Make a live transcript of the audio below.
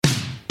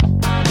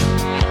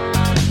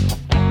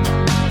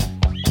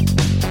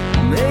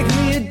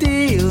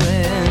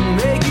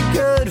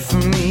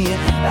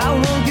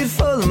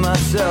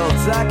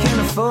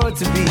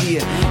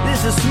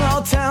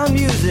small town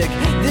music.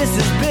 This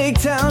is big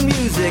town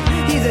music.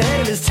 He's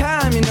ahead of his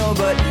time, you know,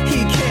 but he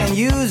can't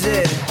use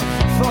it.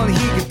 If only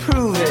he could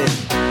prove it.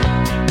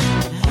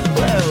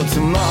 Well,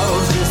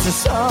 tomorrow's just a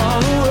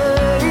song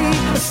away,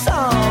 a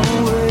song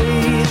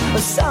away, a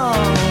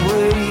song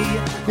away.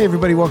 Hey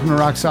everybody, welcome to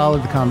Rock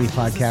Solid, the comedy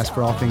podcast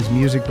for all things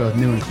music, both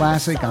new and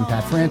classic. I'm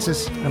Pat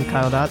Francis. I'm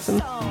Kyle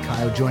Dotson. And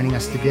Kyle joining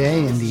us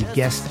today and the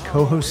guest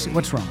co-host.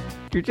 What's wrong?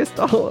 You're just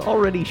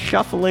already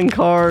shuffling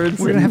cards.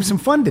 We're going to have some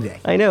fun today.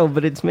 I know,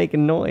 but it's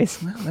making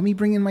noise. Well, let me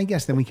bring in my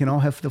guest, then we can all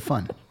have the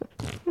fun.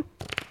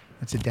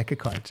 That's a deck of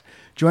cards.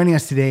 Joining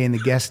us today in the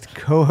guest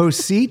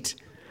co-host seat,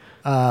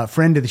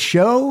 friend of the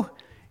show,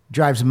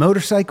 drives a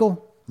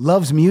motorcycle,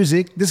 loves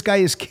music. This guy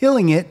is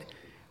killing it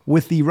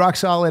with the Rock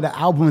Solid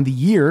Album of the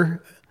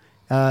Year.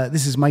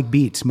 This is Mike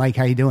Beats. Mike,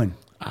 how you doing?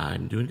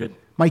 I'm doing good.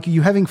 Mike, are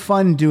you having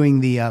fun doing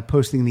the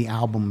posting the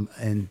album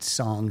and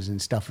songs and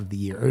stuff of the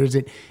year? Or is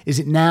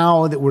it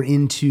now that we're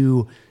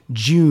into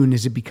June,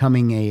 is it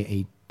becoming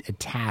a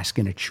task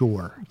and a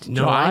chore?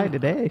 July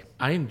today.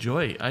 I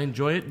enjoy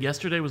it.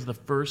 Yesterday was the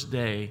first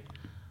day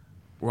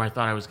where I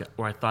thought I was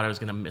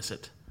going to miss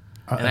it.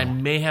 Uh-oh. And I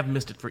may have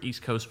missed it for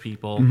East Coast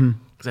people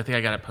because I think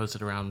I got it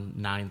posted around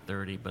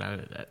 9:30,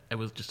 but it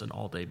was just an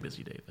all-day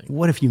busy day thing.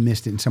 What if you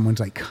missed it and someone's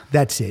like,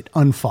 that's it,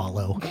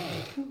 unfollow?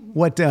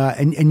 What?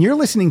 And you're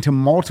listening to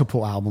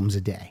multiple albums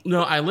a day.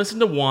 No, I listen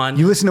to one.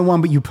 You listen to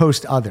one, but you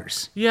post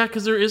others. Yeah,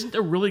 because there isn't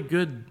a really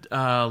good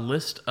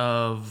list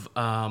of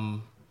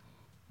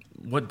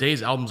what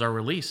days albums are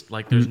released.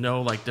 Like, there's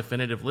no like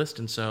definitive list,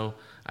 and so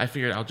I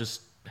figured I'll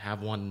just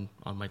have one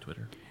on my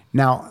Twitter.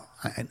 Now,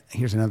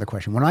 here's another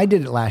question. When I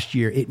did it last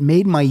year, it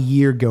made my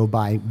year go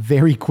by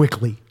very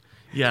quickly.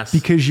 Yes.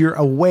 Because you're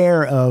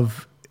aware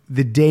of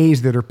the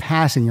days that are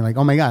passing. You're like,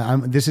 oh my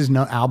God, this is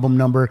album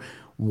number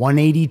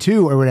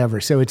 182 or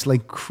whatever. So it's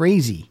like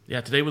crazy.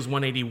 Yeah, today was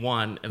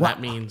 181, and that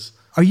means...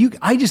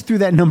 I just threw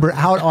that number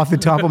out off the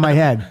top of my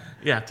head.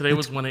 Yeah, today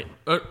was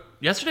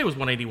yesterday was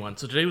 181,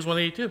 so today was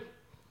 182.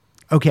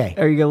 Okay.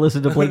 Are you going to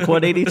listen to Blink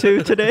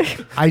 182 today?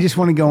 I just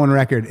want to go on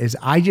record as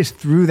I just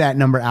threw that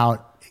number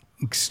out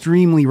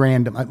extremely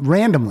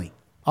randomly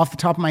off the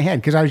top of my head,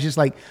 because I was just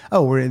like,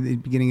 oh, we're at the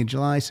beginning of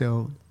July,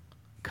 so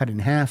cut it in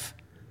half.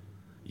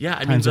 Yeah,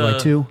 I times mean, by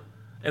 2.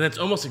 And it's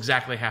almost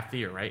exactly half the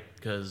year, right?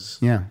 Because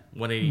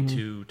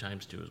 182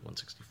 times 2 is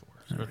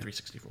 164, or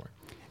 364.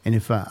 And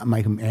if,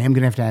 Mike, I am going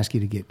to have to ask you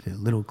to get a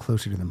little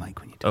closer to the mic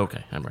when you talk.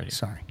 Okay, I'm ready.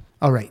 Sorry.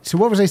 All right. So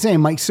what was I saying,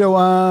 Mike? So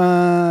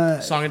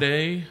Song a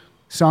day.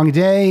 Song a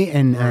day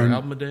and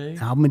album a day.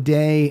 Album a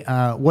day.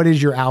 What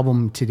is your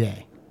album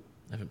today?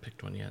 I haven't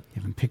picked one yet. You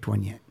haven't picked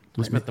one yet.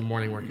 I spent the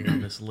morning working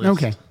on this list.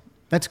 Okay.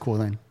 That's cool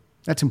then.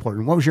 That's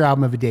important. What was your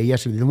album of the day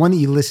yesterday? The one that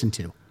you listened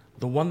to?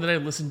 The one that I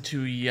listened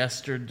to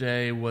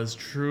yesterday was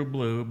True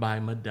Blue by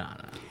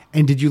Madonna.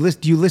 And do you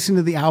listen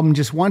to the album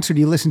just once, or do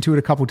you listen to it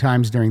a couple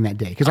times during that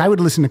day? Because I would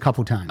listen a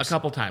couple times. A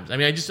couple times. I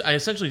mean, I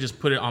essentially just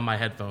put it on my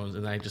headphones,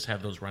 and I just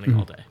have those running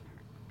all day.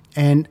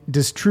 And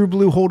does True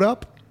Blue hold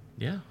up?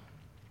 Yeah.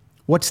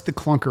 What's the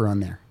clunker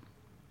on there?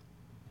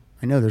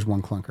 I know there's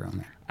one clunker on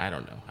there. I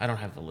don't know. I don't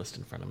have the list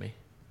in front of me.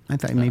 I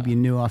thought maybe you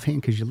knew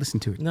offhand because you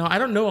listened to it. No, I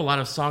don't know a lot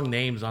of song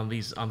names on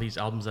these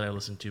albums that I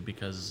listen to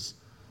because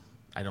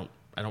I don't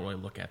really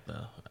look at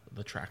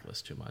the track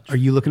list too much. Are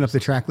you looking up the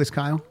track list,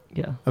 Kyle?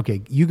 Yeah.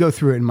 Okay, you go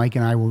through it, and Mike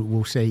and I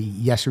will say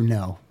yes or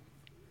no.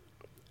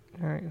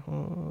 All right,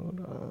 hold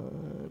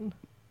on.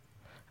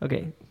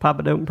 Okay,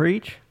 Papa Don't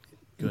Preach.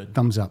 Good.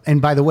 Thumbs up.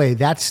 And by the way,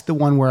 that's the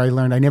one where I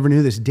learned, I never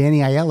knew this, Danny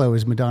Aiello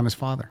is Madonna's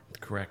father.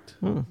 Correct.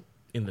 In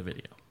the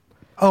video.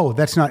 Oh,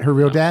 that's not her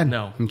real dad?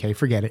 No. Okay,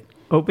 forget it.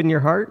 Open Your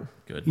Heart.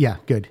 Good. Yeah,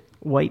 good.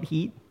 White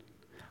Heat.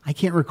 I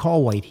can't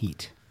recall White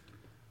Heat.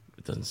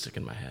 It doesn't stick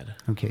in my head.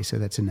 Okay, so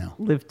that's a no.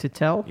 Live to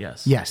Tell.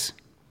 Yes. Yes.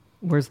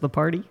 Where's the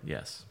Party?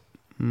 Yes.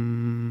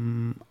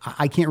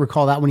 I can't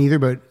recall that one either,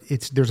 but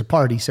there's a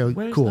party, so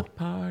Where's cool. the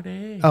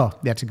party? Oh,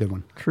 that's a good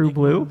one. True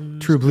Blue.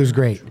 True Blue's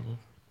great.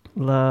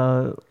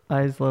 La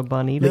Isla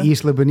Bonita. The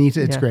Isla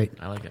Bonita, it's great.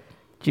 I like it.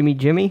 Jimmy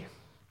Jimmy.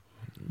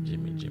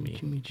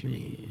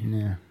 Jimmy.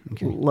 Yeah,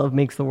 okay. Love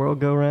Makes the World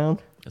Go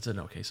Round. That's an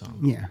okay song.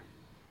 Yeah.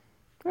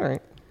 All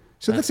right.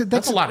 So that's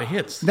a lot of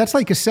hits. That's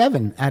like a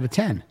 7 out of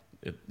 10.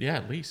 Yeah,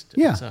 at least.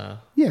 Yeah.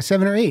 Yeah,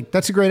 7 or 8.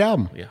 That's a great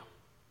album. Yeah.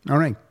 All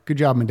right. Good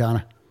job,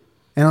 Madonna.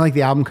 And I like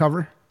the album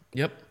cover.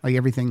 Yep. Like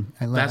everything.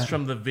 I love That's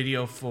from the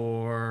video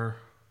for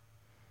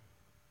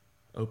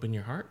Open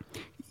Your Heart.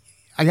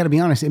 I got to be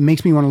honest. It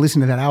makes me want to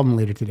listen to that album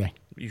later today.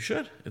 You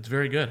should. It's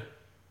very good.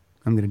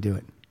 I'm going to do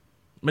it.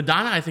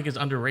 Madonna, I think, is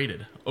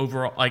underrated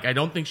overall. Like, I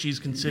don't think she's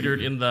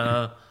considered in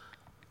the,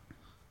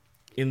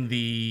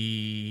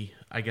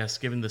 I guess,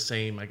 given the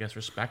same,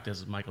 respect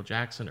as Michael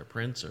Jackson or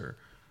Prince or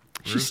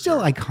Bruce. She's still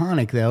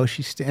iconic, though.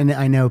 And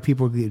I know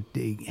people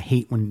they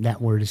hate when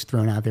that word is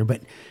thrown out there,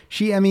 but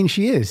she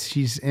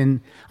is. And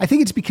I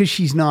think it's because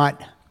she's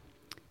not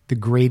the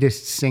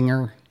greatest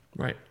singer.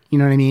 Right. You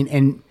know what I mean?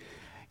 And,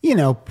 you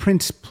know,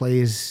 Prince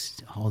plays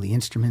all the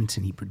instruments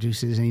and he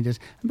produces and he does.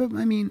 But,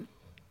 I mean,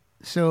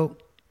 so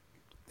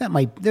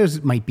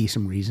Those might be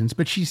some reasons,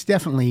 but she's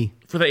definitely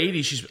For the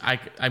 80s,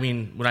 I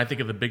mean, when I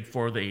think of the big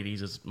four of the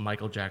 80s, it's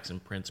Michael Jackson,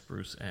 Prince,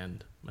 Bruce,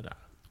 and Madonna.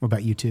 What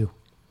about you too?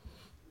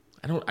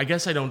 I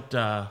guess I don't.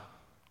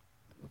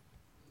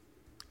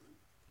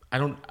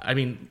 I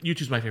mean,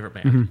 U2's my favorite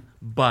band,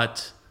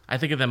 but I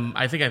think of them.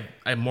 I think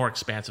I'm more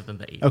expansive than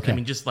the 80s. Okay. I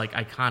mean, just like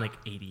iconic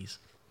 80s.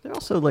 They're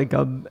also like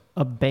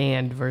a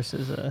band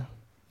versus a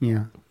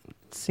Yeah.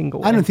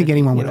 single. I don't think entity,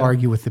 anyone you would know?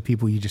 argue with the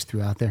people you just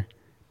threw out there.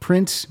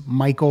 Prince,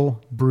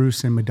 Michael,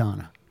 Bruce, and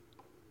Madonna.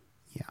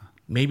 Yeah.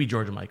 Maybe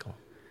George Michael.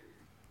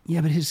 Yeah,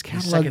 but his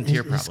catalog, second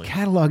tier, his probably.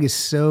 catalog is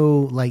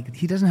so like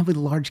he doesn't have a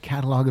large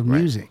catalog of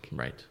music.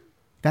 Right.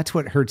 That's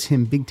what hurts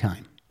him big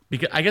time.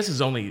 Because I guess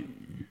his only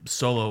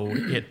solo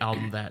hit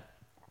album that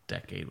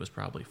decade was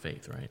probably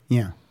Faith, right?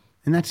 Yeah,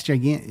 and that's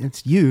gigantic.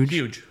 It's huge.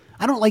 Huge.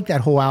 I don't like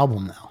that whole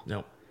album though.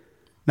 No.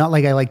 Not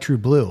like I like True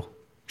Blue.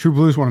 True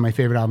Blue is one of my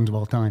favorite albums of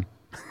all time.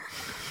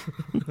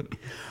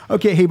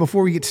 Okay, hey,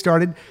 before we get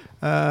started,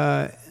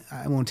 I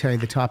won't tell you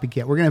the topic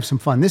yet. We're gonna have some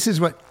fun. This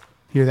is what.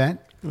 Hear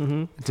that?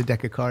 Mm-hmm. It's a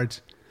deck of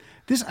cards.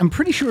 I'm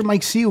pretty sure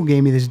Mike Siegel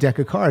gave me this deck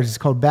of cards. It's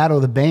called Battle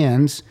of the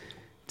Bands.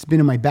 It's been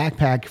in my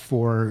backpack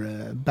for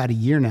about a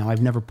year now.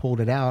 I've never pulled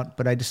it out,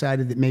 but I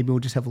decided that maybe we'll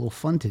just have a little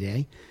fun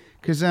today.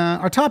 Because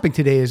our topic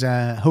today is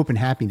hope and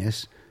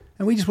happiness.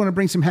 And we just want to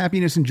bring some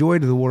happiness and joy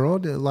to the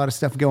world. A lot of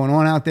stuff going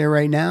on out there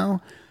right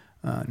now.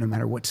 No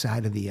matter what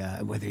side of the,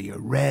 whether you're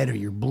red or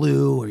you're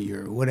blue or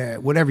you're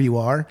whatever you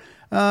are,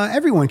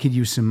 everyone could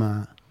use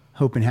some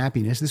hope and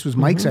happiness. This was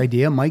Mike's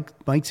idea. Mike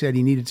said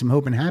he needed some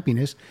hope and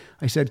happiness.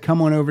 I said,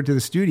 come on over to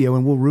the studio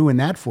and we'll ruin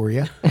that for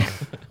you.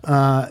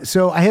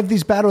 So I have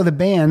these Battle of the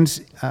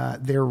Bands.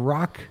 They're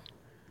rock.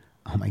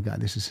 Oh my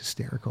God, this is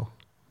hysterical.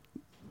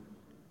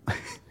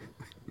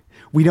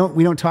 We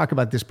don't talk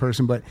about this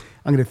person, but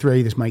I'm going to throw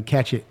you this, Mike.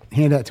 Catch it.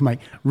 Hand it to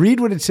Mike. Read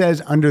what it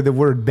says under the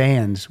word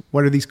bands.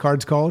 What are these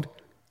cards called?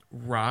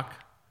 Rock,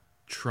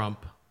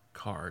 Trump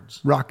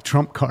cards. Rock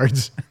Trump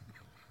cards.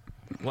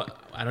 What?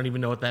 I don't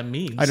even know what that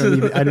means. I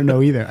don't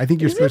know either. I think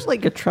you're Isn't supposed it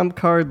like a trump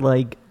card?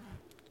 Like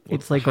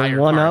it's like a higher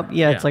one card. up.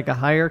 Yeah, Yeah. it's like a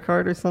higher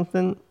card or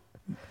something.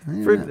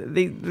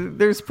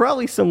 There's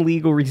probably some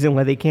legal reason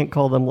why they can't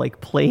call them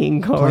like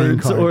playing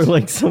cards, or cards.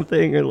 like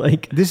something, or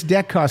like This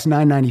deck costs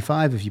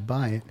 $9.95 if you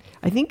buy it.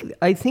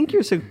 I think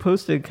you're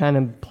supposed to kind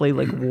of play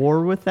like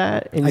war with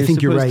that, and I you're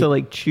think you're supposed to right.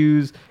 like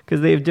choose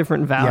because they have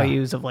different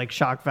values of like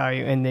shock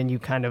value, and then you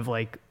kind of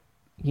like,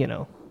 you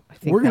know, I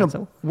think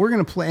We're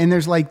gonna play, and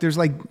there's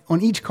like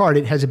on each card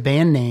it has a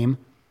band name,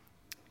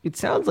 it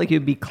sounds like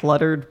it'd be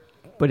cluttered,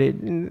 but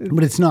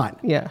but it's not.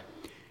 yeah.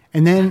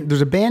 And then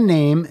there's a band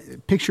name,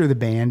 picture of the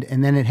band,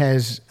 and then it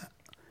has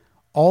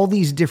all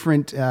these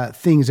different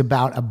things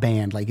about a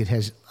band. Like it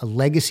has a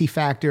legacy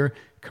factor,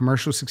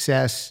 commercial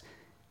success,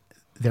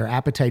 their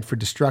appetite for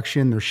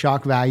destruction, their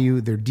shock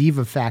value, their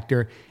diva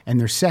factor, and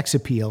their sex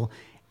appeal.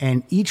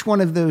 And each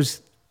one of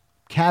those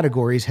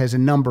categories has a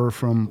number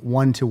from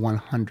 1 to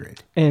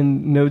 100.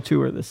 And no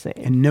two are the same.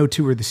 And no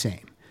two are the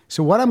same.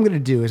 So what I'm going to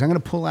do is I'm going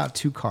to pull out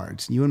two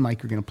cards. You and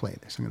Mike are going to play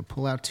this. I'm going to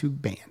pull out two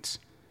bands.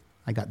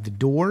 I got The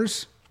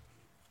Doors,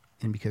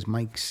 and because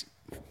Mike's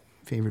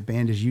favorite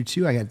band is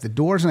U2, I got The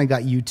Doors and I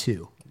got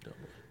U2.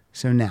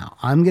 So now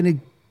I'm going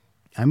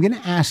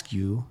to ask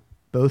you,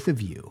 both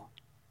of you,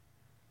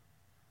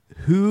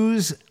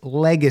 whose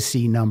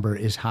legacy number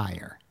is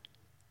higher,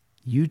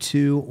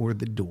 U2 or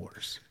The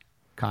Doors?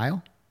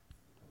 Kyle?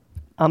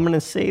 I'm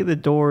gonna say the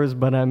Doors,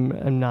 but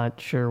I'm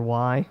not sure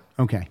why.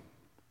 Okay.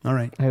 All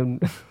right. I,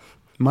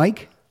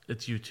 Mike?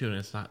 It's U2 and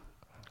it's not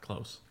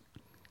close.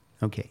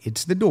 Okay,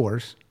 it's The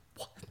Doors.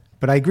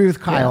 But I agree with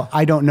Kyle.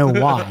 I don't know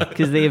why.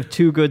 because they have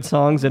two good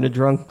songs and a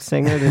drunk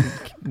singer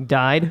that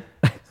died.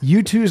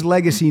 U2's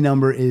legacy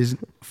number is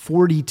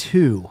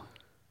 42,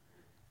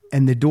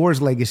 and The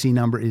Doors' legacy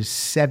number is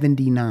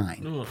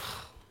 79. Ugh,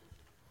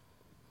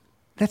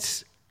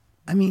 That's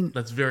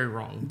very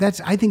wrong.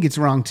 I think it's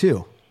wrong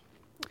too.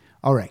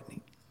 All right,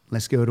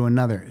 let's go to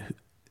another.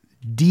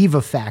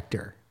 Diva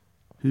factor.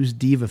 Whose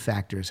diva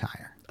factor is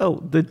higher? Oh,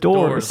 the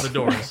Doors. The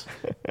Doors.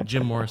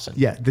 Jim Morrison.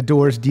 Yeah, The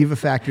Doors' diva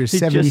factor is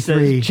It just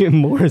 73. says Jim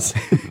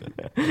Morrison.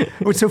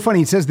 What's so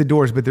funny, it says The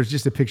Doors, but there's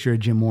just a picture of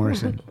Jim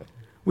Morrison,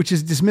 which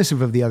is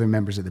dismissive of the other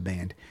members of the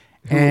band.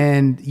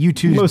 And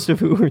U2's Most of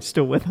who are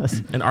still with us.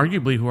 And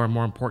arguably who are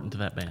more important to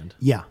that band.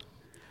 yeah.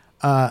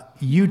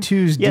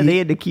 U2's Yeah, they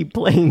had to keep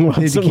playing while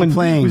They had to keep someone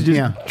playing, was just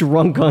yeah.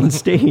 drunk on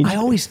stage. I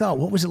always thought,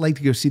 what was it like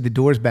to go see The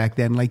Doors back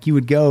then? Like you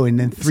would go and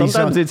then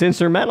Sometimes it's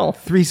instrumental.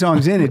 3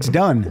 songs in, it's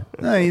done.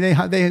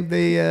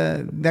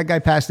 That guy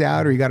passed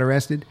out or he got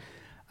arrested.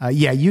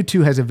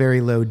 U2 has a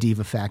very low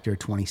diva factor,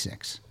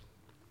 26.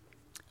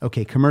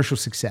 Okay, commercial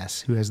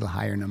success. Who has the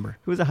higher number?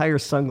 Who has a higher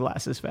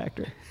sunglasses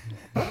factor?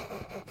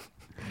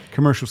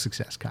 Commercial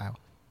success, Kyle.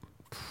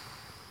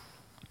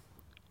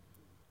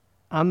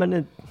 I'm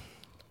gonna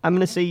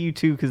say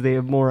U2 because they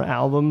have more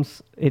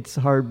albums. It's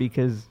hard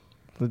because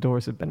the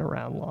Doors have been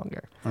around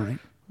longer. All right. I'm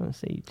gonna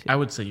say U2. I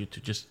would say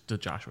U2, just the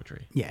Joshua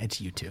Tree. Yeah,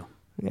 it's U2.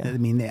 Yeah. I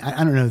mean,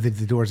 I don't know that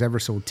The Doors ever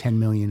sold 10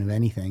 million of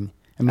anything.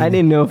 I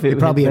didn't know if it they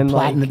probably had had been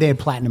platinum. like- They had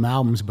platinum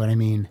albums, but I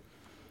mean,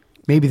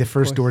 maybe the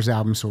first Doors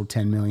album sold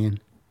 10 million.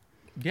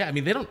 Yeah, I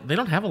mean they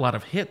don't have a lot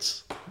of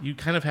hits. You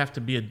kind of have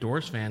to be a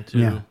Doors fan to,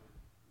 Yeah.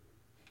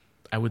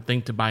 I would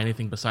think, to buy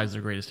anything besides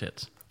their greatest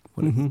hits.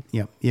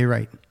 Yeah, you're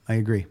right. I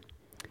agree.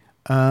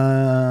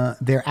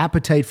 Their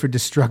Appetite for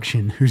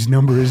Destruction, whose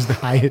number is the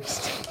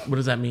highest. What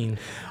does that mean?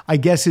 I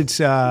guess it's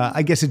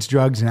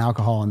drugs and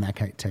alcohol and that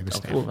type of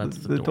stuff. Well, that's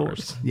the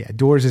Doors. Yeah,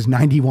 Doors is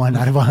 91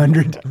 out of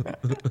 100,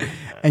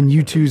 and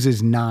U2's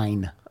is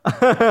 9.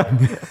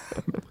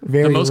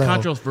 Very The most low.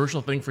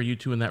 controversial thing for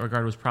U2 in that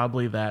regard was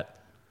probably that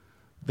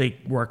they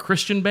were a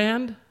Christian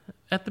band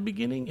at the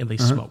beginning and they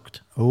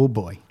smoked. Oh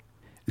boy,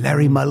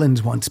 Larry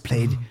Mullins once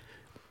played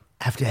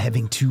after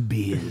having 2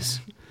 beers.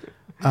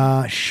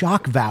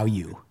 Shock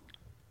value.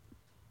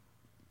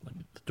 The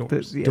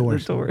Doors. The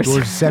Doors. Doors.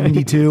 Doors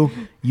 72.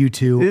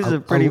 U2. This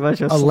is pretty much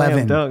a 11.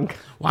 slam dunk.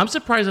 Well, I'm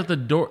surprised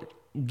that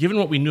given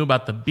what we knew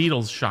about the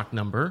Beatles' shock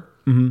number,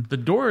 the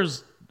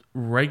Doors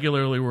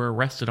regularly were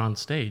arrested on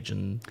stage.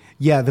 And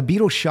Yeah, the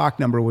Beatles shock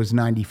number was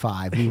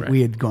 95.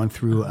 We had gone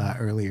through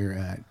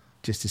earlier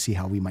just to see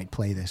how we might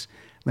play this.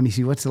 Let me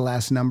see. What's the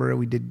last number?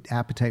 We did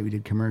Appetite. We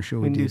did Commercial.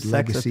 We We do did Sex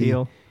Legacy.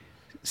 Appeal.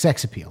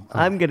 Sex Appeal.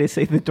 I'm going to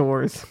say the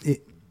Doors.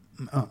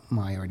 Oh,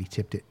 I already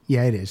tipped it.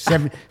 Yeah, it is.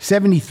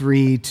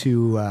 73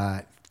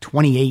 to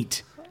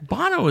 28.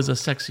 Bono is a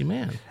sexy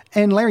man.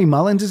 And Larry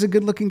Mullins is a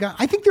good-looking guy.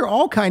 I think they're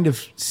all kind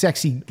of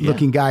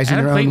sexy-looking guys in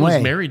Adam their Clayton own way.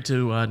 was married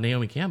to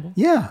Naomi Campbell.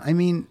 Yeah, I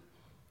mean,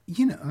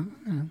 you know.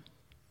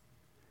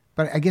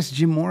 But I guess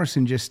Jim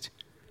Morrison just...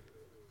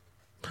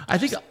 I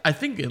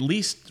think at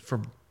least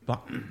for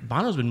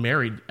Bono's been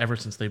married ever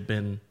since they've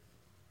been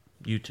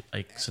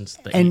since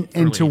the And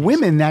early to 80s.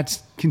 women,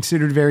 that's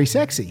considered very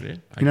sexy. Yeah,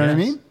 you know what I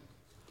guess. mean?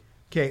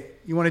 Okay,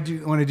 you want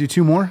to do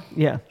 2 more?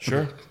 Yeah.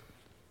 Sure.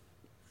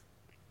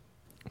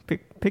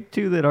 Pick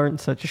 2 that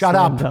aren't such Shut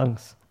slam up.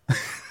 dunks.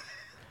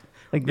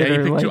 Like Yeah, that you are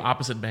picked like, 2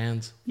 opposite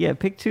bands. yeah,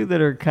 pick 2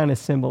 that are kind of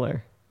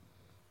similar.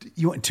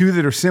 You want 2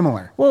 that are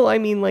similar? Well, I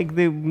mean, like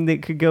they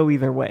could go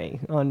either way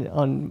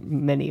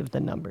on many of the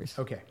numbers.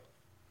 Okay.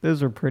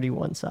 Those are pretty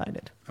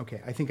one-sided. Okay.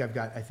 I think I've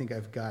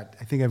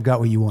got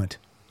what you want.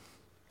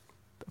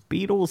 The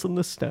Beatles and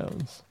the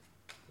Stones.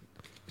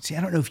 See,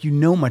 I don't know if you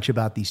know much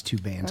about these 2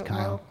 bands,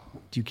 Kyle.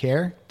 Do you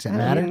care? Does that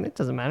matter? It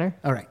doesn't matter.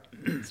 All right.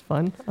 It's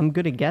fun. I'm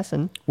good at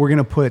guessing. We're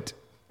gonna pit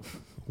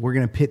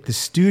the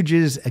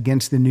Stooges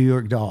against the New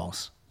York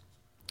Dolls.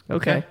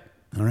 Okay.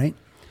 All right.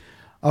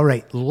 All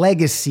right.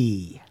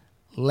 Legacy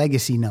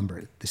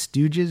number: the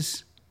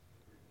Stooges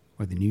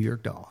or the New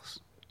York Dolls.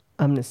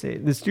 I'm gonna say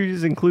the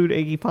Stooges include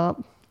Iggy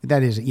Pop.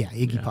 That is,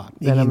 Iggy Pop.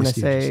 Then Iggy I'm and gonna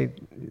the Stooges. say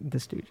the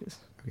Stooges.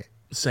 Okay.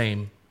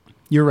 Same.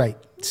 You're right.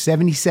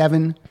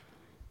 77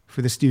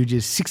 for the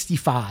Stooges,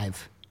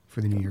 65 for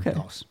the New York Okay.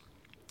 Dolls.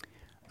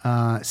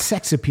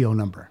 Sex appeal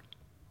number: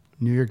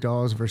 New York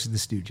Dolls versus the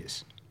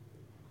Stooges.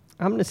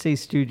 I'm gonna say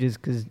Stooges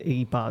because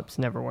Iggy Pop's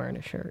never wearing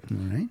a shirt. All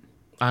right.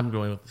 I'm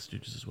going with the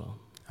Stooges as well.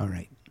 All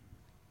right.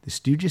 The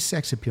Stooges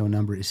sex appeal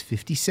number is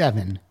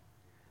 57.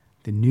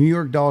 The New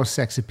York Dolls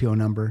sex appeal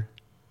number,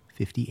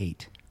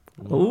 58.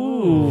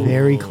 Ooh.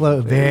 Very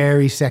close.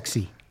 Very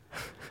sexy.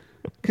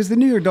 Because the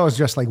New York Dolls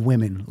dress like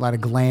women. A lot of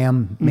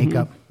glam,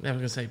 makeup. Yeah, I was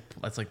gonna say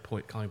that's like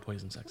calling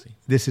Poison sexy.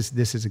 This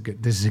is a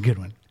good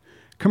one.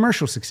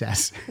 Commercial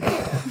success.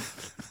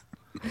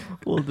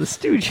 Well, the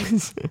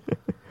Stooges.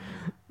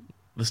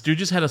 The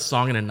Stooges had a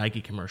song in a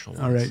Nike commercial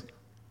once. All right.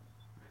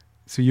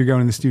 So you're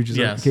going in the Stooges.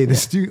 Yes.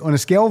 Okay. On a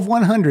scale of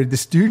 100, the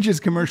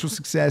Stooges commercial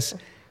success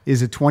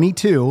is a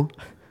 22.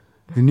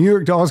 The New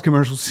York Dolls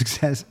commercial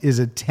success is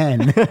a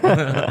 10.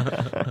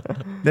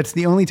 That's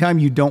the only time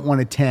you don't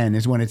want a 10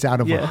 is when it's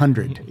out of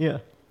 100. Yeah.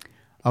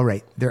 All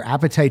right. Their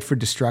Appetite for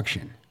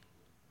Destruction.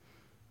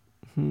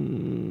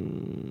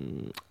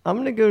 I'm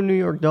gonna go New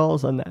York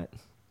Dolls on that.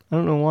 I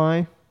don't know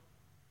why.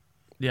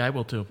 Yeah, I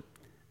will too.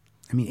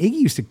 I mean, Iggy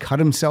used to cut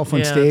himself on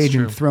Yeah, that's stage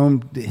and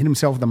true. hit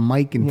himself with a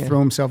mic and Yeah. throw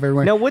himself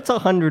everywhere. Now, what's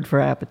 100 for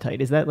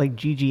Appetite? Is that like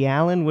Gigi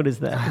Allen? What is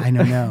that? I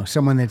don't know.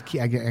 Someone that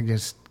I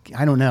guess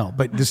I don't know.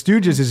 But the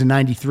Stooges is a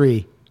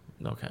 93,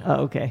 Okay. Oh,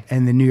 okay.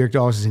 and the New York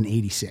Dolls is an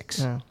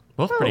 86. Oh.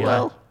 Both Oh, pretty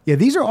well. high. Yeah,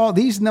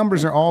 these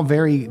numbers are all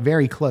very,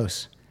 very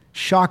close.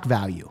 Shock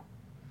value.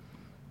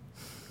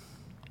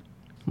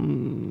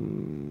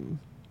 I'm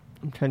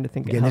trying to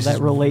think Again, of how this that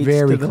is relates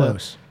very to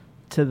close.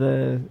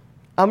 the.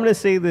 I'm gonna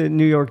say the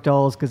New York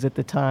Dolls because at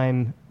the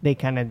time they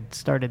kind of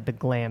started the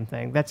glam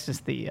thing. That's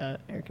just the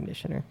air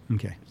conditioner.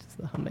 Okay. Just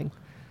the humming.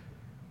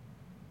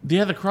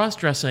 Yeah, the cross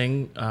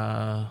dressing.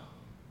 I'll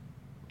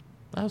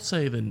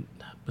say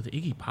but the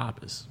Iggy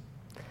Pop is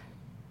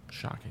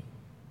shocking.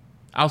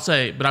 I'll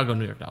go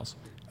New York Dolls.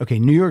 Okay,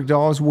 New York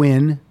Dolls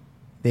win.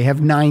 They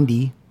have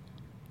 90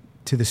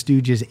 to the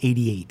Stooges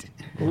 88.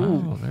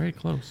 Wow, very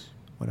close.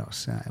 What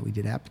else? We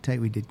did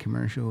Appetite. We did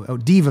Commercial. Oh,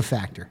 Diva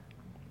Factor.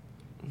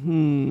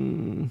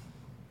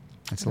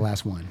 That's the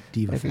last one.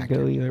 Diva I could Factor.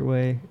 go either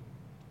way.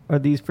 Are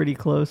these pretty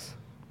close?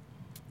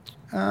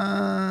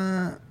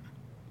 They're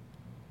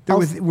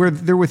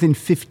within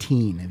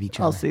 15 of each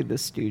I'll other. say the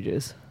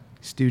Stooges.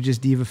 Stooges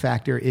diva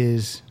factor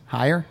is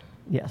higher.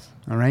 Yes.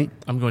 All right.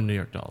 I'm going New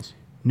York Dolls.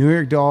 New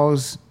York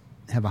Dolls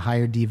have a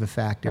higher diva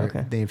factor.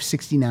 Okay. They have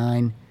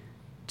 69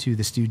 to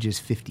the Stooges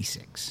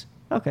 56.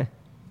 Okay.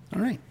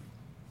 All right.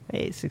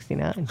 Hey,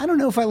 69. I don't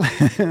know if I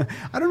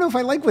I don't know if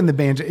I like when the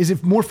bands are, is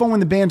it more fun when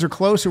the bands are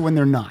close or when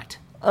they're not?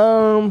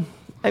 I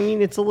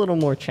mean, it's a little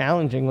more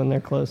challenging when they're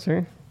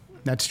closer.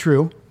 That's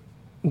true.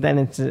 Then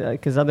it's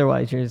because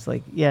otherwise you're just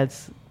like, yeah,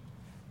 it's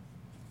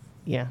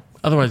yeah.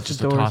 Otherwise, it's just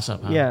a Doors.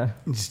 toss-up. Huh? Yeah.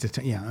 Just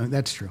yeah,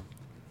 that's true.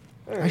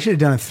 I should have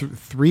done a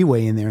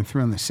three-way in there and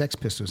thrown the Sex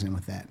Pistols in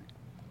with that.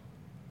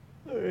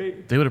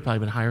 They would have probably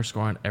been higher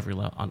score on every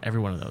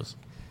one of those.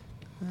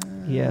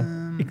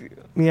 Yeah.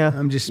 Yeah.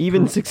 I'm just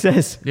even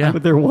success Yeah.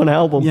 with their one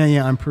album.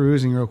 Yeah, I'm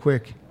perusing real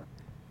quick.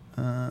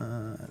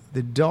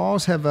 The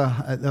Dolls have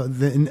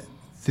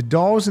the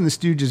Dolls and the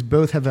Stooges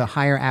both have a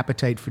higher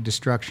appetite for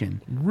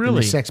destruction than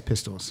Really? the Sex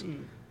Pistols.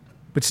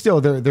 But still,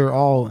 they're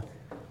all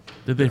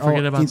Did they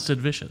forget Oh, about in- Sid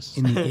Vicious?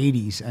 in the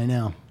 80s. I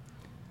know.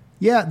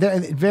 Yeah, they're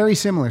very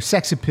similar.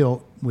 Sex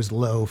Appeal was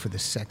low for the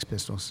Sex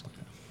Pistols,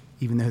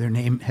 even though their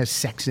name has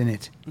sex in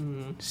it.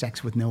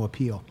 Sex with no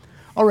appeal.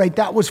 All right,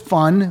 that was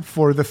fun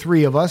for the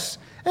three of us,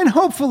 and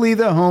hopefully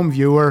the home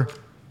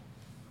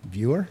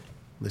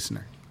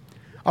listener.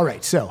 All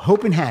right, so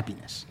Hope and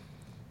Happiness.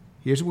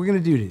 Here's what we're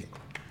going to do today.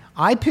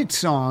 I picked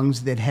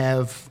songs that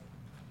have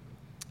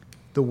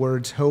the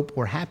words hope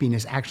or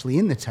happiness actually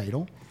in the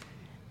title,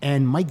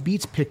 and Mike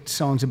Beats picked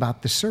songs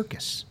about the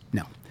circus.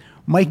 No,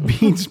 Mike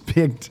Beats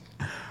picked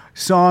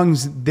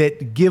songs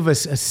that give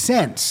us a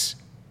sense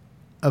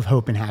of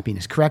hope and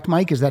happiness. Correct,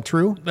 Mike? Is that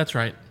true? That's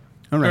right.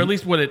 All right. Or at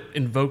least what it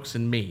invokes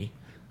in me.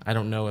 I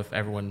don't know if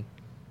everyone...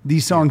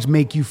 These songs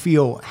make you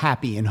feel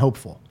happy and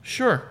hopeful.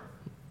 Sure.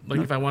 Like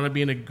if I want to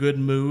be in a good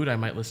mood, I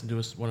might listen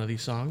to one of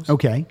these songs.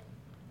 Okay.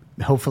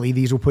 Hopefully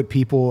these will put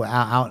people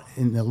out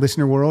in the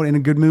listener world in a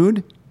good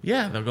mood.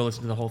 Yeah, they'll go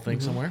listen to the whole thing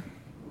somewhere.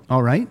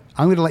 All right.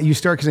 I'm going to let you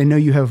start because I know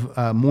you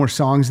have more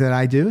songs than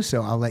I do,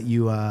 so I'll let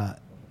you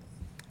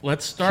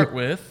Let's start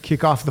with...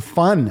 kick off the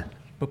fun.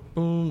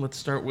 Boom. Let's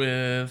start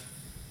with...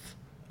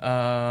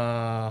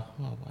 I don't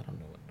know what...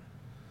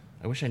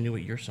 I wish I knew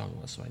what your song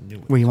was, so I knew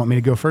it. Well, you want me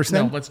to go first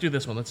then? No, let's do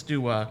this one. Let's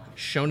do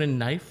Shonen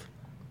Knife,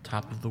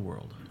 Top of the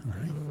World. All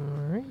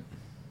right.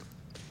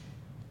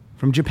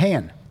 From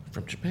Japan.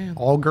 From Japan.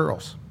 All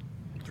girls.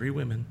 3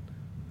 women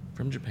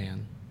from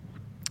Japan.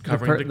 The,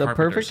 Covering the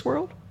Carpenters. Perfect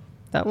World?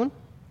 That one?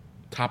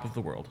 Top of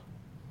the World.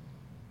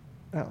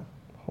 Oh,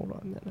 hold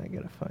on. Then I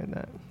got to find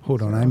that.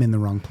 Hold on, I'm in the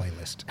wrong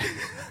playlist.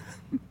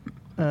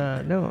 No,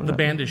 I'm The not.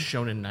 band is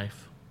Shonen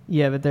Knife.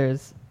 Yeah, but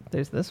there's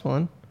this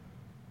one.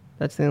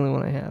 That's the only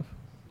one I have.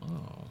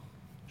 Oh,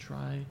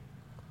 try.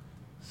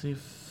 See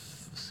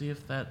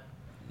if that.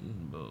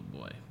 Oh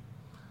boy.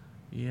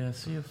 Yeah.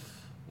 See if.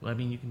 Well, I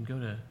mean, you can go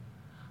to.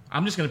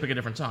 I'm just gonna pick a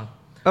different song.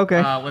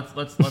 Okay.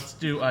 Let's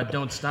do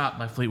 "Don't Stop"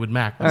 by Fleetwood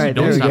Mac. All Let's right,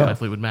 do there "Don't we Stop" go. by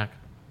Fleetwood Mac.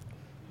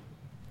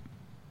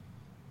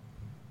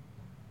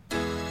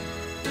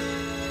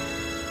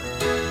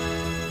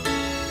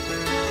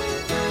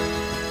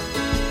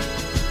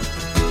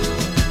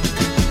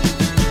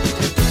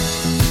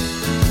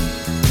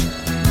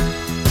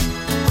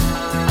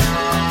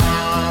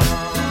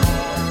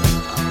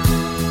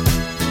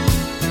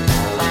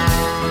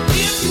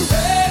 If you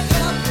wake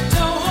up,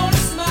 don't wanna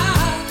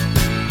smile.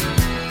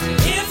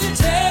 If it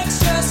takes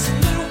just a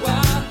little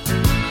while,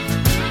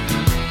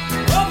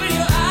 open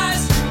your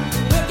eyes,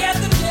 look at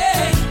the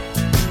day.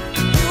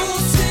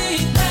 You'll see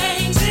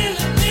things in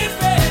a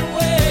different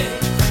way.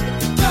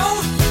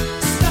 Don't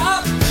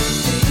stop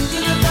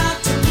thinking about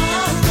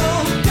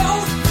tomorrow.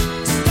 Don't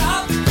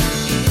stop.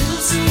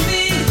 It'll soon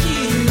be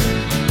here.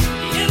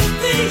 It'll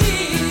be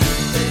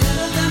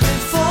better than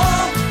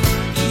before.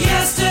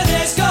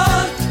 Yesterday's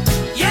gone.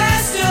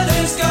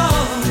 Yesterday's gone.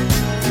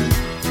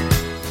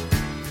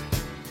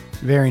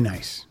 Very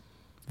nice.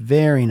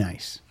 Very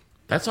nice.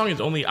 That song is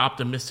only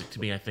optimistic to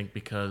me, I think,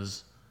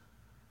 because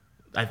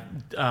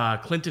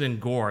Clinton and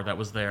Gore, that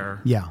was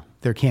their Yeah,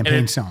 their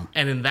campaign song.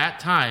 And in that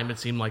time, it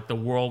seemed like the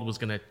world was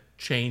going to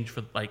change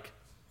for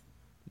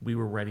we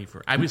were ready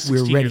for. I was We were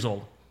 16 ready. years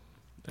old,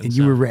 And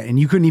you were ready, and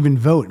you couldn't even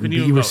vote. Couldn't but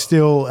even you were vote.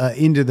 still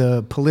into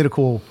the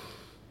political.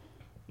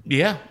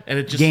 Yeah, and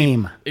it just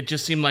Game. It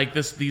just seemed like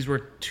these were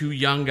 2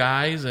 young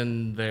guys,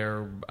 and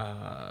their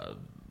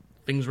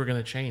things were going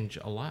to change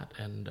a lot.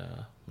 And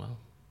well,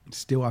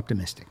 Still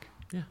optimistic.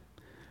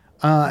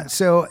 yeah.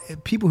 So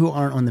people who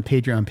aren't on the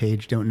Patreon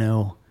page don't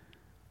know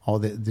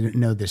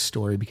know this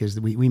story because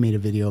we made a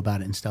video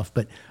about it and stuff.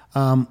 But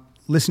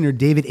listener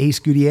David Ace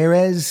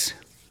Gutierrez,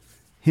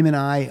 him and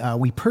I,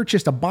 we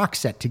purchased a box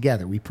set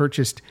together. We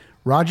purchased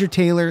Roger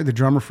Taylor, the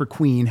drummer for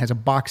Queen, has a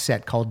box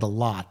set called The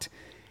Lot,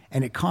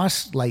 and it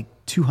costs like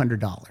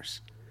 $200.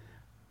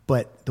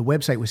 But the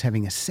website was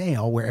having a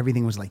sale where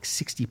everything was like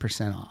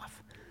 60%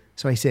 off.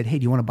 So I said, hey,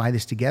 do you want to buy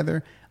this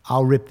together?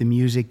 I'll rip the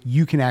music.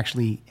 You can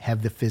actually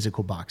have the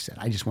physical box set.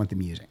 I just want the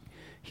music.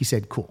 He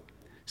said, cool.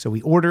 So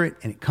we order it,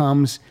 and it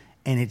comes,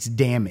 and it's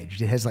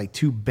damaged. It has like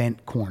 2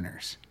 bent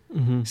corners.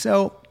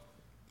 So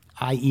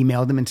I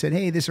emailed them and said,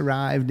 hey, this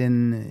arrived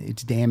and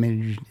it's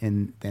damaged.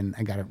 And then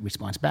I got a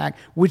response back.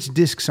 Which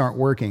discs aren't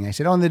working? I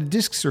said, the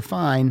discs are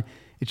fine.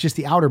 It's just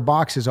the outer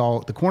box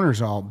the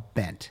corners are all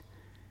bent.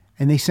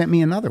 And they sent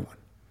me another one.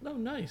 Oh,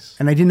 nice.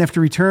 And I didn't have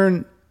to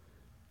return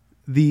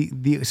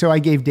so I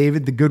gave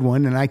David the good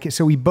one.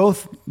 So we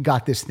both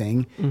got this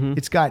thing. Mm-hmm.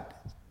 It's got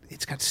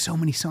so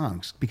many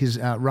songs because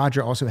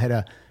Roger also had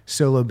a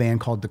solo band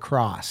called The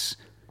Cross.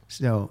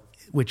 So,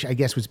 which I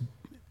guess was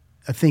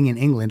a thing in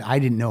England. I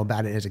didn't know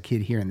about it as a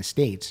kid here in the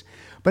States.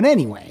 But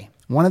anyway,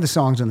 one of the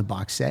songs on the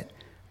box set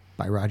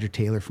by Roger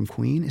Taylor from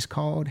Queen is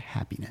called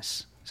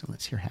Happiness. So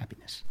let's hear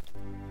Happiness.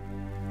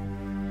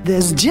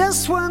 There's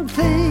just one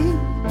thing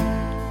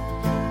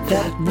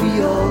that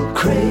we all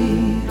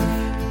crave,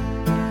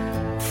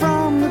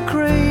 from the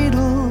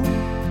cradle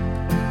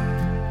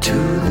to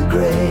the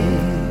grave.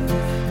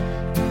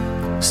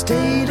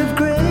 State of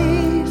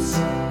grace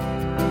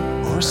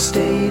or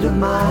state of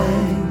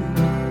mind,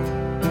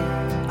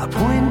 a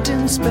point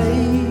in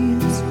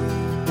space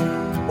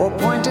or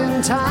point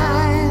in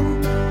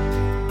time.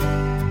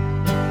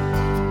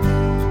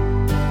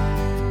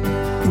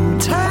 In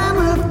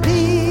time of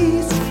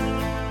peace,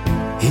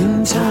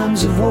 in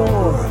times of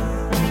war,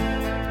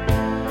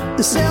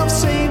 the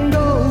self-same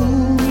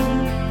goal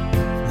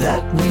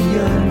that we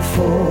yearn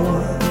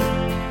for.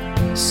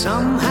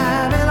 Some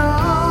have it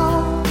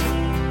all,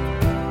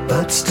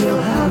 but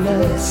still have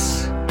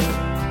less.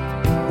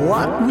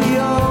 What we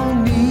all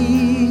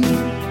need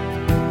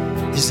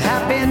is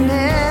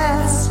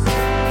happiness.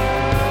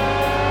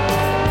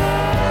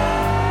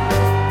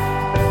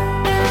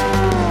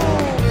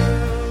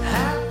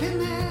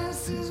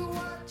 Happiness is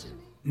what you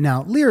need.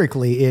 Now,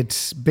 lyrically,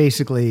 it's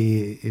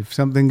basically if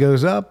something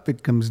goes up,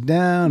 it comes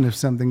down. If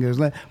something goes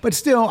left, but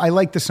still, I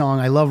like the song.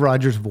 I love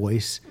Roger's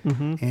voice,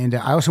 and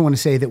I also want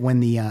to say that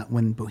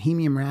when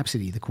Bohemian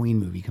Rhapsody, the Queen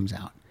movie, comes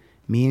out,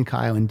 me and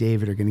Kyle and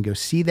David are going to go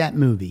see that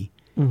movie,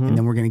 and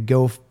then we're going to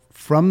go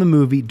from the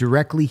movie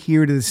directly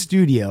here to the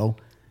studio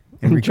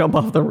And jump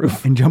off the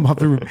roof.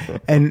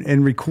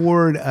 And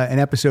record an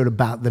episode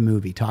about the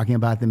movie, talking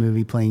about the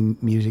movie, playing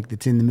music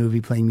that's in the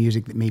movie, playing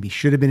music that maybe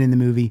should have been in the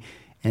movie.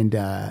 And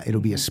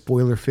it'll be a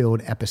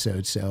spoiler-filled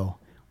episode. So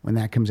when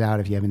that comes out,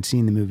 if you haven't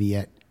seen the movie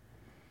yet.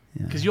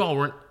 Because you all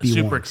weren't Be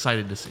super warned.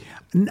 excited to see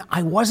it.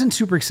 I wasn't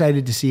super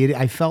excited to see it.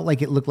 I felt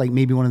like it looked like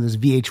maybe one of those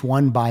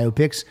VH1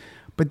 biopics.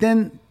 But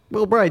then,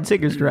 Well, Bryan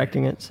Singer's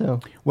directing it, so.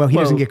 well, he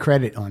doesn't get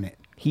credit on it.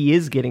 He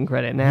is getting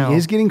credit now. He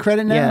is getting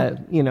credit now? Yeah,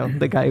 you know,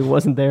 the guy who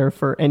wasn't there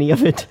for any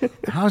of it.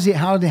 How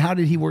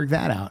did he work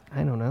that out?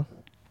 I don't know.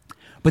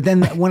 But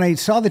then when I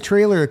saw the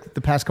trailer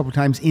the past couple of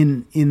times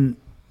in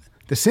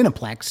the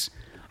Cineplex,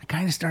 I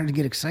kind of started to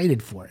get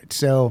excited for it.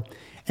 So,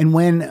 and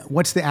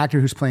what's the actor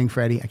who's playing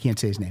Freddie? I can't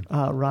say his name.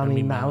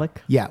 Rami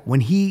Malek. Yeah,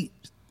 when he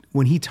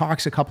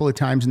talks a couple of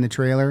times in the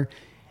trailer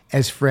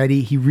as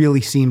Freddie, he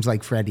really seems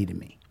like Freddie to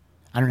me.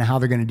 I don't know how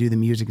they're going to do the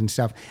music and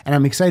stuff, and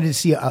I'm excited to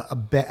see a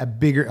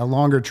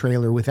longer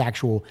trailer with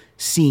actual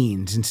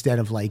scenes instead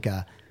of like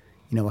a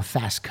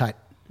fast cut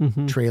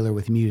trailer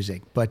with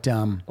music. But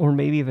Or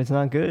maybe if it's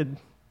not good,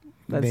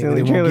 that's they the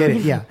only won't trailer. get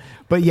it. Yeah,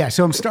 but yeah,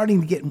 so I'm starting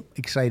to get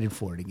excited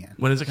for it again.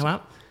 When does it come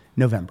out?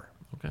 November.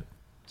 Okay.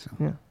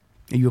 Yeah.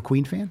 Are you a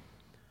Queen fan?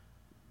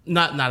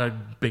 Not a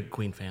big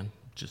Queen fan.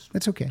 Just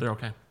That's okay. They're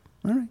okay.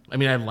 All right. I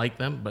mean, I like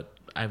them, but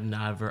I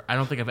love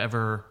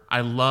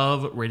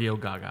Radio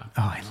Gaga.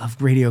 Oh, I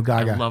love Radio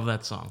Gaga. I love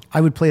that song. I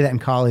would play that in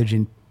college,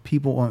 and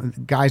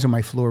guys on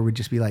my floor would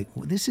just be like,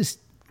 well, "This is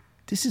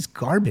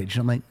garbage."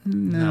 I'm like,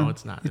 "No, No,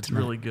 it's not. It's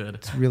really good.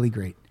 It's really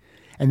great,"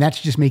 and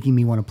that's just making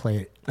me want to play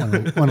it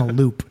on a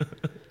loop.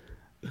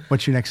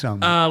 What's your next song?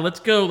 Let's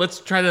go. Let's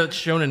try the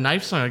Shona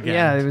Knife song again.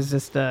 Yeah, it was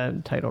just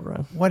titled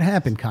wrong. What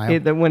happened, Kyle?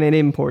 When it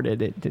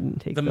imported, it didn't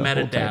take The the whole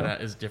title.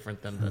 metadata is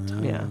different than the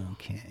title. Yeah.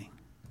 Okay.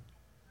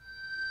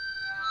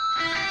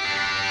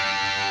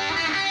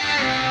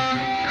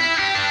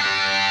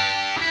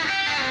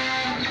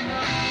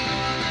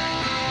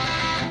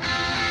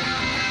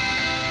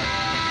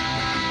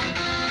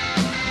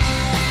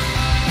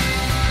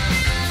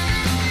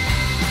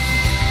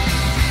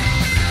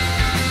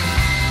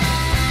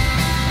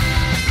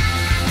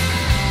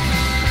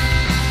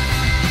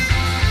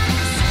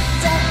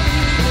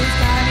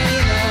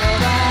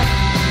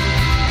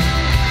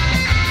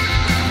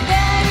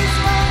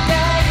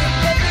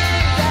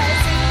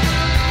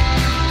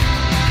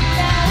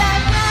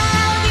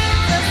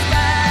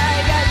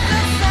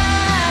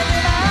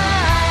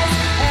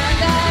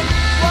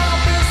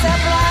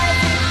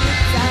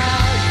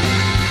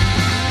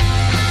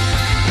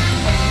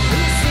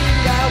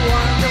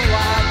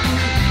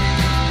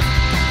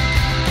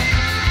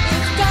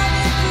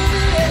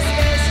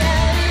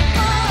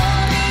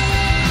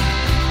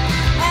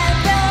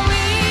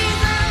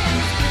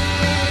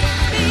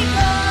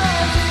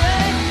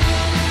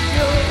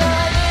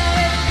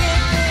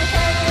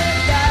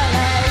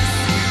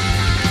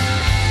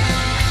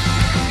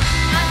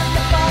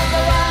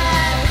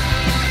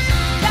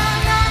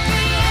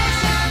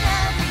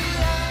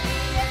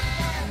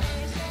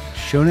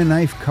 Shona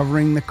Knife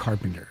covering the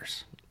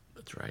Carpenters.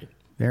 That's right.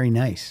 Very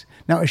nice.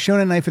 Now, is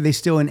Shona Knife, are they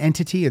still an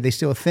entity? Are they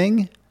still a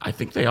thing? I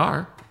think they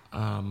are.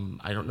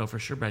 I don't know for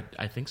sure, but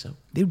I think so.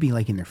 They would be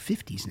like in their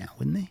 50s now,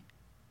 wouldn't they?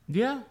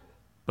 Yeah,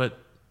 but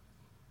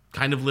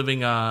kind of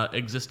living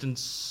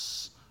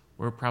existence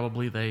where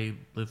probably they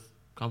live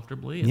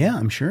comfortably. And Yeah,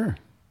 I'm sure.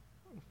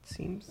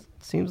 Seems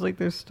like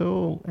they're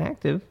still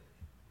active.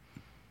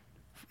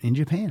 In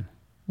Japan.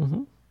 Mm-hmm.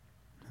 All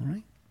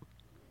right.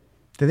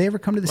 Do they ever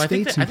come to the Well,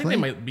 States I and think play?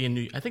 they might be in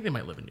New. I think they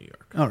might live in New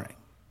York. All right.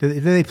 Do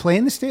they play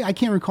in the state? I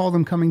can't recall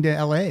them coming to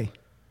L.A.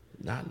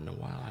 Not in a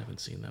while. I haven't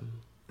seen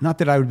them. Not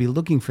that I would be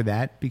looking for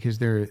that because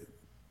they're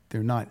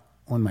not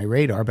on my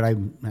radar, but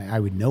I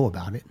would know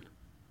about it.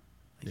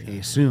 I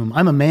assume.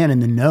 I'm a man in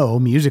the know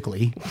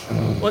musically.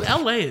 Well, in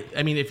L.A.,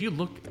 I mean, if you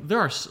look, there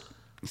are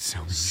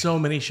so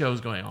many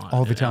shows going on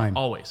All the time.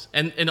 always,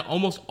 and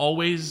almost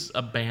always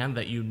a band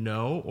that you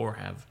know or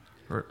have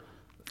heard.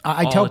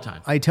 I all tell the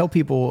time. I tell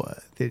people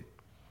that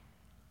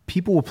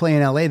people will play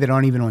in LA that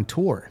aren't even on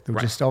tour. They'll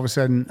Right. just all of a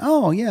sudden,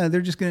 oh yeah,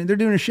 they're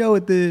doing a show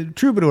at the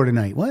Troubadour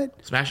tonight.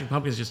 What? Smashing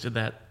Pumpkins just did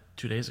that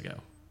 2 days ago.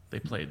 They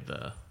played at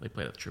the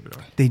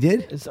Troubadour. They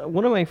did? So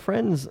one of my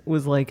friends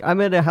was like, I'm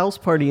at a house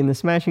party and the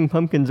Smashing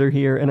Pumpkins are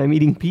here and I'm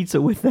eating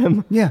pizza with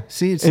them. Yeah.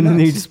 See, it's And then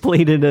they nuts. just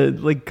played at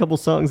a couple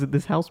songs at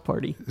this house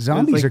party.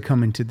 Zombies It are was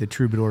coming to the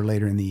Troubadour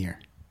later in the year.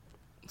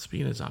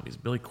 Speaking of zombies,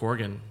 Billy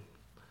Corgan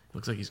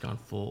looks like he's gone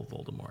full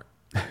Voldemort.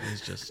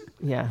 He's just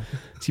yeah.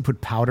 Does he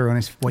put powder on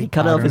his white? He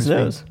cut powder off on his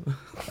face? nose.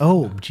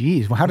 Oh,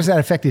 geez. Well, how does that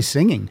affect his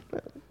singing?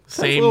 That's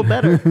a same. little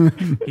better.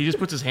 He just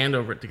puts his hand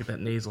over it to get that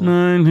nasal.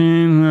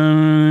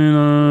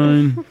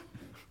 1999. I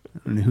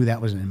don't know who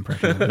that was an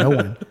impression of. No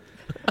one.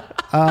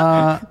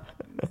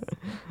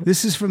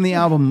 This is from the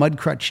album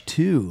Mudcrutch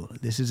 2.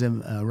 This is a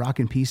rock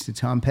and peace to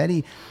Tom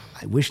Petty.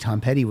 I wish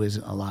Tom Petty was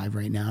alive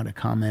right now to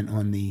comment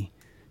on the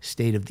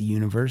state of the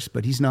universe,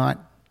 but he's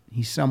not.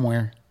 He's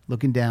somewhere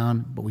looking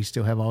down, but we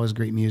still have all his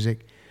great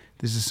music.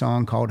 This is a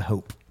song called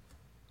Hope.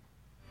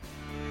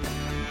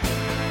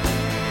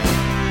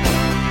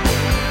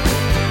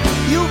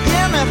 You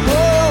give me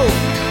hope,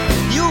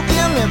 you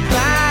give me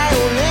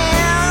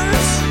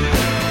violence.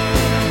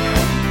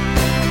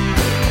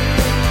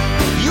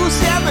 You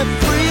set me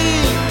free,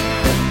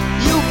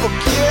 you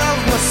forgive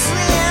my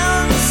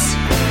sins.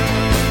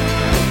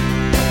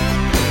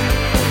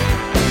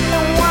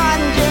 And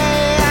one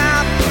day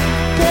I'll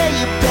pay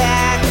you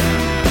back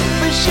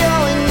for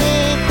showing me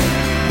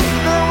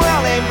the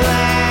world ain't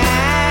blind.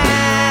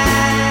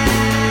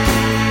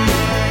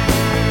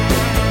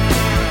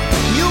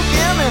 You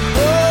give me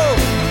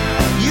hope,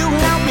 you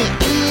help me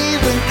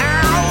even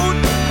out.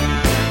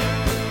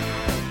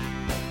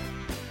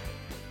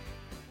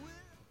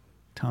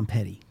 Tom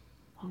Petty.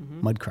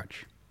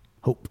 Mudcrutch.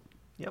 Hope.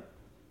 Yep.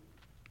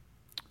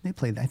 I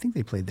think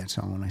they played that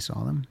song when I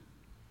saw them.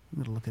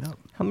 I'm going to look it up.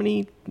 How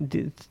many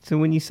so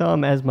when you saw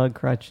him as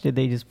Mudcrutch, did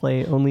they just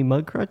play only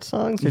Mudcrutch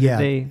songs? Or Yeah.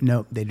 did they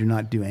No, they do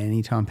not do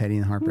any Tom Petty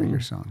and the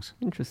Heartbreakers songs.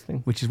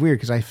 interesting. Which is weird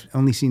because I've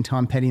only seen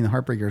Tom Petty and the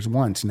Heartbreakers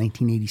once,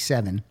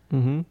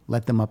 1987.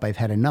 Let Them Up, I've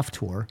Had Enough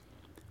tour.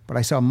 But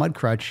I saw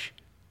Mudcrutch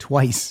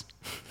twice.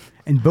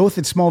 And both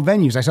at small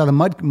venues. I saw the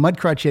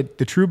Mudcrutch at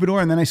the Troubadour,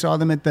 and then I saw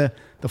them at the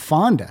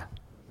Fonda.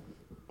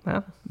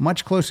 Wow.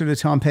 Much closer to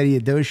Tom Petty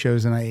at those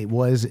shows than I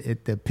was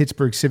at the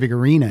Pittsburgh Civic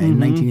Arena in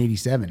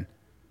 1987.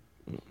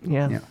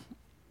 Yeah. Yeah.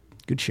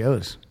 Good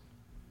shows.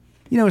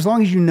 You know, as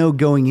long as you know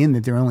going in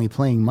that they're only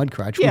playing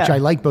Mudcrutch, which Yeah. I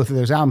like both of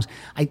those albums,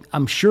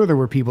 I'm sure there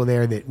were people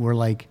there that were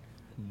like,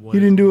 What you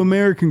is- didn't do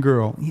American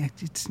Girl. Yeah,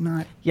 it's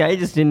not. Yeah, I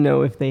just didn't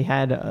know if they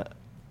had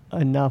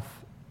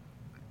enough,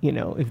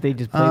 if they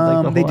just played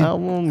like the They whole did-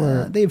 album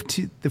or they have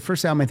two. The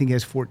first album I think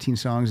has 14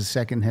 songs. The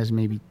second has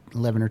maybe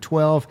 11 or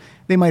 12.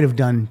 They might have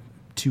done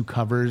 2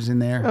 covers in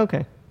there.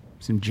 okay.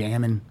 Some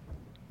jamming,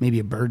 maybe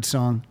a Bird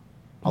song.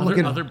 I'll Are look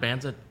there at other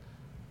bands that?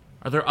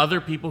 Are there other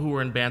people who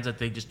are in bands that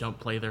they just don't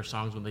play their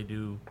songs when they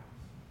do?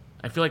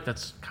 I feel like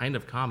that's kind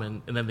of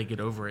common, and then they get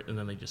over it, and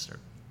then they just start.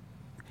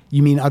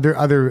 You mean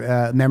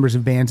other members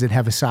of bands that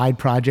have a side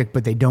project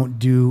but they don't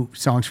do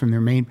songs from their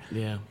main?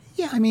 Yeah.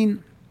 Yeah, I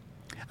mean,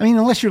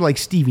 unless you're like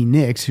Stevie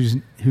Nicks,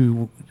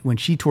 who when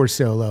she tours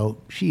solo,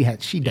 she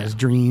does Yeah.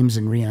 Dreams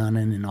and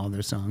Rhiannon and all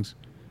those songs.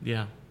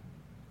 Yeah.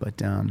 But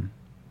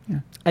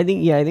I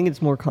think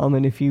it's more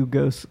common if you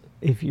go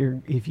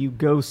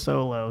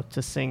solo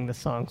to sing the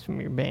songs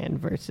from your band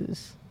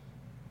versus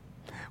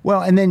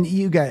well, and then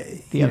you got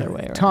The other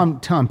way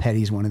around. Tom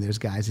Petty's one of those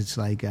guys. It's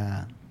like,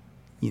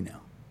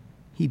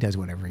 he does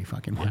whatever he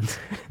fucking wants.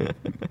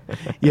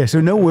 Yeah.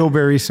 So no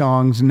Wilbury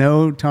songs,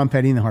 no Tom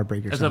Petty and the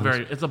Heartbreakers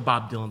songs. It's a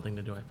Bob Dylan thing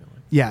to do. I feel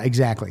like. Yeah,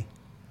 exactly.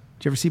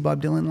 Did you ever see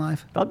Bob Dylan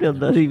live? Bob Dylan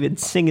doesn't even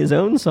sing his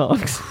own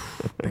songs.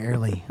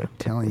 Barely. I'm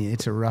telling you,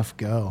 it's a rough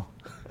go.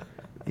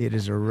 It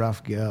is a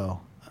rough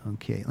go.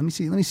 Okay, let me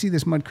see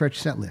this Mudcrutch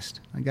set list.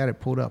 I got it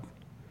pulled up.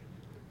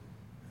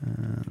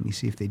 Let me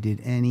see if they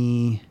did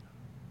any.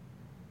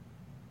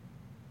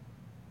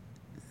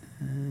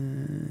 I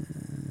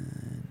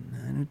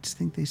don't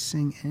think they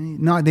sing any.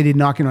 No, they did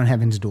 "Knocking on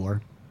Heaven's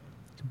Door."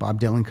 It's a Bob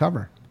Dylan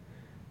cover.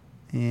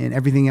 And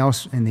everything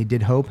else, and they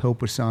did Hope.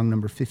 Hope was song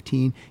number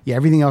 15. Yeah,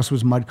 everything else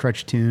was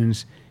Mudcrutch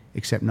tunes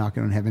except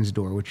Knocking on Heaven's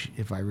Door, which,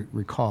 if I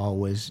recall,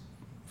 was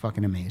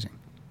fucking amazing,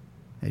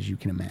 as you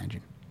can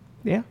imagine.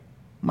 Yeah.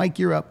 Mike,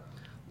 you're up.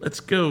 Let's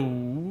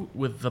go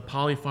with the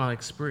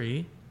Polyphonic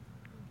Spree,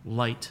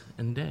 Light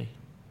and Day.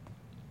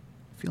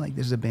 I feel like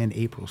this is a band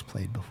April's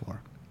played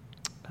before.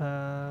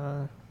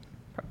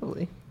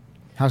 Probably.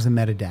 How's the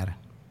metadata?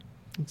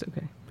 It's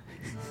okay.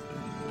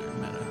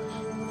 Meta.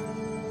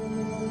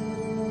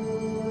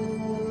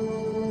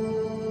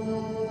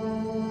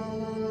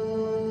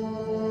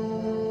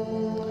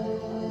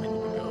 Might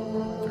need to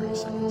go 30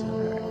 seconds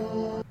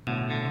in.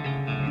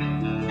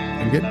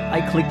 I'm good.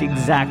 I clicked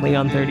exactly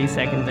on 30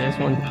 seconds. I just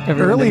want everyone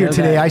to Earlier know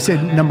today, that. I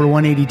said number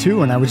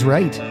 182, and I was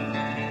right.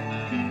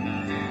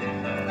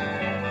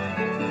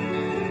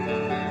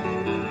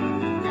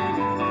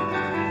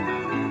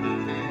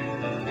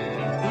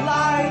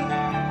 Light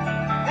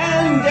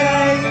and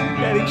day,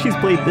 I think she's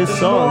played this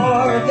song.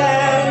 more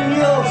than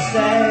you'll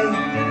say,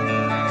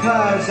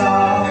 'cause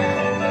all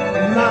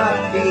my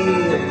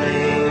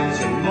feelings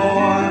are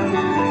more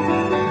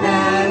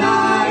than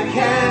I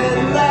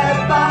can let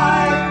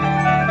by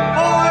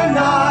or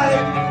not.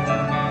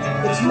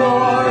 It's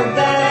more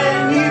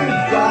than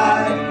you've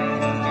got,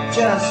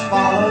 just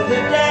follow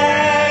the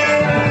day.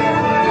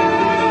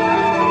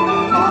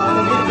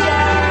 Follow the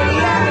day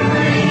and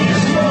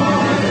reach for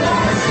the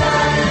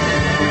sun.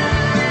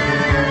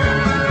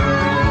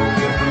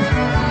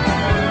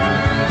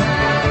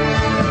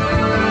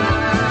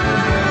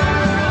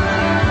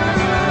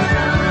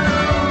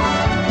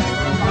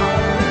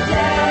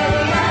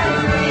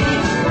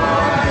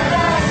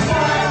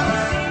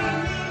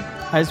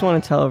 I just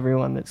want to tell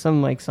everyone that some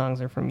of Mike's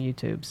songs are from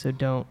YouTube, so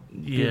don't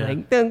be Yeah.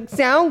 like, the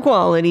sound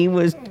quality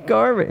was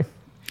garbage.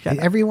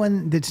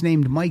 Everyone that's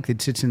named Mike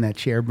that sits in that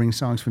chair brings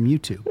songs from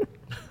YouTube.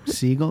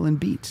 Siegel and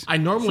Beats. I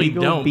normally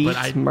Siegel, don't, Beats,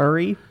 but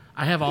Murray.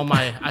 I have all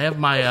my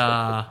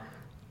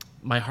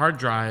my hard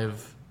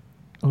drive.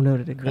 Oh no,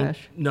 did it won't-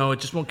 crash? No, it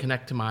just won't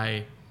connect to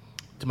my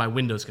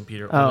Windows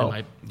computer. Oh, only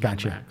my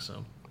gotcha. Mac,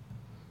 so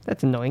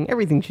That's annoying.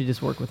 Everything should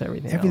just work with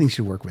everything. Everything else,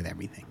 should work with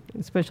everything.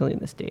 especially in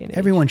this day and age.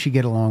 Everyone should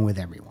get along with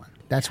everyone.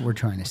 That's what we're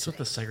trying to what's say. with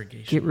the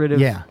segregation? Get rid of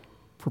Yeah.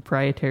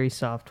 proprietary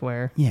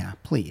software. Yeah,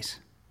 please.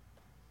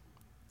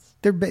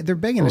 They're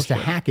begging us to Bullshit.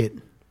 hack it.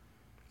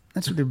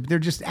 That's what they're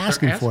just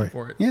asking, asking for it.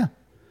 for it. Yeah.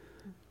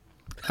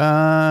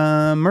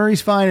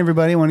 Murray's fine.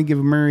 Everybody, I want to give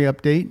a Murray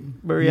update.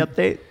 Murray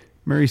update.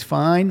 Murray's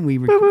fine. We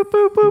Boop, boop,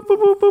 boop, boop,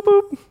 boop, boop,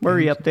 boop.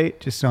 Murray update.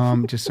 just saw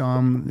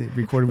him. They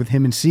recorded with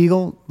him and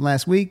Siegel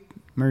last week.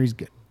 Murray's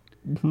good.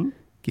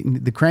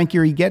 Getting, the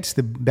crankier he gets,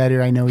 the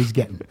better I know he's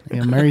getting. You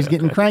know, Murray's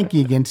getting cranky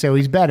again, so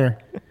he's better.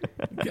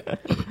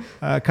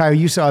 Kyle,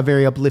 you saw a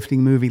very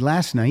uplifting movie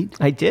last night.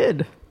 I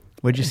did.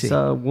 What'd you see?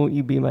 So, Won't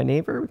You Be My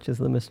Neighbor, which is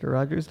the Mr.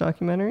 Rogers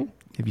documentary.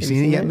 Have you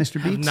seen it yet,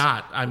 Mr. I'm Beats?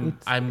 not.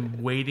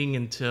 I'm waiting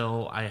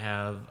until I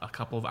have a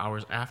couple of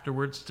hours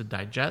afterwards to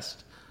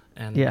digest.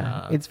 And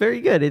Yeah, it's very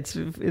good. It's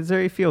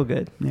very feel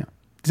good. Yeah.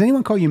 Does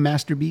anyone call you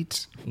Master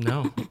Beats?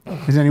 no.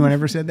 Has anyone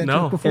ever said that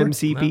No. joke before?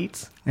 MC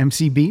Beats.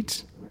 MC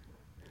Beats?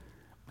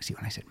 See,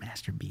 when I said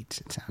Master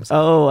Beats, it sounds like...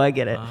 Oh, I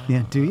get it.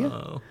 Yeah, do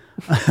you?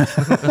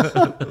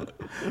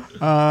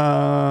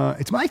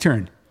 It's my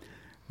turn.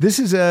 This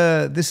is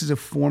a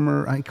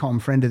former, I call him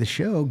friend of the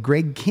show,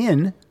 Greg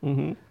Kinn.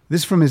 Mm-hmm.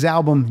 This is from his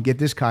album, get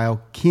this,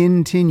 Kyle,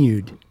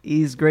 Continued.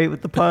 He's great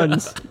with the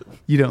puns.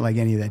 You don't like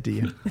any of that, do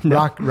you?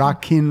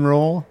 Rock Kin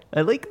Roll.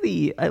 I like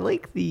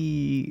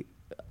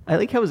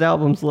how his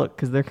albums look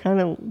because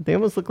they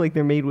almost look like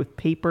they're made with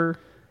paper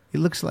It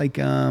looks like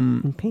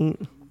and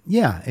paint.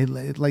 yeah, it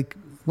like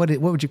what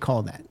would you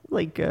call that?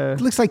 Like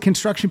It looks like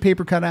construction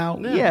paper cut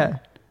out. yeah,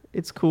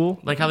 it's cool.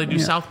 Like how they do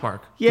South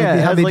Park. Yeah, Like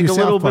it how has they like do a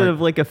little South Park. bit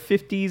of like a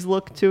 50s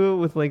look to it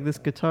with like this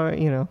guitar,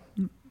 Yeah,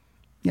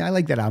 I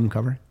like that album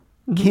cover.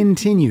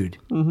 Continued.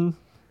 Mm-hmm.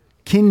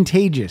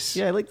 Contagious.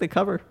 Yeah, I like the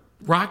cover.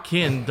 Rock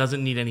Kin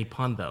doesn't need any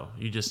pun though.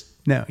 You just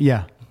No,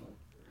 yeah.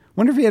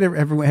 Wonder if he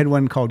ever had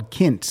one called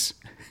Kints.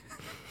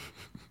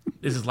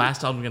 is his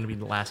last album going to be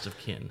the last of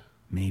Kin?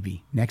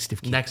 Maybe. Next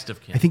of Kin. Next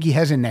of Kin. I think he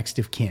has a Next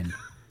of Kin.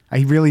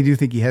 I really do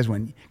think he has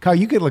one. Kyle,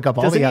 you could look up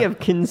all Doesn't the... he have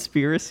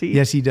Conspiracy?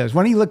 Yes, he does.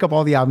 Why don't you look up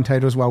all the album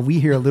titles while we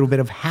hear a little bit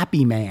of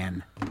Happy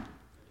Man?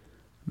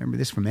 Remember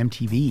this from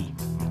MTV.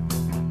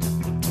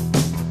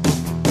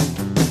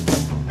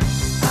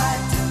 I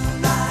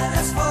do not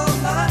ask for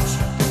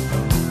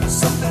much.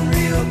 Something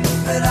real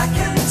that I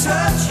can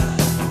touch.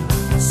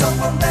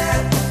 Someone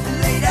there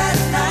late at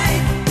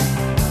night.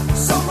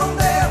 Someone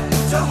there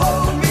to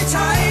hold me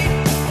tight.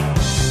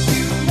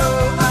 You know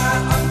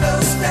I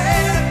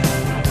understand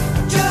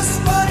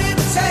just what it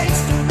takes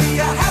to be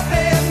a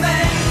happy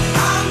man.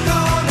 I'm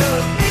gonna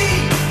be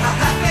a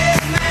happy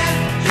man.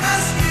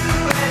 Just you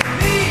and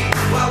me.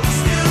 While we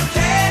still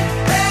can,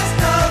 there's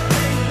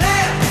nothing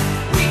left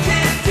we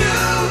can't do.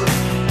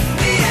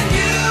 Me and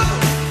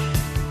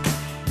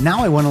you.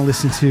 Now I want to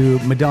listen to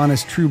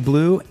Madonna's True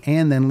Blue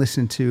and then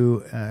listen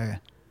to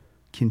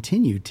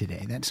continued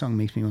today. That song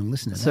makes me want to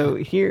listen to that. So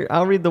here,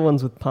 I'll read the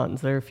ones with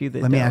puns. There are a few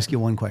that Let me don't. ask you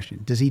one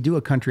question. Does he do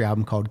a country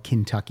album called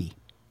Kentucky?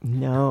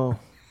 No,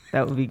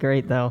 that would be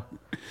great though.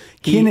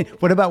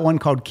 What about one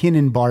called Kin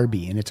and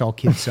Barbie, and it's all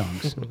kids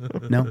songs?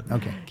 No?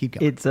 Okay, keep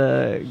going. It's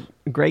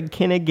Greg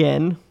Kin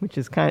again, which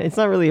is it's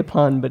not really a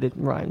pun, but it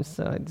rhymes.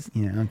 So it's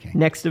Yeah, okay.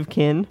 Next of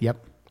Kin, Yep,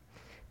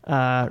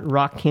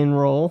 Rock Kin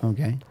Roll,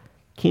 okay.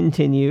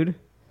 Continued,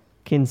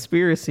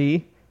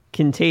 Conspiracy,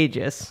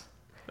 Contagious,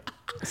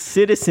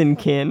 Citizen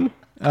Kin.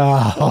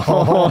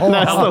 Oh,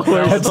 That's the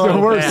worst. that's the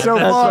one. worst so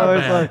That's the far.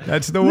 worst one.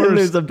 That's the Then there's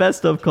worst. a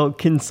best of called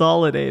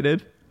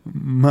Consolidated.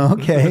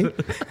 Okay.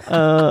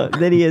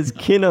 Then he has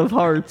Kin of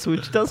Hearts,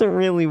 which doesn't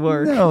really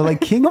work. No,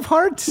 like King of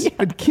Hearts?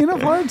 But King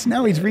of Hearts?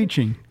 Now he's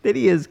reaching. Then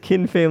he has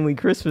Kin Family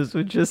Christmas,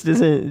 which just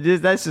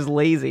isn't. That's just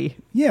lazy.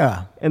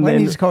 Yeah. And Why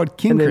then he's called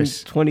King and then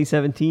Chris?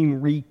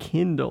 2017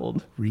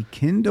 Rekindled.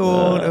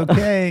 Rekindled.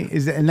 Okay.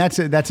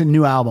 That's a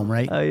new album,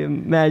 right? I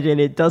imagine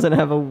it doesn't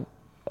have a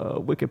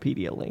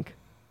Wikipedia link.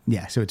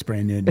 Yeah, so it's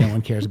brand new. No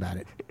one cares about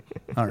it.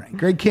 All right.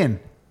 Greg Kin.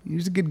 He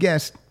was a good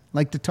guest.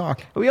 Like to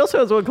talk. We also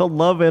have one called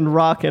Love and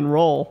Rock and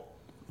Roll.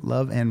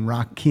 Love and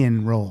rock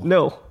kin roll.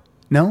 No,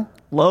 No?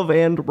 Love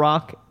and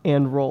Rock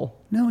and Roll.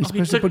 No, he's Oh,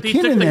 he supposed to took put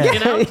kin in the there.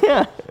 Kin out?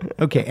 Yeah,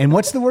 Okay, and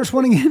what's the worst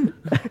one again?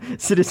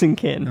 Citizen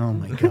Kin. Oh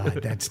my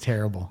God, that's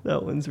terrible.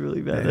 That one's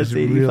really bad. That That's is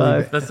really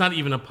 85. bad. That's not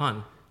even a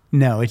pun.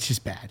 No, it's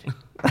just bad.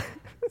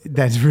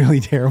 That's really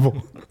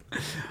terrible.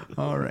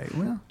 All right,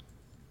 well,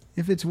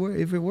 if it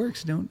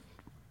works, don't.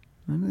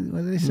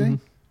 What do they say?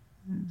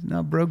 It's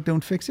not broke,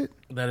 don't fix it.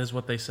 That is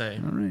what they say.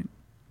 All right,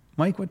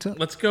 Mike, what's up?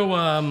 Let's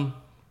go.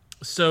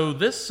 So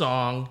this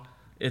song,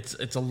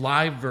 it's a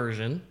live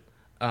version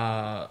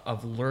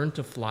of "Learn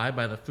to Fly"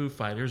 by the Foo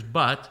Fighters,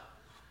 but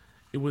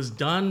it was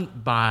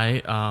done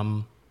by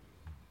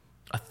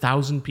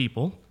 1,000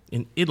 people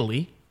in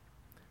Italy.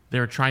 They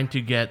were trying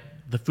to get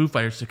the Foo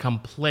Fighters to come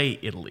play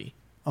Italy.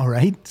 All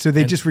right, so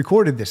they just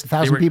recorded this.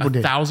 1,000 people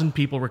did. 1,000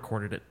 people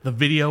recorded it. The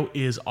video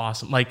is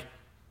awesome. Like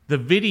the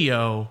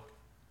video,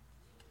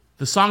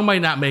 the song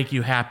might not make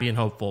you happy and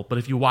hopeful, but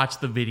if you watch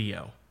the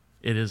video,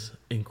 it is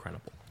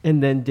incredible.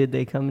 And then did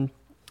they come?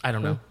 I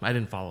don't know. I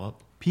didn't follow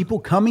up. People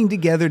coming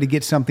together to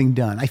get something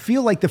done. I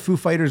feel like the Foo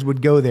Fighters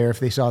would go there if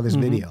they saw this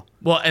video.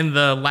 Well, and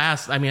the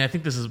last, I mean, I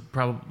think this is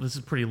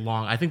pretty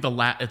long. I think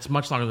it's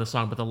much longer than the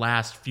song, but the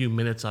last few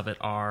minutes of it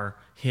are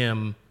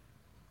him,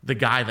 the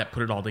guy that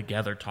put it all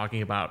together,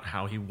 talking about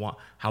how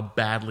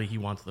badly he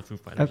wants the Foo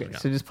Fighters to Okay, go.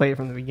 so just play it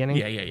from the beginning.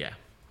 Yeah.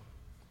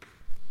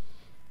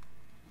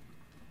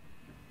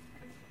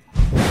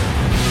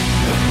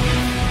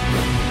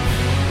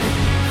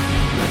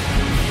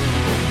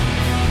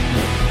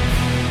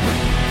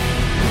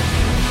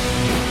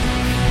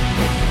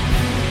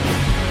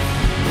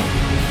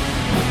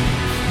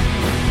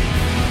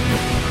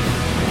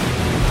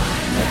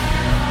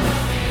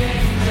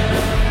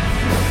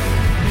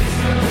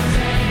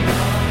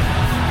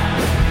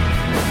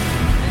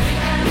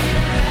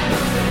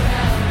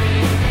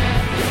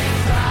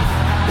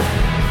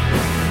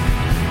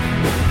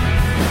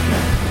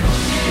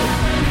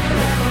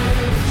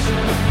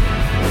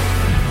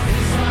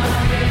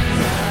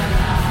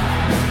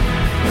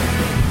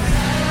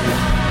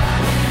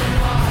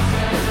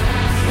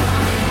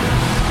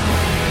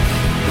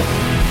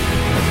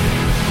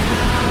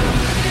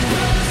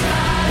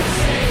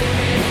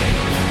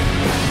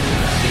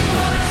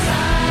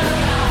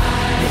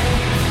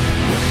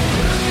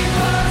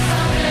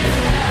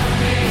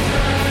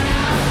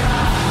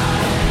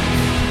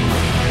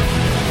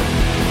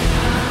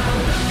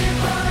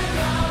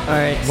 All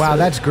right. Wow,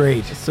 that's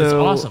great. so It's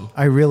awesome.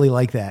 I really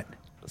like that.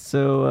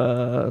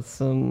 So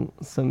some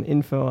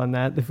info on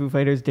that. The Foo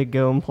Fighters did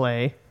go and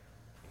play.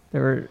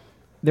 There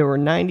were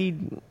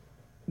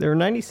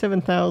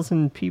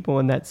 97,000 people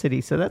in that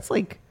city. So that's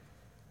like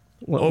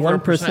what, Over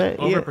 1%.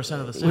 over a percent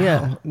of the city.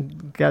 Yeah,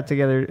 got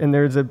together, and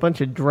there's a bunch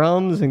of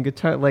drums and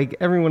guitar. Like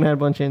everyone had a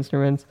bunch of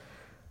instruments.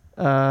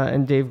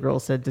 And Dave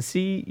Grohl said, "To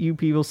see you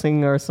people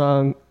singing our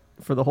song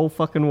for the whole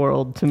fucking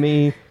world, to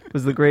me,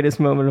 was the greatest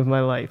moment of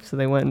my life." So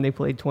they went and they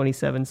played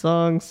 27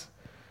 songs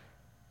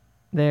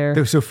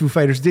there. So Foo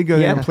Fighters did go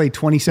there and play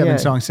 27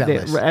 song set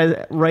list.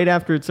 Right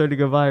after it started to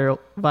go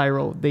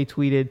viral, they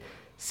tweeted,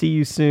 "See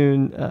you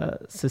soon,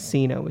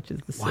 Cecina," which is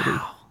the city.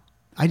 Wow.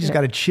 I just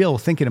got a chill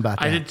thinking about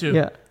that. I did too.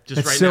 Yeah. Just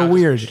That's right so now,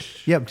 weird.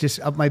 Yep, just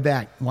up my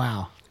back.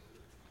 Wow.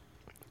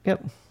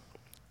 Yep.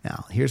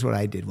 Now, here's what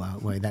I did while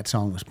that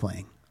song was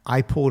playing.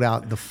 I pulled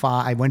out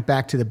I went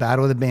back to the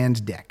Battle of the Bands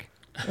deck.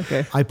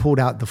 Okay. I pulled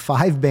out the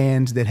 5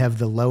 bands that have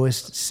the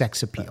lowest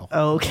sex appeal.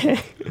 Okay.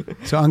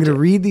 So I'm going to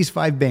read these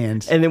 5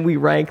 bands. And then we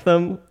rank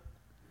them.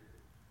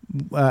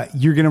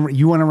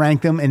 You want to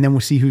rank them, and then we'll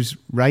see who's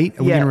right.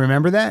 Are we Yeah. going to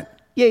remember that?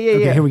 Yeah.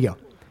 Okay, here we go.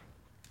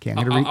 Okay, I'm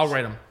going to read. I'll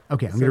write them.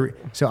 Okay, I'm going to.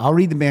 So I'll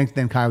read the bands,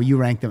 then Kyle, you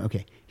rank them.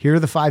 Okay, here are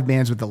the 5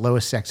 bands with the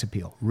lowest sex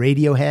appeal: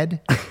 Radiohead,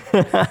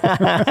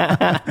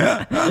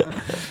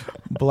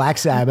 Black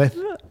Sabbath,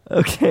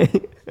 Okay.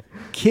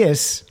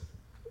 Kiss,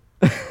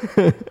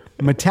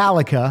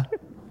 Metallica,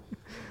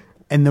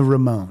 and the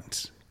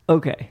Ramones.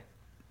 Okay.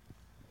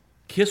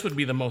 Kiss would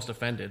be the most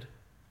offended.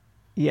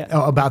 Yeah.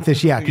 Oh, about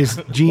this, yeah, because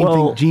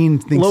well, Gene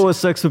thinks. lowest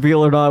sex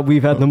appeal or not,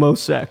 we've had the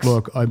most sex.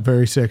 Look, I'm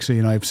very sexy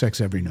and I have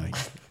sex every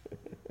night.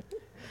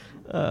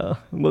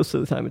 Most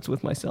of the time, it's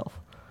with myself.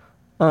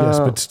 Yes,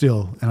 but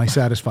still, and I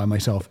satisfy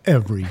myself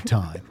every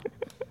time.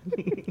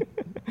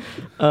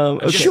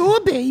 Sure,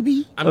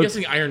 baby. I'm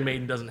guessing Iron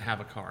Maiden doesn't have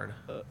a card.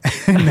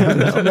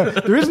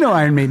 There is no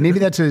Iron Maiden. Maybe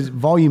that's a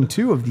volume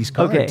 2 of these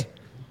cards. Okay.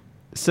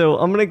 So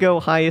I'm gonna go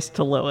highest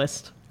to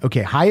lowest.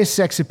 Okay, highest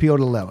sex appeal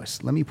to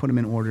lowest. Let me put them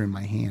in order in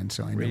my hand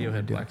so I know what Radiohead,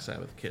 to do. Black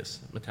Sabbath, Kiss,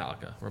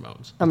 Metallica,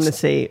 Ramones. I'm gonna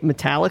say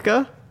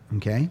Metallica.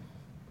 Okay.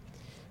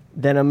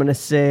 Then I'm gonna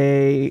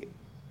say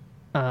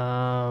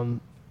Black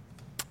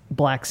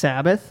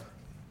Sabbath.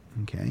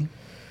 Okay.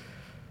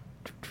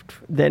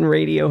 Then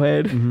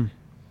Radiohead. Mm-hmm.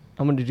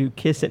 I'm gonna do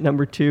Kiss at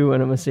number 2,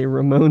 and I'm gonna say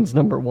Ramones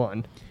number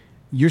 1.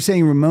 You're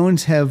saying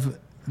Ramones have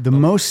the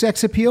most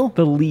sex appeal?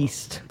 The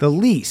least. The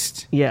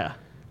least. Yeah.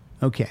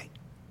 Okay.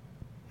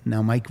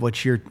 Now, Mike,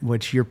 what's your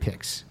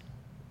picks?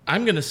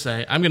 I'm gonna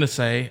say the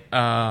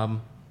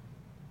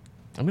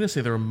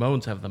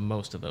Ramones have the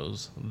most of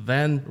those.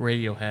 Then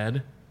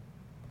Radiohead.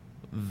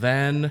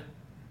 Then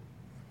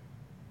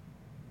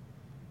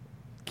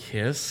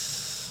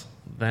Kiss.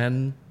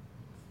 Then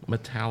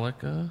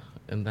Metallica,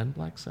 and then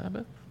Black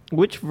Sabbath.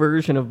 Which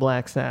version of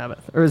Black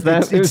Sabbath, or is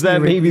that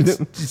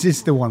It's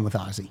just the one with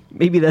Ozzy.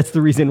 maybe that's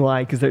the reason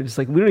why? Because they're just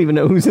like, we don't even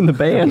know who's in the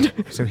band.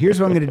 So here's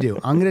what I'm going to do.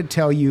 I'm going to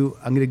tell you.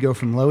 I'm going to go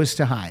from lowest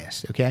to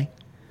highest. Okay.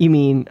 You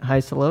mean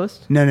highest to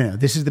lowest? No.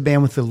 This is the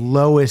band with the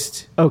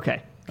lowest.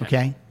 Okay.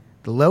 Okay.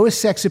 The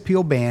lowest sex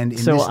appeal band in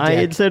So this deck. I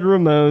had said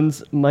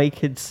Ramones. Mike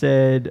had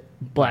said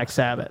Black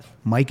Sabbath.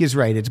 Mike is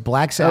right. It's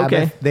Black Sabbath.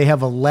 Okay. They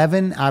have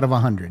 11 out of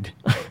 100.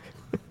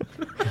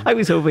 I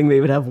was hoping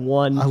they would have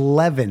one.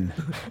 11.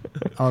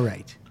 All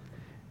right.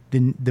 The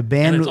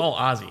band. And it's all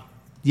Ozzy.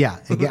 Yeah,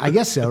 I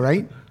guess so,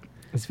 right?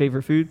 His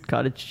favorite food,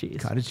 cottage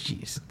cheese. Cottage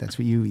cheese. That's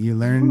what you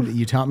learned.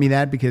 You taught me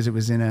that because it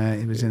was in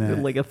a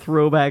Like a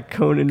throwback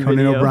Conan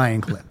video.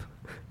 O'Brien clip.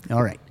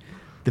 All right.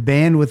 The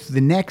band with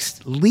the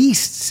next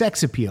least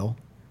sex appeal,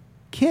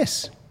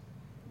 Kiss.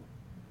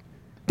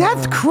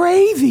 That's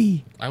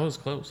crazy. I was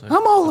close.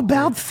 I'm all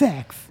about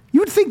sex. You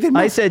would think that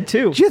I said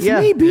two. Just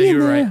Yeah. me Yeah, being you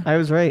were there. right. I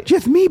was right.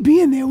 Just me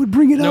being there would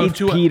bring it No, up.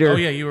 Peter. Oh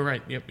yeah, you were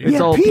right. Yep. It's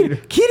all Peter.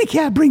 Peter. Kitty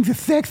Cat brings the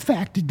sex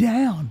factor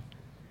down.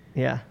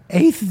 Yeah.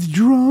 Ace is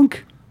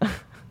drunk.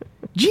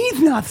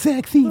 Gene's not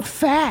sexy, he's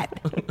fat.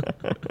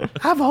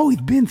 I've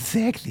always been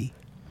sexy.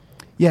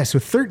 Yeah, so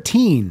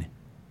 13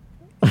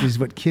 is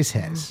what Kiss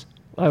has.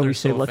 I always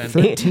so say lucky.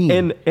 offended.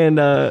 13.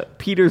 And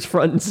Peter's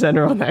front and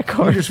center on that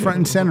card. Peter's front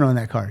and center on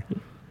that card.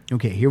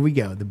 Okay, here we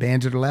go. The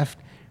bands at the left,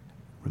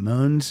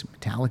 Ramones,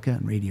 Metallica,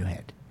 and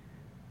Radiohead.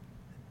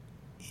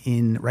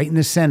 Right in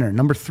the center,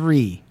 number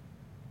 3.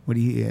 What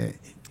do you?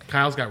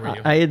 Kyle's got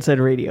radio. I had said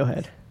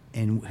Radiohead.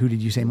 And who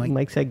did you say, Mike?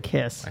 Mike said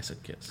Kiss. I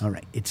said Kiss. All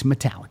right, it's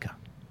Metallica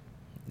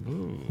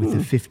with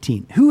the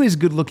 15. Who is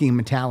good looking in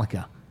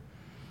Metallica?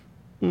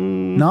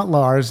 Not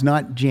Lars,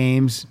 not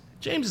James.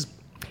 James is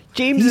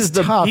James He's is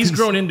the tough. he's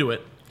grown into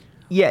it.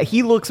 Yeah,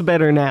 he looks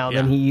better now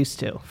than Yeah. he used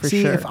to, for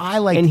See, sure. if I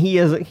like- and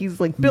he's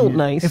like built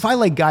nice. If I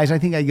like guys, I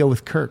think I'd go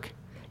with Kirk.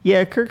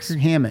 yeah, Kirk's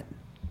Hammett.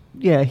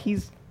 yeah,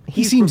 he's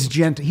He seems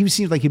gentle. He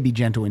seems like he'd be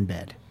gentle in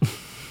bed.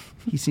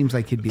 He seems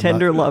like he'd be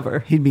Tender lover.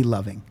 He'd be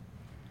loving.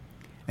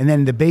 And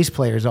then the bass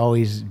player is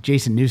always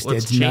Jason Well,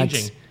 Newsted's it's nuts.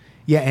 changing.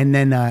 Yeah, and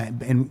then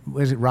and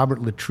was it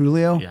Robert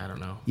Latrulio? Yeah, I don't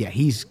know. Yeah,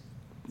 he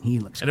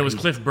looks. And it was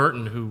crazy. Cliff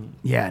Burton who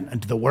Yeah,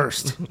 the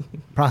worst,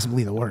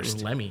 possibly the was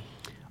worst. Lemmy.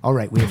 All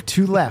right, we have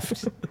 2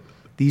 left.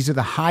 These are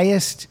the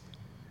highest.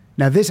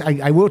 Now this,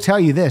 I will tell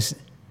you this.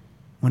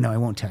 Well, no, I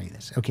won't tell you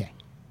this. Okay.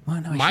 Well,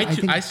 no,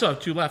 I still have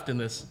 2 left in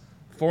this.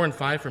 4 and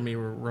 5 for me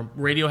were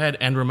Radiohead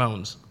and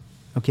Ramones.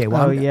 Okay,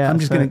 well, Oh, yeah, I'm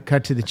just so- going to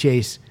cut to the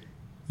chase.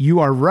 You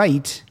are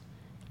right,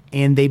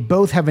 and they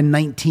both have a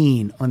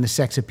 19 on the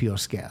sex appeal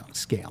scale.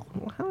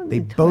 how are They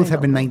they both tied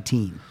have a on that?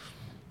 19.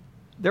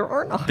 There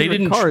aren't 100 They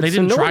didn't. cards. They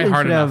didn't so no try one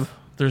hard should enough. have-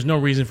 There's no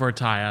reason for a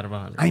tie out of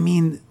 100.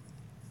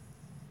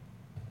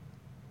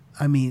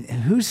 I mean,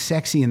 who's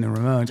sexy in the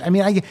Ramones? I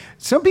mean,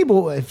 some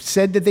people have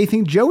said that they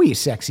think Joey is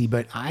sexy,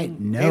 but I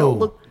They know all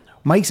look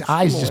Mike's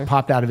eyes just similar.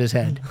 popped out of his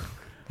head.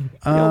 They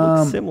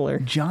all look similar.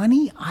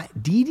 Johnny,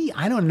 Dee Dee,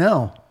 I don't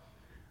know.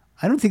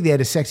 I don't think they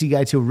had a sexy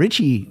guy till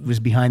Richie was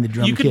behind the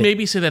drum You could kit.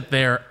 maybe say that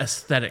their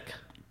aesthetic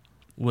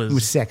was,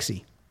 was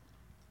sexy.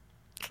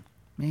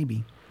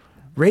 Maybe.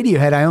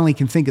 Radiohead, I only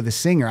can think of the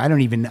singer. I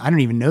don't even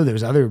know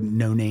those other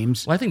no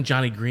names. Well, I think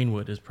Johnny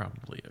Greenwood is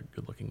probably a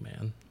good-looking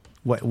man.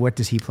 What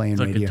does he play in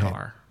The Radiohead?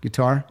 guitar.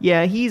 Guitar?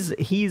 Yeah, he's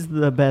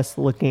the best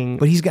looking.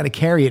 But he's got to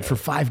carry it for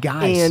 5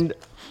 guys. And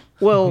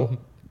well,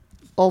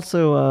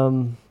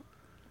 also,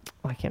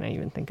 why can't I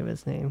even think of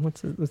his name?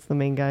 What's the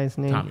main guy's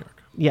name? Tom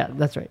York. Yeah,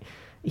 that's right.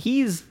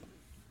 He's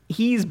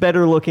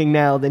better looking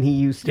now than he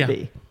used to Yeah.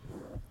 be.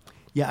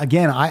 Yeah,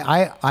 again,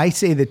 I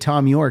say that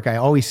Tom York, I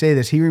always say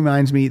this. He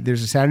reminds me,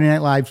 there's a Saturday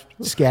Night Live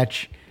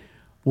sketch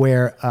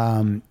where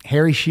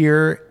Harry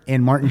Shearer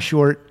and Martin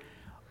Short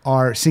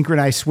are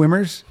synchronized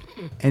swimmers.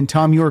 and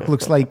Tom York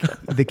looks like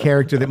the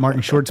character that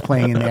Martin Short's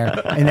playing in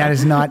there, and that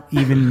is not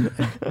even.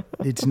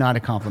 It's not a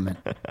compliment.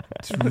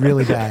 It's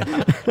really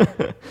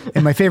bad.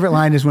 And my favorite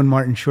line is when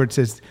Martin Short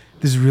says,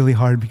 "This is really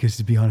hard because,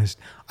 to be honest,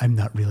 I'm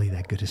not really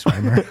that good a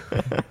swimmer."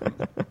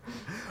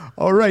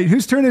 All right,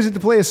 whose turn is it to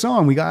play a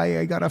song?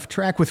 I got off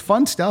track with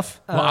fun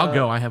stuff. Well, I'll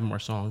go. I have more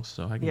songs,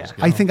 so I can yeah. just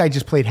go. I think I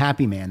just played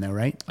Happy Man, though,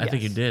 right? I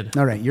think you did.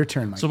 All right, your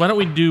turn, Mike. So why don't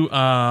we do?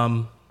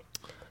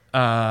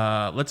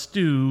 Let's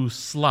do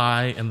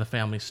Sly and the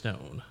Family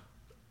Stone.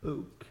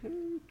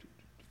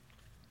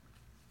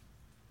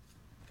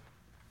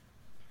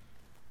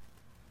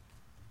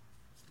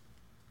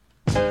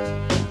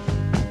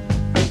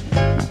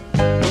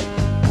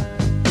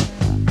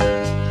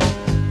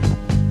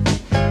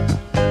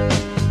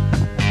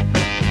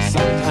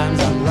 Sometimes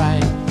I'm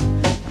right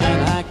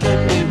and I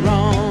can be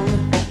wrong.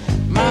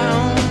 My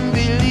own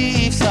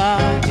beliefs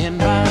are in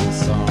my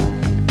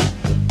song.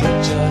 The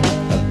butcher,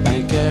 the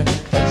banker,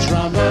 the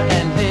drummer,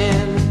 and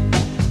then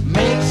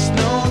makes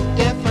no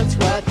difference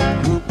what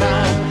group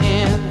I'm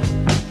in.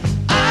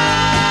 I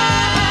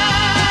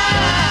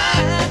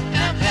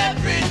am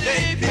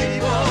everyday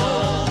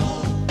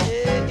people.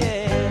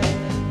 Yeah.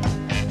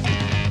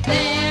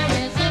 There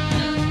is a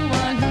blue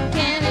one who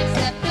can't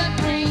accept the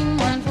green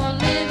one for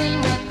living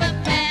with the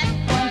fat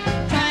one,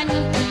 trying to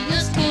be a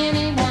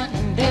skinny one.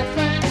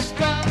 Different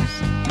strokes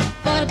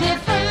for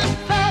different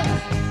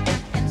folks,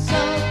 and so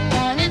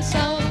on and so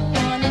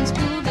on, and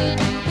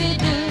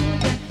Scooby-Dooby-Doo.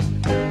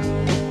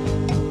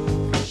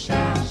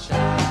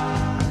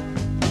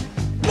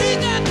 We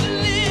got to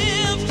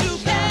live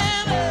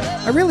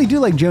together. I really do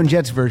like Joan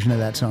Jett's version of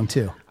that song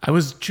too. I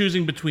was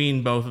choosing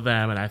between both of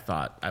them, and I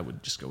thought I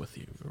would just go with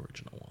the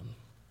original one.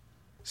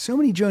 So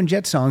many Joan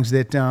Jett songs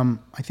that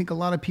I think a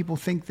lot of people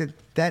think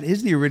that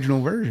is the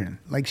original version.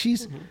 Like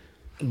she's,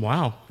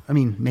 Wow. I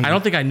mean, maybe. I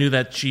don't think I knew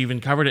that she even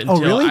covered it Oh,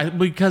 until really?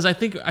 because I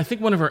think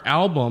one of her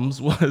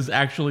albums was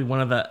actually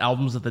one of the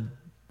albums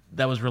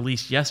that was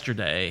released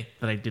yesterday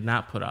that I did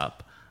not put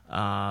up,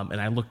 and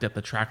I looked at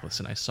the track list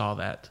and I saw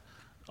that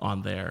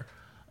on there.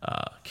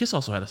 Kiss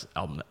also had an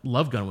album that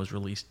Love Gun was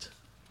released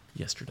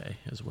yesterday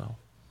as well.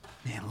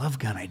 Man, Love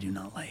Gun I do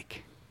not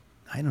like.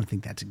 I don't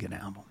think that's a good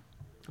album.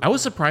 I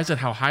was surprised at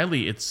how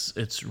highly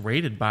it's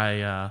rated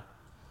by.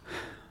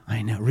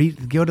 I know.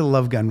 Go to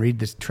Love Gun. Read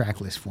this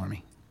track list for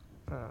me.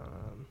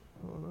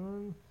 Hold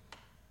on.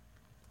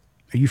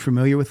 Are you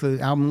familiar with the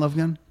album Love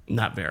Gun?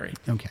 Not very.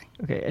 Okay,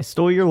 Okay, I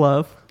Stole Your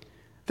Love.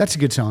 that's a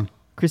good song.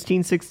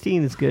 Christine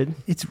 16 is good.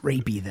 It's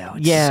rapey though.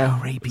 It's Yeah.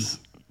 so rapey.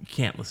 You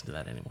can't listen to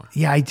that anymore.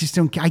 Yeah, I just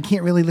don't. I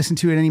can't really listen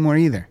to it anymore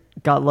either.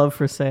 Got Love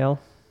for Sale.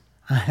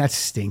 That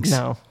stinks.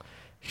 No.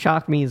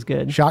 Shock Me is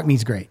good. Shock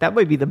Me's great. That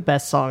might be the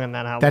best song on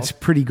that album. That's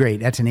pretty great.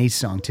 That's an Ace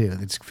song too.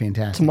 That's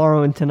fantastic.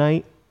 Tomorrow and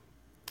Tonight.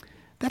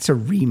 That's a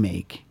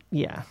remake.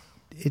 Yeah.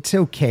 It's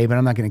okay, but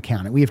I'm not going to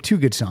count it. We have two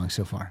good songs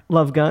so far.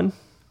 Love Gun.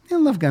 Yeah,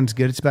 Love Gun's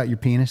good. It's about your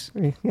penis.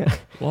 Yeah.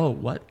 Whoa,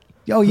 what?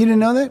 Oh, you didn't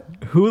know that?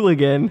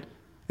 Hooligan.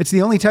 It's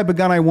the only type of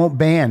gun I won't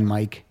ban,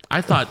 Mike.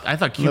 I thought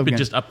Love Cupid Gun.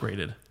 just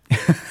upgraded.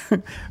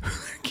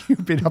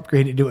 Cupid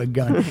upgraded to a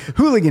gun.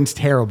 Hooligan's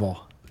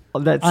terrible. Oh,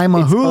 that's, I'm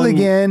a it's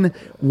hooligan,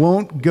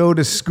 won't go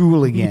to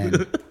school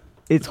again.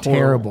 It's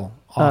Terrible.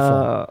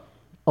 Awful.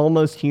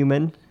 Almost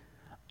Human.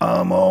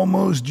 I'm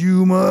almost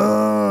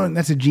human.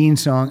 That's a Gene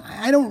song.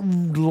 I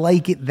don't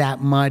like it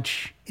that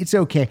much. It's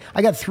okay.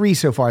 I got 3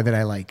 so far that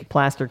I like.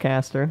 Plaster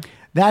Caster.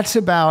 That's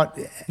about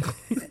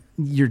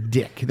your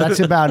dick. That's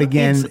about,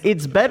 again,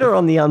 It's better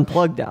on the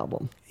Unplugged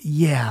album.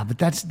 yeah, but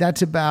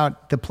that's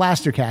about the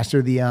plaster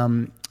caster, the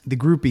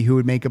groupie who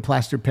would make a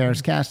plaster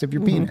Paris cast of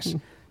your penis.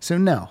 So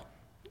no.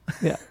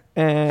 Yeah.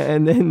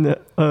 And then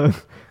the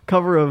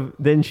cover of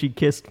Then She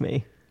Kissed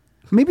Me.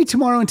 Maybe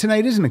Tomorrow and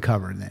Tonight isn't a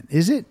cover then,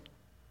 is it?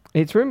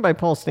 It's written by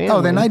Paul Stanley.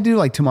 Oh, then I do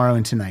like Tomorrow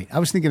and Tonight. I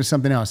was thinking of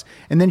something else.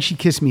 And Then She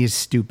Kissed Me is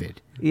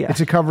stupid. Yeah.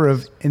 It's a cover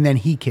of And Then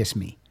He Kissed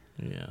Me.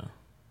 Yeah.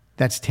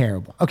 That's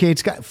terrible. Okay,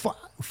 it's got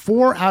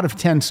 4 out of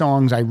 10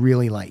 songs I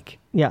really like.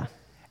 Yeah.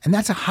 And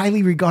that's a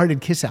highly regarded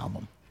Kiss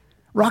album.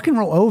 Rock and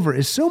Roll Over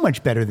is so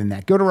much better than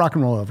that. Go to Rock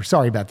and Roll Over.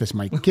 Sorry about this,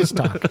 Mike. Kiss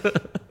talk.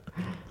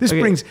 This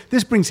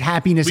brings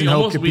happiness and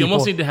hope to people. We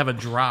almost need to have a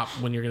drop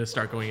when you're going to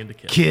start going into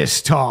Kiss.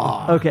 Kiss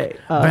talk. Okay.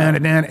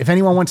 If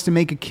anyone wants to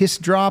make a Kiss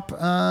drop,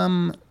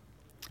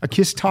 a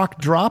Kiss talk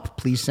drop,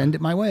 please send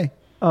it my way.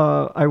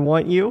 I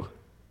Want You.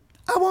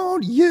 I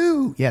want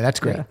you. Yeah, that's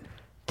great. Yeah.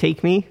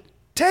 Take Me.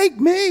 Take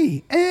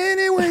me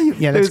anywhere you.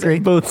 Yeah, that's Those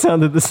great. Both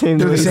sounded the same.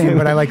 They're the same,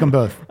 but I like them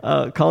both.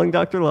 Calling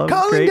Dr. Love.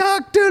 Calling Great.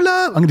 Dr.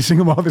 Love. I'm going to sing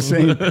them all the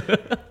same.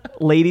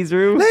 Ladies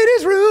Room.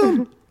 Ladies'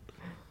 room.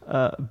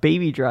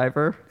 Baby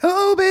Driver.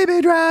 Oh,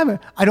 baby driver.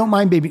 I don't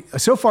mind baby.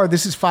 So far,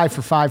 this is 5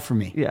 for 5 for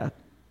me. Yeah.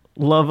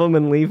 Love 'em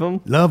and Leave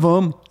 'em. Love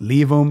them,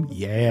 leave them.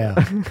 Yeah.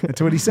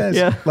 That's what he says.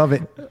 Yeah. Love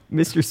it.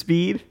 Mr.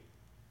 Speed.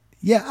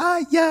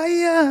 Yeah.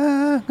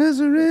 Yeah.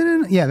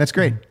 Yeah, that's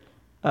great.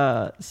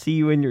 See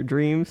You in Your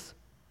Dreams.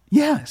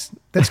 Yes.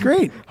 That's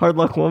great. Hard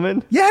Luck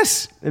Woman.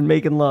 Yes. And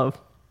Making Love.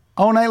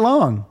 All night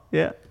long.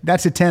 Yeah.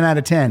 That's a 10 out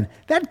of 10.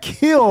 That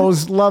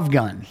kills Love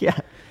Gun. Yeah.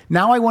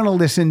 Now I want to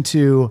listen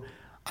to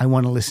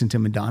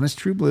Madonna's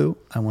True Blue.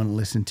 I want to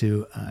listen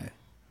to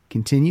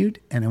Continued,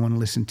 and I want to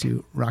listen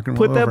to Rock and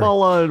Roll Put them Over.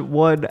 all on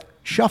one.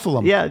 Shuffle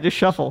them. Yeah, just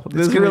shuffle.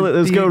 Those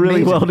gonna be go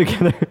really well amazing.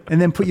 together. And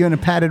then put you in a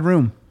padded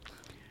room.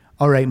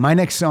 All right, my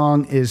next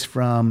song is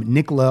from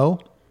Nick Lowe.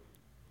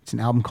 It's an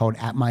album called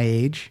At My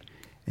Age,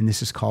 and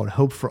this is called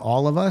Hope for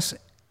All of Us.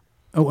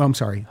 Oh, I'm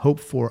sorry,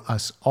 Hope for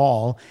Us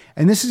All.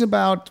 And this is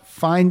about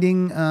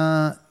finding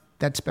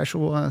that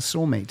special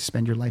soulmate to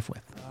spend your life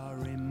with.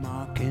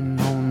 Remarking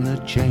on the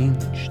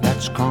change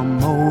that's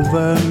come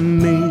over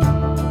me.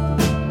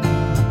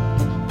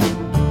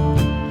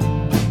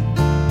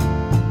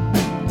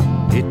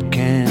 It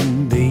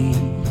can be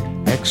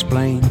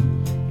explained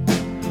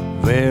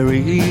very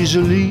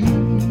easily.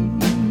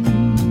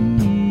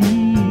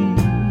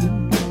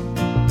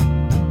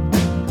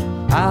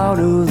 Out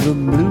of the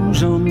blue,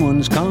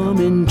 someone's come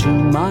into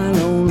my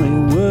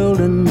lonely world,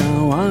 and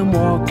now I'm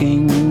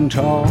walking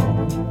tall.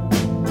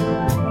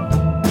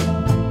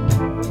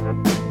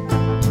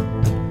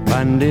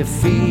 And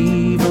if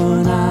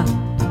even I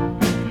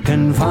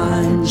can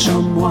find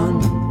someone,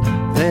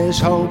 there's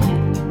hope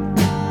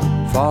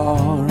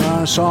for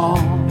us all.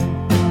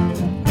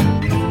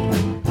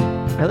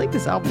 I like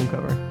this album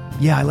cover.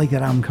 Yeah, I like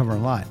that album cover a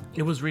lot.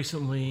 It was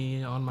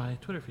recently on my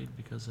Twitter feed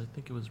because I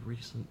think it was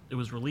recent. It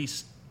was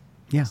released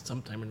Yeah.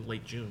 sometime in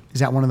late June. Is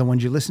that one of the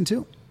ones you listen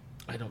to?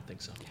 I don't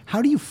think so.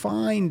 How do you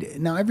find,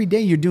 now every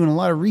day you're doing a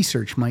lot of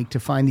research, Mike, to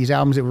find these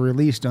albums that were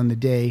released on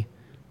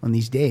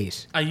these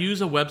days. I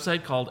use a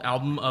website called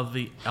Album of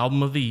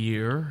the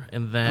Year,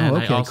 and then Oh,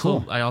 okay,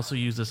 cool. I also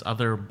use this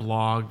other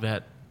blog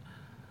that,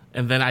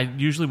 and then I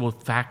usually will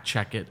fact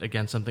check it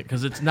against something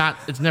because it's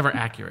never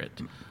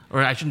accurate,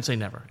 or I shouldn't say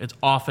never. It's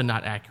often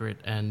not accurate,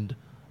 and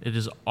it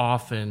is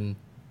often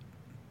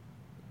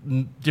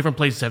different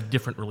places have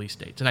different release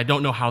dates, and I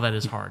don't know how that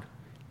is hard.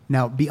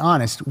 Now, be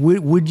honest,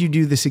 would you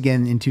do this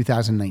again in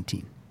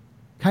 2019?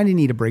 Kind of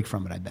need a break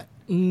from it, I bet.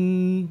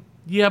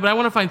 Yeah, but I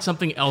want to find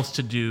something else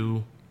to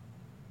do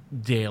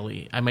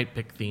daily. I might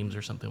pick themes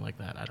or something like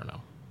that. I don't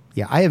know.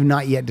 Yeah, I have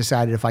not yet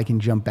decided if I can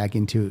jump back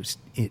into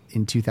it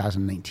in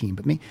 2019,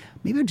 but maybe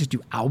I'll just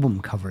do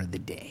album cover of the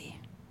day.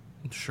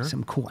 Sure.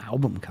 Some cool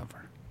album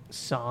cover.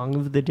 Song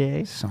of the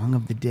day. Song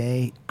of the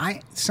day.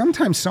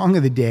 Sometimes song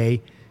of the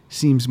day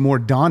seems more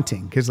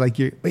daunting because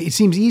it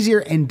seems easier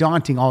and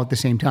daunting all at the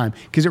same time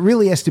because it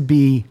really has to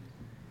be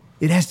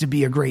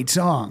a great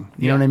song.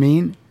 You know what I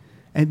mean?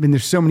 And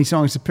there's so many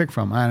songs to pick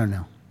from. I don't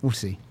know. We'll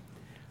see.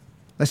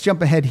 Let's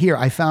jump ahead here.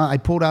 I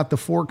pulled out the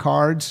 4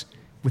 cards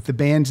with the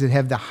bands that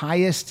have the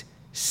highest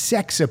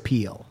sex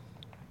appeal.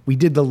 We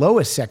did the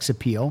lowest sex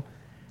appeal.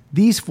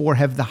 These 4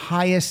 have the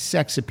highest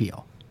sex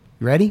appeal.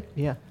 You ready?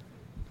 Yeah.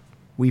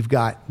 We've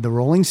got the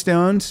Rolling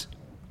Stones,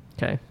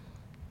 Okay.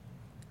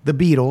 the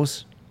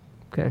Beatles,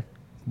 Okay.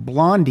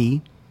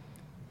 Blondie,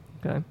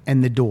 Okay.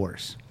 and the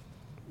Doors.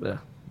 Ugh.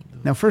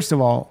 Now, first of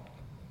all,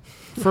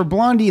 for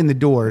Blondie and the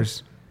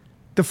Doors,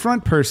 the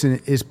front person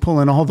is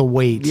pulling all the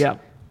weight Yeah.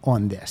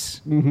 on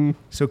this. Mm-hmm.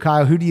 So,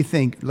 Kyle, who do you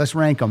think? Let's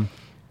rank them.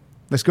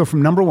 Let's go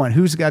from number 1.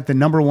 Who's got the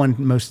number 1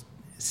 most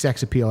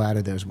sex appeal out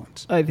of those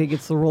ones? I think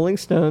it's the Rolling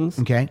Stones.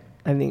 Okay.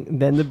 I think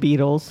then the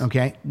Beatles.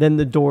 Okay. Then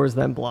the Doors.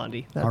 Then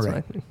Blondie. That's All right. what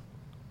I think.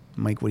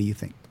 Mike, what do you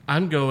think?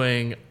 I'm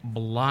going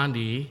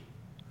Blondie,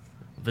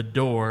 the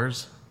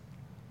Doors,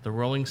 the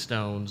Rolling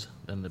Stones,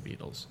 then the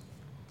Beatles.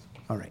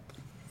 All right.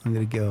 I'm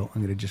going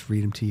to just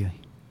read them to you.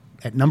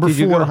 At number Did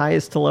 4. you go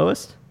highest to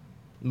lowest?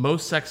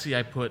 Most sexy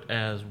I put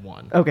as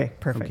 1. Okay.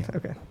 Perfect.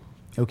 Okay.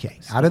 Okay.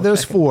 Out of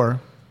those checking. 4,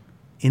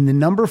 in the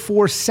number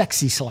 4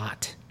 sexy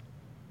slot,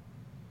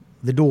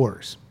 the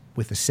Doors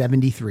with a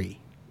 73.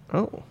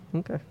 Oh.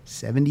 Okay.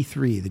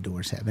 73 the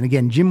Doors have. And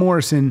again, Jim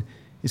Morrison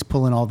is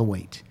pulling all the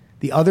weight.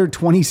 The other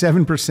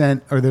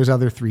 27% are those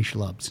other 3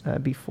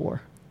 schlubs.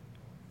 Before.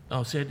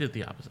 Oh, see, I did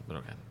the opposite, but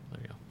okay.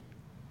 There you go.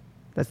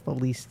 That's the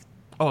least.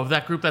 Oh, of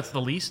that group, that's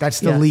the least? That's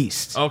the Yeah.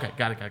 least. Okay,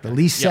 got it. The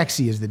least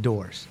sexy is the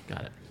Doors.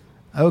 Got it.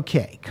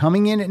 Okay,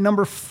 coming in at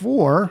number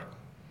 4,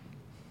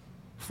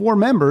 4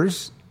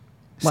 members.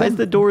 Why is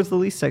the Doors the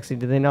least sexy?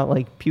 Do they not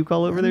like puke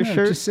all over their No,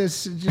 shirt? It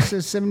just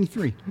says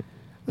 73.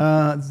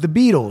 The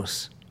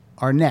Beatles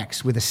are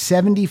next with a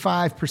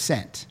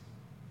 75%.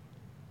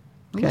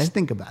 Let's Okay.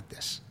 think about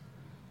this.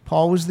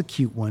 Paul was the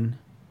cute one.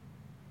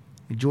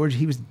 George,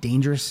 he was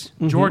dangerous.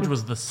 George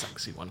was the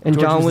sexy one. And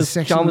George John was the was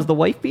sexy John one? was the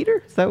wife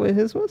beater. Is that what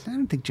his was? I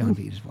don't think John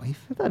beat his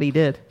wife. I thought he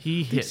did.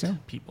 He hit so.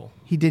 people.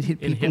 He did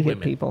hit And people. He hit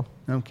women. people.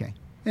 Okay.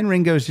 And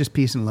Ringo's just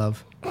peace and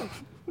love.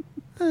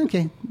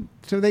 Okay.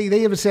 So they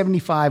have a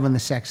 75 on the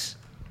sex.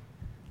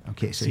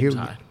 Okay, so here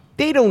Seems we go. high.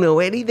 They don't know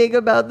anything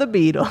about the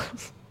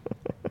Beatles.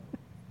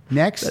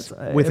 Next, That's,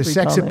 with a every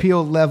sex comment.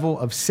 appeal level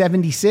of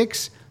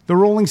 76, the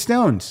Rolling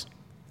Stones.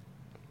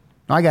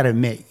 Now, I got to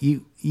admit,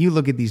 you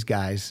look at these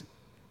guys,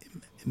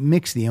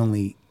 Mick's the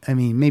only,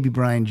 maybe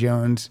Brian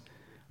Jones,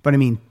 but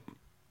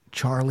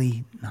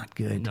Charlie, not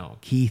good. No.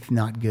 Keith,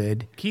 not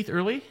good. Keith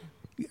Early?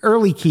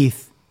 Early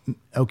Keith,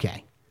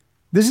 okay.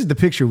 This is the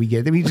picture we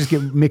get. We just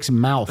get mixed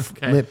mouth,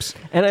 Okay. lips,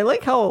 And I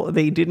like how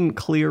they didn't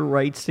clear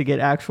rights to get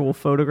actual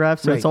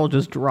photographs, so it's Right. all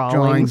just drawings.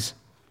 drawings.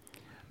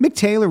 Mick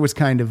Taylor was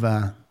kind of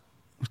a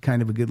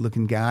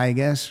good-looking guy, I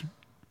guess.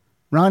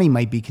 Ronnie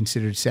might be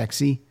considered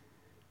sexy,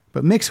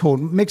 but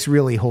Mick's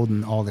really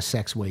holding all the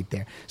sex weight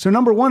there. So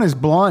number 1 is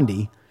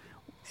Blondie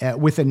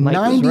with a Mike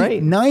was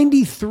right.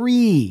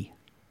 93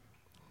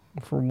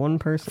 For one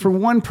person. for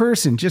one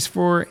person. It's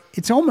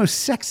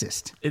almost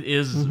sexist It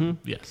is,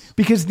 yes.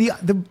 because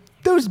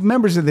those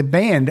members of the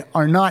band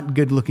are not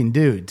good-looking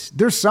dudes.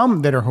 There's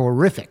some that are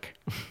horrific.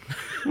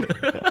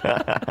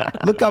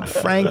 Look up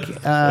Frank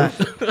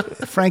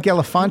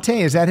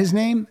Elefante. Is that his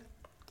name?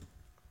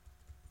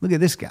 Look at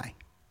this guy.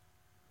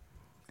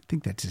 I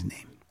think that's his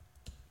name.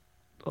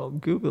 I'll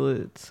Google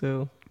it,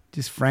 so...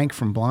 Just Frank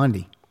from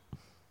Blondie.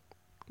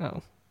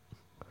 Oh.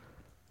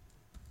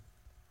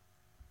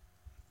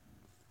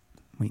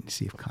 Waiting to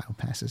see if Kyle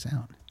passes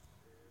out.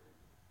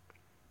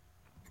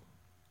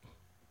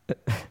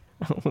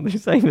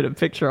 There's not even a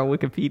picture on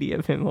Wikipedia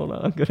of him. Hold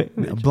on. Go to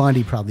No, image.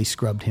 Blondie probably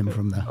scrubbed him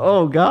from the...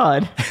 Oh,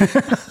 God.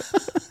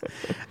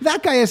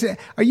 That guy is...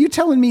 Are you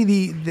telling me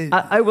the...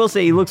 I will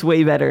say he looks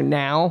way better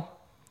now.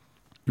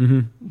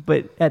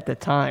 But at the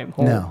time...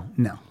 No.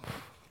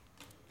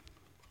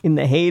 In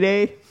the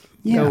heyday?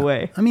 Yeah. No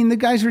way. I mean, the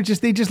guys were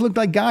they just looked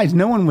like guys.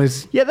 No one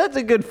was... Yeah, that's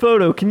a good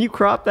photo. Can you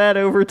crop that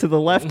over to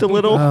the left a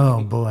little?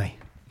 Oh, boy.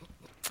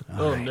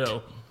 Oh,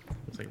 no.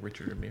 It's like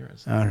Richard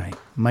Ramirez. All right.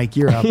 Mike,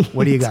 you're up.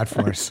 What do you got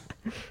for us?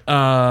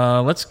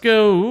 Let's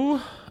go.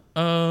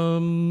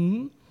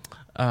 The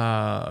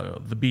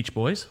Beach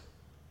Boys.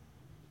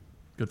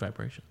 Good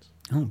Vibrations.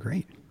 Oh,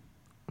 great.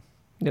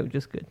 No,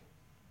 just good.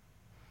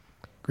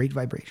 Great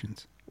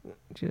vibrations.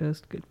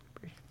 Just good.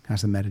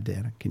 How's the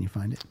metadata? Can you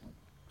find it?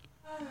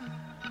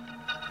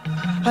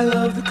 I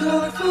love the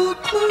colorful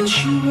clothes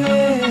she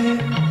wears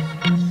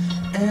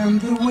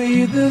and the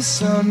way the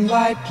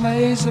sunlight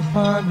plays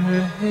upon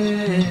her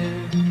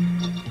hair.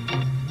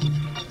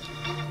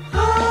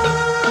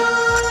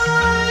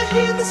 I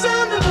hear the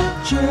sound of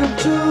a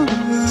gentle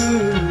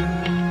wind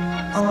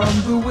on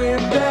the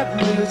wind that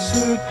lifts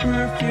her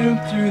perfume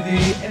through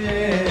the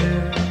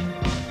air.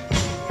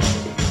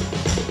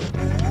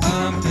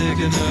 I'm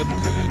picking up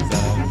good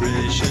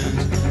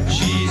vibrations.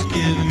 She's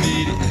giving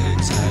me the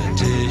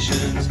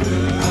excitations.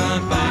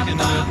 I'm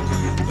picking up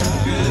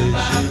good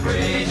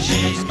vibrations.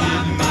 She's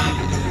giving me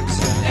the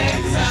excitations.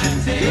 I'm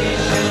picking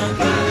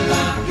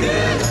up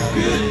good vibrations.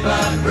 She's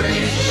giving me the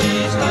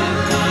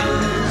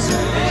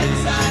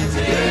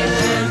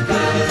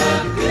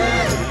excitations.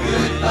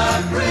 Good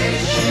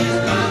vibrations. She's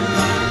giving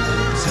me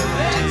the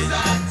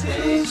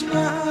excitations. Close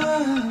my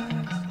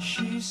eyes,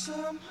 she's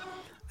somehow.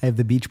 I have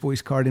the Beach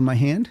Boys card in my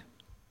hand.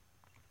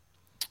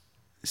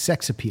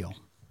 Sex appeal.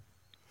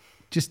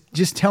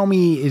 Just tell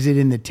me, is it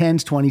in the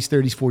 10s, 20s,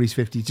 30s, 40s,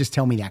 50s? Just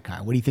tell me that,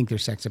 Kyle. What do you think their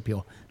sex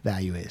appeal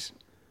value is?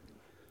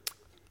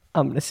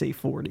 I'm going to say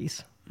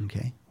 40s.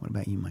 Okay. What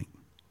about you, Mike?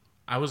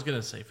 I was going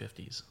to say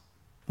 50s.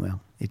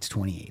 Well, it's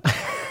 28.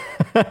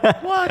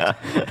 What?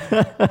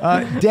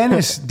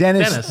 Dennis,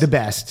 the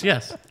best.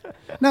 Yes.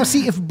 Now,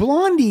 see, if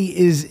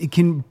Blondie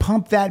can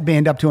pump that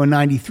band up to a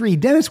 93,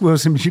 Dennis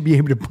Wilson should be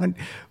able to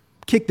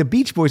kick the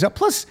Beach Boys up.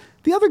 Plus,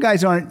 the other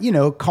guys aren't,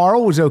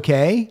 Carl was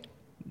okay.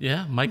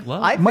 Yeah, Mike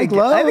Love. I Mike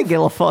think Love?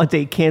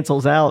 Elefante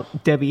cancels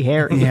out Debbie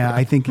Harry. Yeah,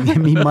 I think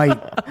he might.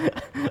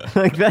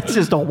 Like, that's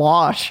just a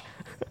wash.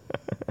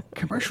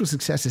 Commercial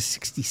success is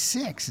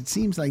 66. It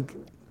seems like...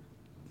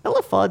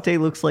 Elefante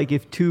looks like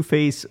if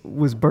Two-Face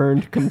was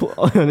burned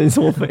on his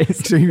whole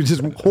face. So he was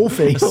just whole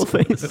face. Whole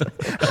face.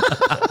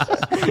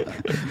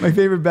 My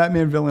favorite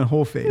Batman villain,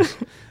 whole face.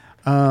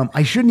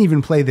 I shouldn't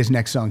even play this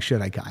next song,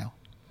 should I, Kyle?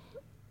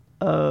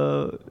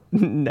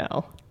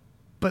 No.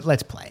 But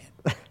let's play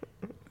it.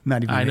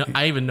 Not even. I know.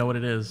 I even know what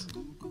it is.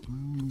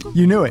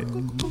 You knew it.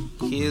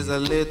 Here's a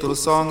little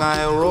song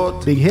I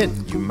wrote. Big hit.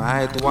 You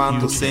might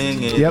want to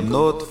sing it Yep.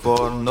 note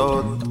for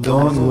note.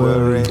 Don't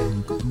worry.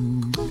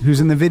 Who's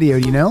in the video?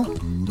 Do you know?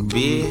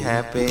 Be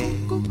happy.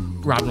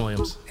 Robin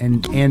Williams.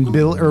 And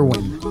Bill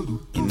Irwin.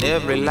 In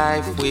every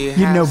life we You'd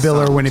have know Bill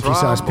some Irwin if you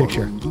saw his trouble.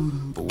 picture.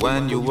 But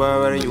when you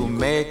worry, you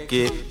make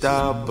it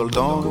double.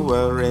 Don't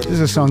worry. This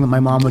is a song that my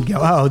mom would go,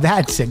 "Oh,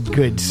 that's a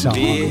good Be song.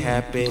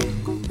 happy.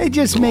 It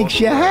just makes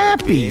you Be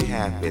happy."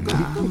 happy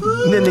now.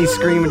 And then they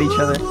scream at each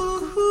other.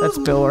 That's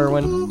Bill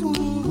Irwin.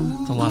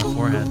 It's a lot of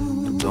forehead.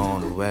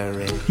 Don't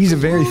worry. He's a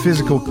very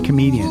physical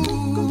comedian.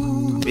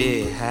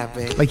 Be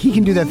happy. Like he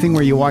can do that thing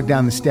where you walk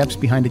down the steps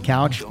behind a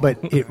couch, but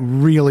it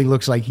really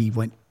looks like he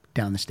went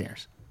down the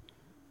stairs.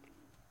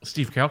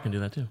 Steve Carell can do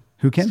that too.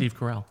 Who can? Steve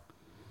Carell.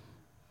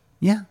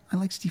 Yeah, I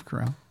like Steve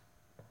Carell.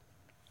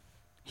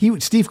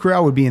 Steve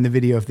Carell would be in the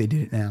video if they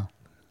did it now.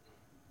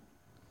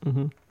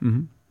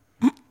 Mm-hmm.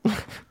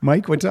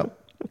 Mike, what's up?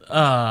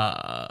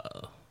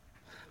 That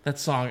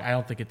song. I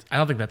don't think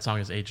that song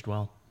has aged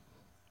well.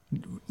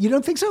 You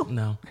don't think so?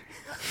 No.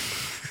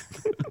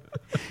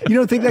 You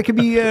don't think that could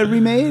be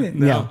remade?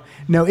 No.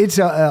 No, it's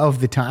of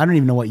the time. I don't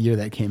even know what year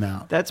that came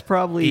out. That's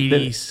probably the,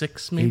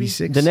 86 maybe.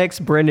 86. the next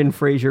Brendan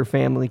Fraser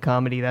family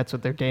comedy. That's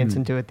what they're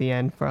dancing to at the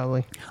end,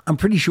 probably. I'm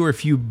pretty sure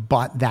if you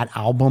bought that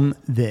album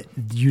that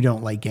you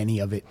don't like any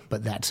of it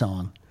but that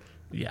song.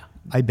 Yeah.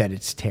 I bet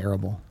it's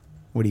terrible.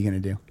 What are you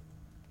going to do?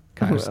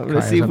 Kyle's I'm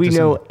gonna see up if we to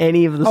know something.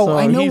 any of the songs. Oh,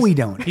 I know He's- we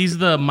don't. He's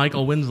the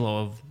Michael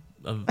Winslow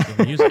of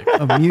music.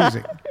 Of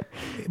music.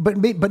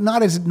 But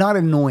not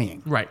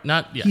annoying. Right.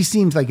 Not yeah. He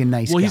seems like a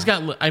nice well, guy. he's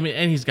got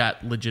and he's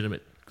got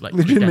legitimate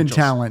legitimate credentials.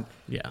 talent.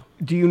 Yeah.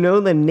 Do you know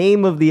the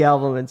name of the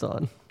album it's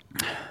on?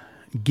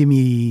 Give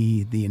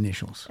me the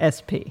initials.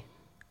 SP.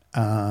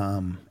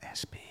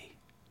 SP.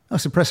 Oh,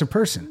 Suppressive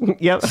Person.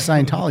 Yep. It's a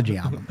Scientology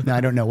album. No,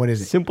 I don't know. What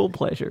is it? Simple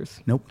Pleasures.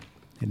 Nope.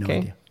 Had no Okay.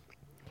 idea.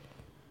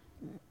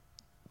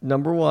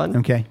 Number 1.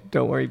 Okay.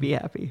 Don't worry, be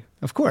happy.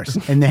 Of course.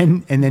 And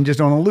then just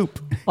on a loop.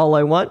 All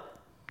I Want.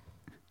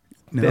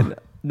 No.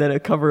 Then a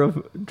cover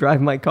of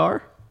Drive My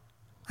Car.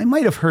 I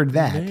might have heard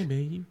that. Baby,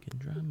 you can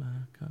drive my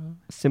car.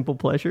 Simple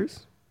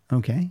Pleasures.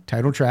 Okay.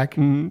 Title track.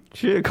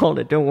 Should have called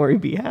it Don't Worry,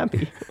 Be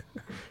Happy.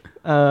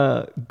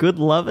 Good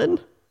Lovin'.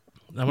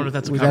 I wonder if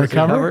that's a Was cover. that a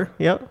cover? Cover.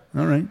 Yep.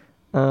 All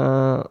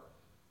right.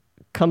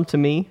 Come to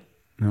Me.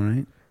 All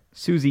right.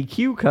 Susie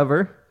Q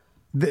cover.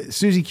 The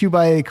Susie Q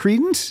by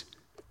Creedence?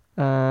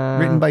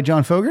 Written by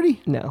John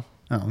Fogerty? No.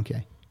 Oh,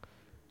 okay.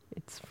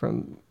 It's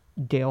from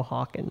Dale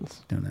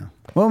Hawkins. Don't know.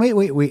 Well,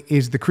 wait.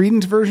 Is the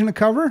Creedence version a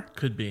cover?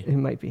 Could be It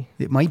might be.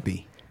 It might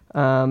be.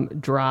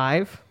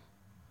 Drive.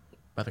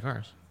 by the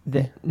Cars.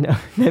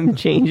 Them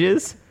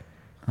Changes.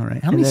 All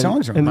right. How many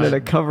songs are on And then it? a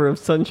cover of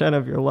Sunshine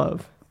of Your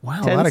Love.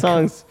 Wow, a 10 lot of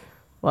songs.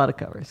 A lot of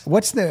covers.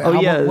 What's the Oh,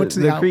 album? yeah. What's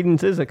the al-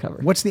 Creedence is a cover.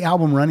 What's the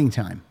album running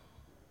time?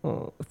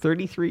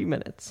 33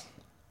 minutes.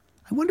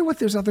 I wonder what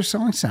those other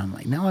songs sound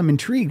like. Now I'm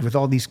intrigued with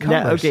all these covers.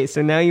 Now, okay,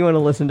 so now you want to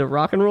listen to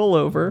Rock and Roll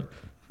Over,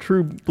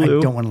 True Blue,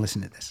 I don't want to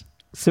listen to this.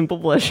 Simple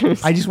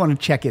Pleasures. I just want to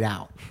check it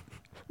out.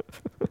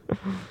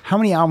 How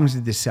many albums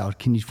did this sell?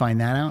 Can you find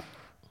that out?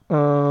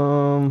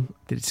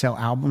 Did it sell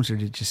albums or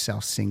did it just sell I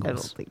don't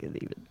singles? think it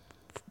even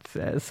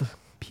says.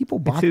 People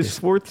It's bought his this.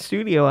 fourth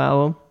studio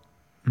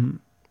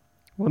album.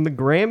 Won the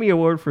Grammy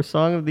Award for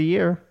Song of the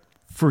Year,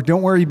 For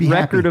Don't Worry, Be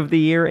Record Happy. of the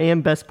Year,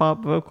 and Best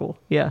Pop Vocal.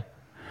 Yeah.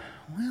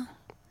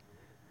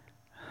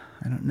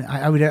 I don't know.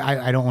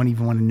 I don't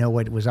even want to know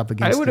what it was up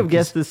against. I would have it, 'cause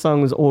guessed this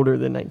song was older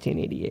than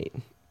 1988.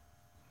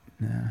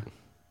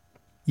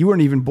 You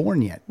weren't even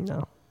born yet.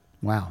 No.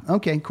 Wow.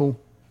 Okay, cool.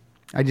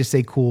 I just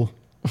say cool.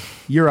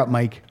 You're up,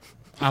 Mike.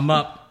 I'm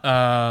up.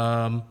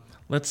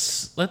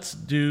 Let's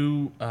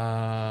do.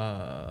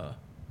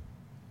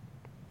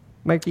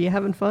 Mike, are you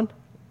having fun?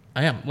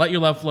 I am. Let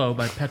Your Love Flow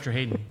by Petra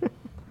Hayden.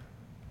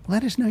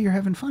 Let us know you're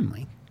having fun,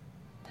 Mike.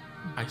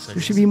 I said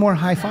There should be more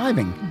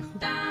high-fiving.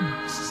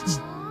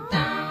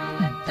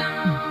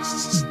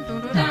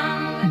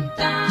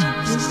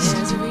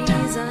 There's a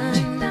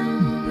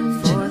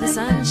reason for the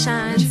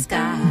sunshine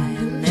sky.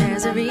 And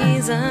there's a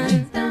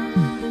reason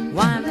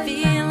why I'm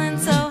feeling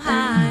so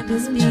high.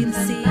 Must be the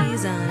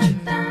season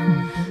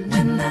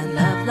when that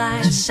love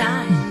light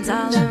shines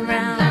all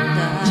around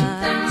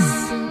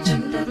us.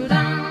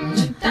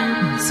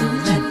 So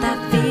let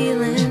that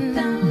feeling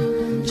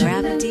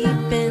grab it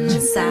deep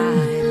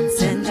inside and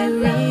send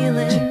you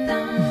reeling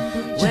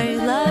where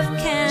your love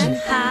can't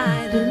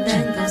hide, and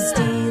then go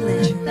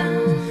stealing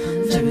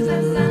through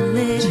the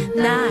moonlit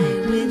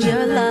night with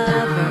your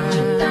lover.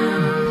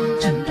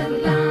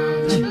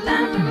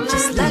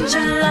 Just let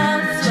your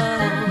love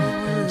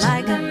flow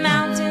like a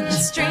mountain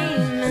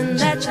stream, and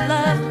let your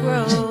love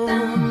grow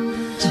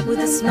with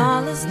the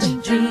smallest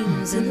of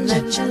dreams, and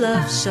let your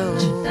love show.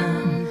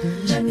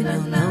 And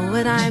you'll know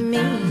what I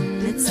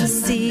mean. It's the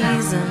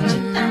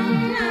season.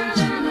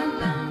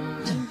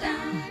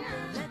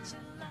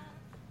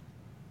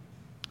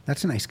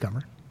 That's a nice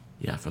cover.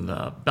 Yeah, from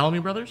the Bellamy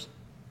Brothers.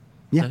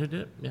 Yeah. Is that who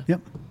did it? Yeah.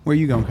 Yep. Where are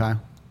you going,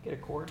 Kyle? Get a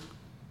chord.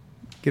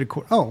 Get a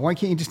chord. Oh, why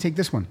can't you just take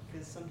this one?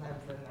 Because sometimes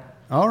they're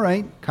not. All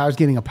right. Kyle's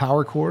getting a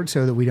power chord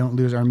so that we don't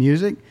lose our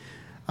music.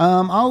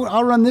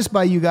 I'll run this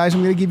by you guys.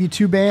 I'm going to give you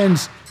two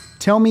bands.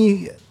 Tell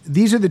me,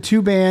 these are the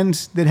two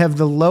bands that have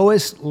the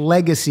lowest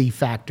legacy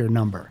factor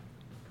number.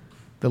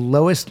 The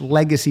lowest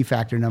legacy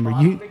factor number.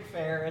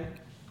 McFerrin.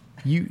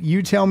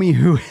 You tell me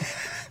who.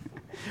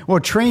 Well,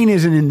 Train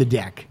isn't in the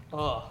deck.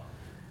 Oh.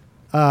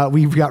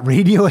 We've got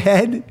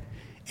Radiohead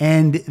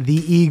and the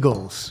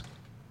Eagles.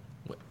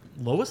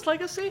 Lowest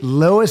Legacy?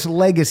 Lowest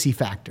legacy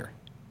factor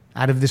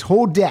out of this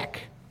whole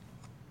deck.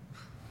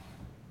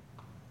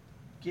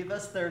 Give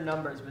us their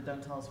numbers, but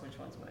don't tell us which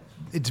one's which.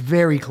 It's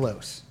very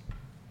close.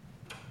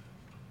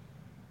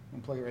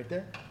 Want to plug it right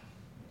there?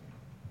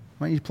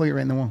 Why don't you plug it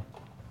right in the wall?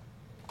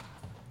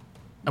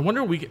 I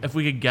wonder if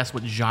we could guess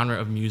what genre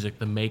of music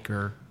the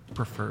maker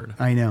preferred.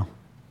 I know.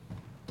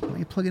 Why don't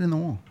you plug it in the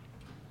wall?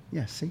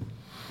 Yeah, see?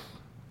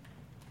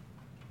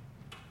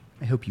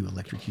 I hope you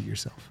electrocute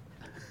yourself.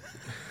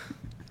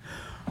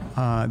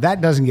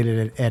 That doesn't get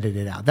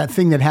edited out. That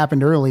thing that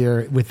happened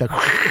earlier with the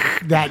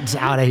that's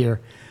out of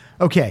here.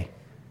 Okay.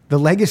 The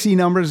legacy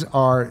numbers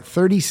are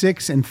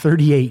 36 and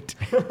 38.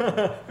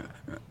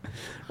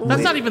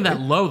 That's not even that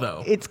low,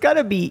 though. It's got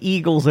to be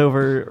Eagles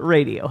over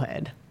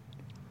Radiohead.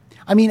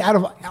 I mean, out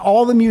of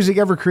all the music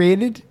ever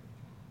created,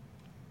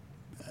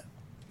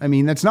 I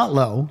mean, that's not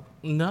low.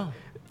 No.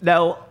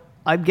 Now,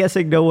 I'm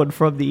guessing no one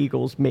from the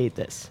Eagles made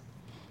this.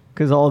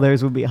 Because all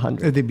theirs would be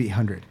 100. They'd be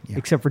 100. Yeah.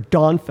 Except for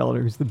Don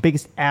Felder, who's the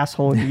biggest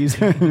asshole in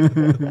music.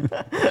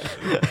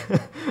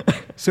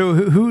 So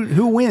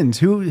who wins?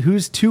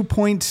 Who's 2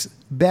 points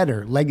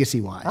better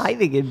legacy-wise? I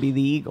think it'd be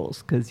the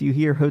Eagles, because you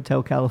hear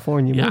Hotel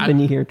California Yeah, more than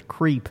you hear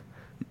Creep.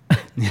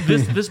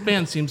 This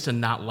band seems to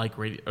not like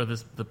radio, or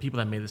the people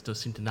that made this does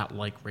seem to not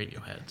like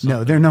Radiohead. So.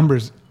 No, their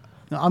numbers.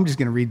 No, I'm just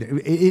going to read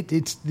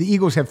it's the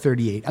Eagles have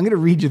 38. I'm going to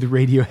read you the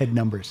Radiohead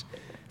numbers: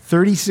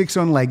 36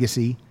 on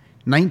Legacy,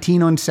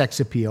 19 on Sex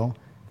Appeal,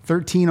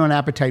 13 on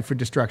Appetite for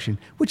Destruction,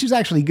 which is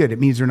actually good. It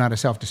means they're not a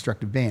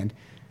self-destructive band.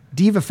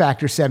 Diva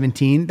Factor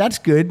 17. That's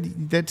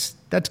good. That's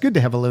good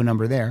to have a low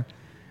number there.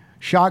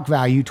 Shock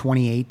Value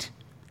 28.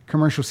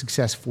 Commercial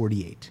Success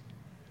 48.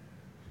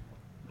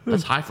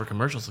 That's high for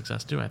commercial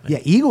success too, I think. Yeah,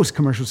 Eagles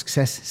commercial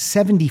success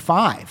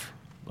 75.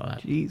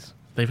 But Jeez.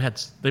 they've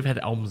had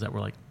albums that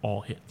were like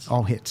all hits.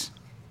 All hits.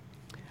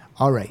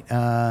 All right.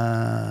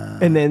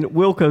 And then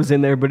Wilco's in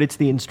there, but it's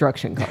the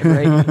instruction card,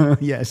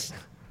 right? Yes.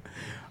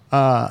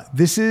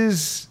 This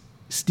is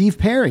Steve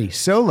Perry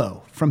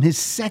solo from his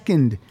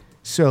second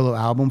solo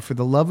album, For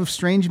the Love of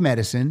Strange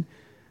Medicine.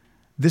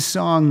 This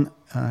song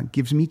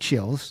gives me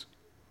chills.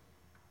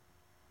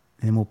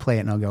 And then we'll play it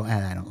and I'll go,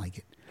 I don't like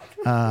it.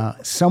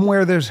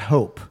 Somewhere There's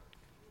Hope.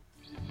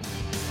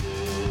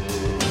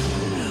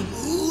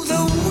 Ooh,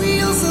 the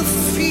wheels of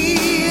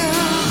fear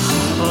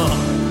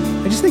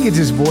I just think it's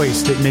his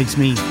voice that makes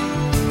me.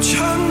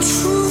 turn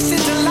truth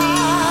into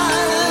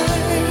lies.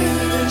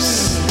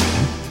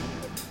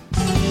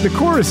 The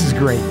chorus is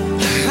great.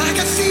 Like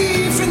a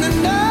thief in the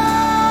night.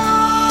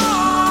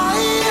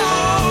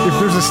 If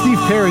there's a Steve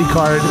Perry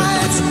card,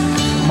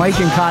 Mike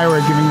and Kai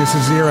are giving this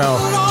a 0.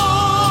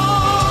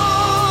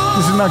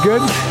 This is not good?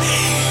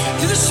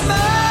 To the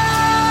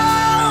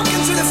smoke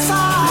and to the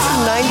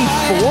fire.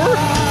 94?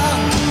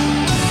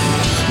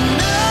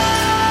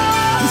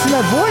 Listen to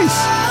that voice.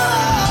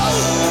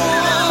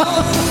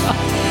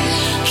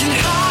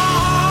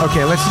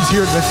 Okay, let's just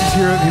hear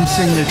him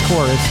sing the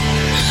chorus.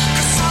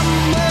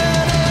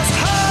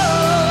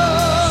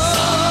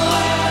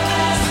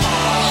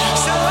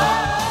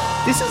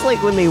 This is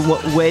like when they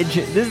wedge.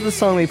 This is the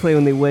song they play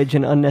when they wedge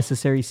an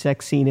unnecessary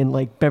sex scene in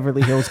like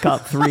Beverly Hills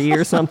Cop 3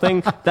 or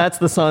something. That's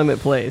the song that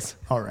plays.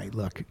 All right,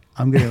 look,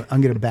 I'm gonna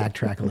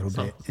backtrack a little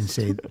bit and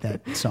say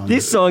that song.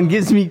 This song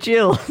gives me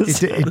chills.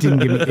 It didn't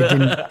give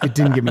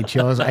me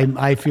chills. I'm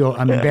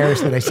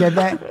embarrassed that I said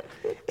that,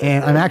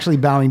 and I'm actually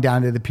bowing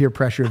down to the peer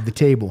pressure of the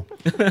table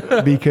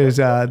because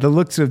the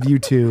looks of you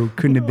two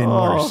couldn't have been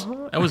worse.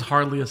 That was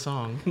hardly a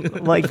song.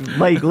 Like,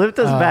 lift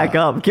us back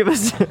up. Give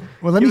us.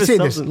 Well, let me give us say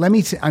this. something.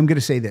 I'm going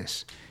to say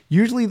this.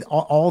 Usually,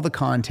 all the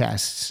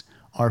contests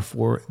are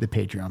for the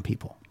Patreon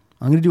people.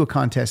 I'm going to do a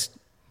contest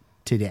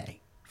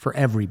today for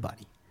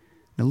everybody.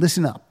 Now,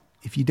 listen up.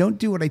 If you don't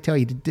do what I tell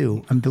you to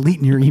do, I'm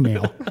deleting your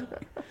email.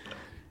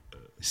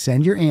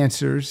 Send your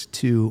answers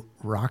to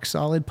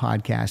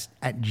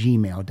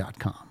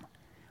rocksolidpodcast@gmail.com.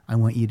 I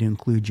want you to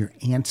include your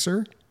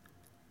answer,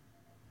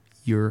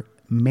 your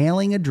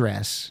mailing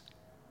address,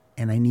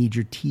 and I need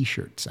your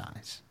t-shirt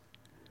size.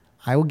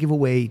 I will give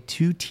away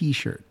 2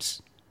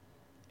 t-shirts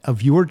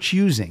of your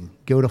choosing.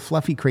 Go to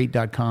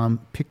fluffycrate.com,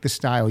 pick the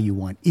style you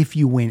want. If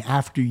you win,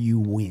 after you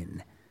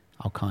win,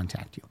 I'll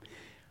contact you.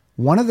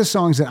 One of the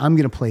songs that I'm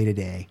going to play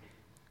today,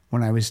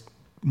 when I was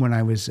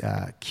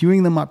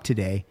queuing them up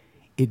today,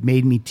 it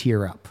made me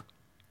tear up.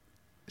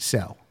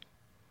 So,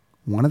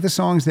 one of the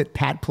songs that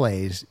Pat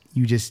plays,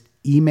 you just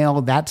email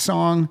that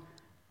song,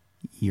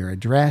 your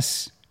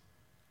address,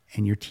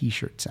 and your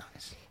t-shirt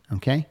size.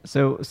 Okay?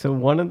 So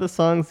one of the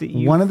songs that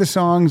you. One of the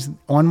songs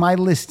on my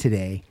list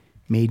today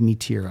made me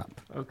tear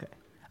up. Okay.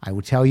 I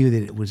will tell you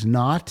that it was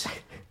not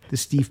the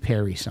Steve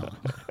Perry song.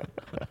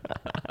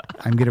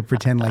 I'm going to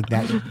pretend like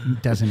that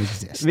doesn't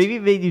exist. Maybe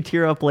it made you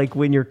tear up like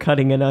when you're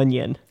cutting an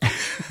onion.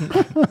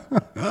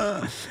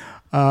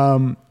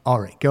 All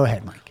right, go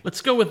ahead, Mike. Let's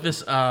go with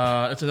this.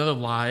 It's another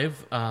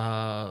live,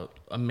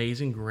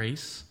 Amazing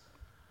Grace.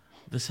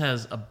 This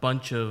has a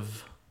bunch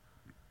of,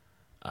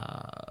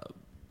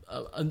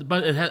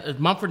 but it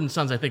had, Mumford and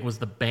Sons, I think, was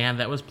the band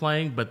that was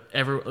playing, but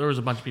there was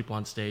a bunch of people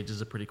on stage. This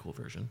is a pretty cool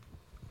version.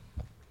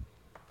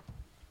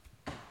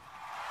 I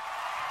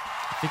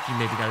think you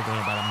maybe got to go in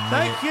about a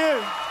minute. Thank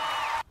you.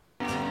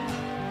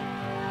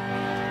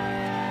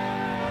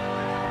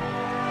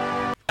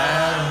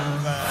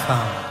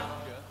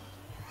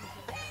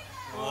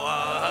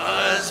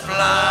 Was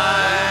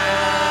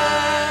blind,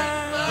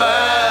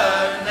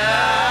 but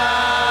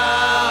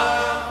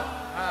now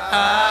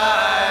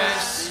I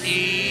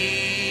see.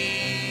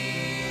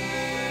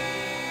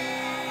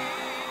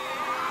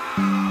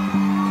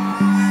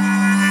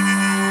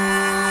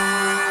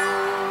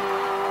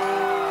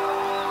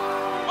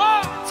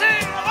 One,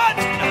 two, one.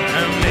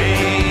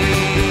 Amazing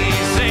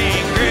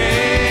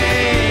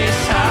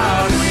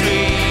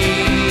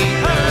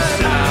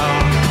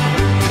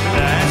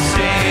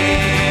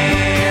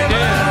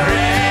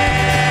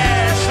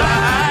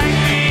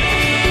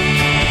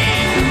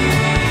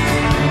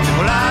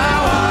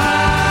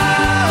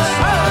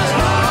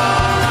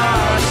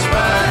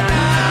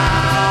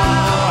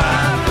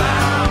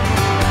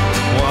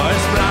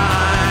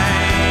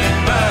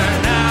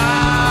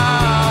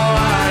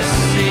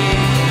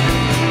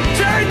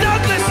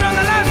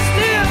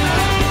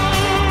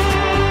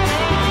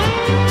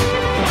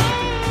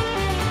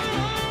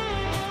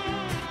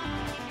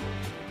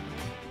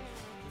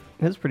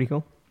pretty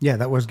cool. Yeah,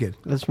 that was good.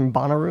 That's from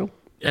Bonnaroo.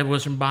 It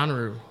was from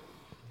Bonnaroo.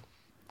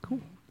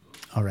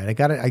 All right, I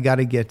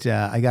gotta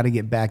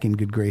get back in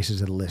good graces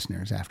of the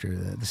listeners after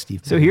the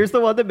Steve. So here's the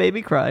one that made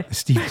me cry.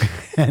 Steve.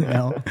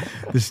 No,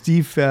 the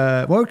Steve.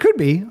 Well, it could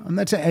be. I'm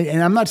not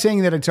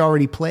saying that it's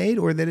already played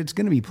or that it's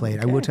going to be played.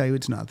 I will tell you,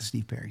 it's not the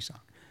Steve Perry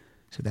song.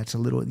 So that's a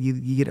little.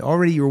 You get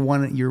already. You're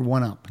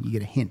one up. You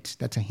get a hint.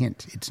 That's a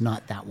hint. It's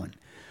not that one.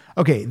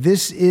 Okay,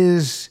 this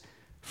is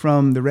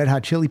from the Red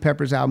Hot Chili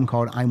Peppers album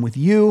called "I'm With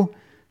You."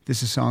 This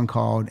is a song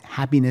called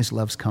 "Happiness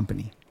Loves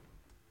Company."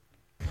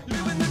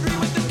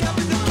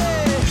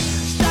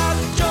 Stop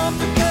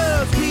jumping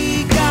 'cause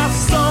we got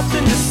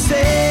something to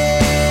say.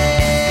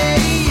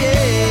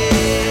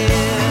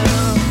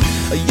 Yeah.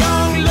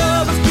 Young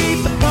lovers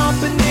keep the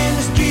pumping in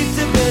the streets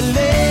of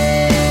LA.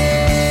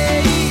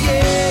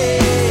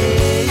 Yeah.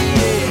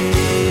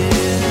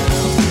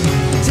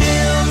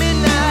 Tell me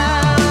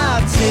now,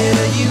 I'll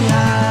tell you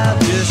how.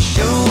 Just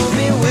show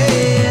me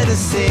where to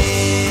send.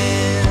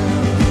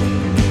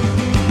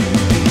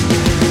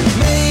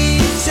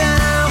 Make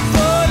time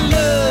for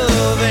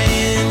love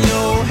and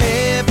your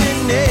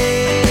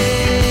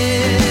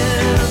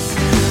happiness.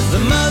 The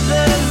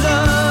mother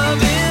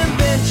love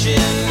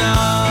invention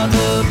of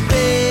the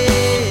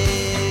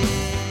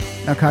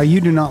best. Now, Kyle,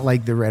 you do not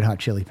like the Red Hot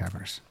Chili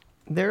Peppers.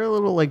 They're a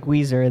little like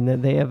Weezer in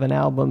that they have an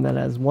album that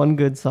has one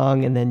good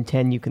song and then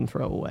 10 you can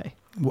throw away.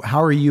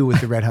 How are you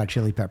with the Red Hot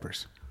Chili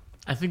Peppers?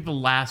 I think the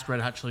last Red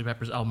Hot Chili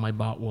Peppers album I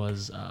bought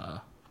was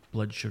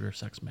Blood Sugar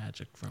Sex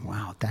Magic from.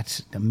 Wow,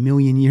 that's a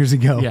million years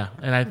ago. Yeah,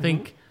 and I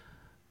think,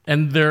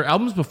 and their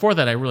albums before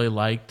that I really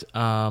liked.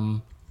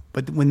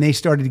 But when they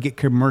started to get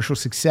commercial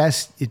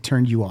success, it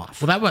turned you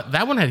off. Well,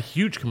 that one had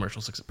huge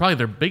commercial success. Probably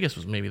their biggest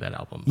was maybe that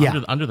album.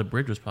 Yeah. Under the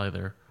Bridge was probably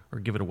their, or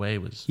Give It Away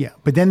was. Yeah,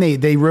 but then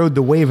they rode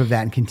the wave of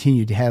that and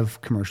continued to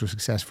have commercial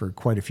success for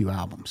quite a few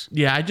albums.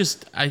 Yeah, I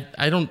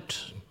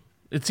don't.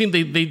 It seemed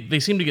they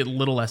seem to get a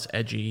little less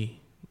edgy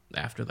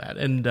after that,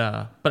 and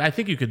but I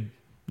think you could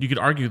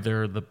argue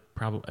they're the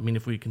probably. I mean,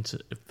 if we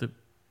consider if the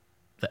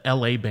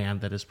LA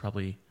band that is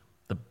probably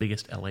the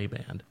biggest LA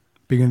band.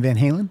 Bigger than Van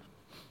Halen?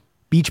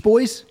 Beach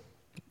Boys?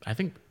 I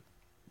think.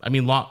 I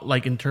mean,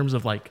 like in terms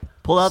of like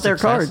Pull out their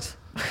success.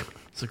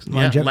 cards.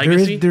 Yeah,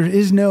 legacy.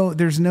 There's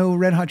no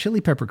Red Hot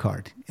Chili Pepper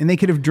card, and they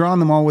could have drawn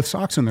them all with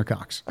socks on their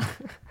cocks.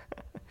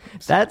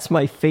 That's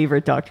my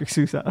favorite Dr.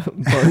 Seuss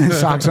album.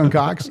 Socks on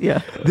cocks.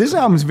 Yeah. This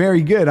album's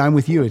very good. I'm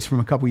With You. It's from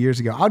a couple years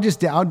ago. I'll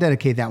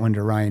dedicate that one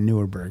to Ryan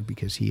Neuerberg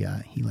because he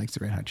likes the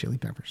Red Hot Chili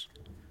Peppers.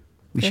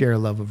 We share a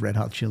love of Red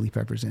Hot Chili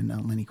Peppers and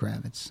Lenny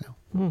Kravitz.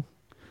 So,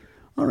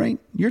 All right,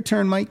 your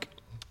turn, Mike.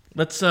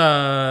 Let's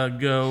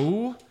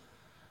go.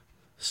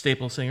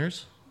 Staple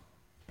singers.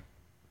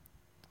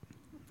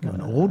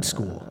 Going old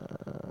school.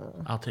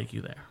 I'll take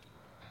you there.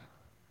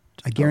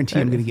 I guarantee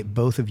I'm going to get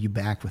both of you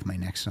back with my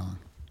next song.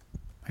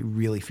 I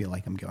really feel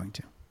like I'm going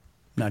to.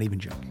 Not even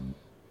joking.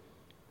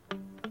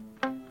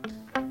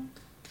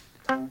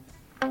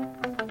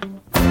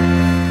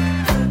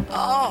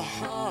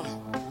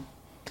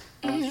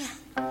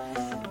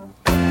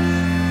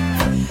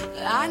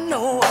 I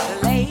know a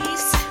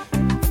place.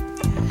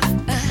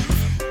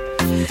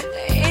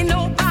 Ain't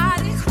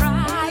nobody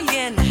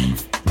crying.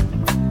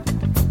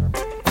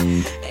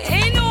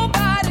 Ain't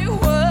nobody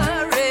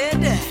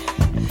worried.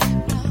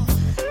 No.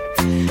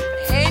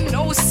 Ain't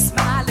no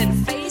smiling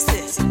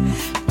faces.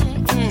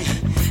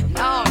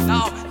 No,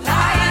 no.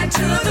 Lying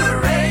to the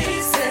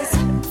races.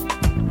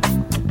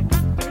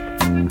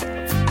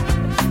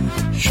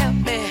 Help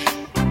me.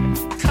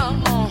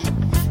 Come on.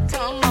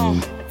 Come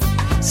on.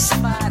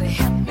 Somebody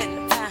help me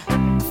now.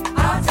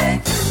 I'll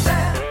take you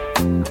there.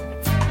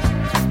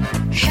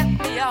 Help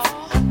me,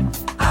 y'all.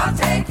 I'll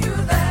take you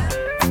there.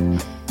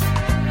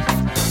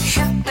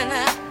 Help me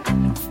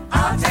now.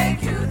 I'll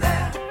take you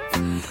there.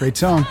 Great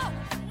song.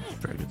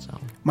 Very good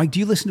song. Mike, do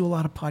you listen to a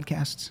lot of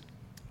podcasts?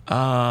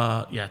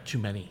 Yeah, too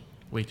many.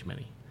 Way too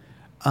many.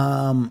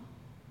 How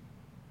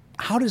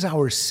does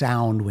ours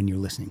sound when you're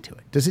listening to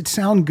it? Does it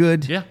sound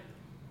good? Yeah.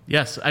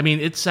 Yes. I mean,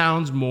 it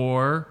sounds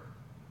more.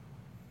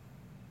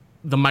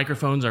 The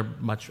microphones are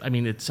much. I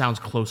mean, it sounds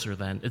closer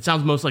than. It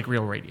sounds most like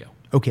real radio.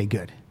 Okay,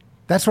 good.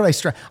 That's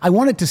what I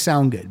want it to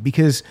sound good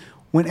because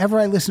whenever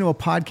I listen to a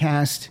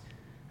podcast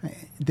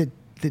that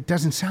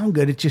doesn't sound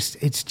good,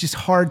 it's just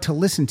hard to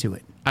listen to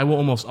it. I will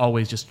almost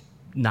always just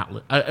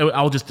not.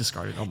 I'll just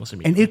discard it almost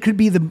And immediately.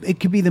 it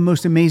could be the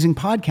most amazing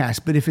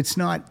podcast, but if it's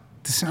not,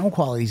 the sound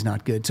quality is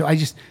not good. So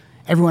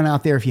everyone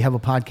out there, if you have a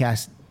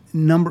podcast,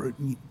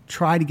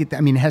 try to get that.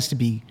 I mean, it has to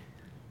be.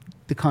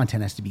 The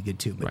content has to be good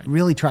too, but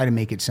really try to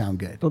make it sound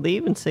good. Well, they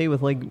even say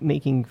with like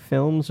making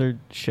films or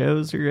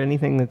shows or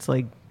anything that's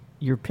like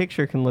your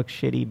picture can look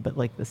shitty, but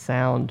like the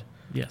sound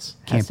Yes.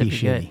 Can't has to be be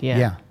shitty. good.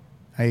 Yeah.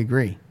 I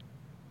agree.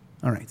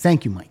 All right.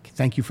 Thank you, Mike.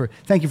 Thank you for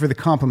the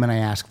compliment I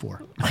asked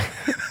for.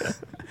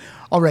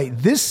 All right.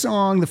 This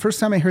song, the first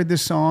time I heard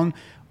this song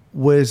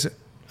was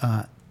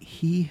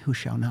He Who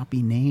Shall Not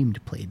Be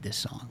Named played this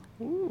song.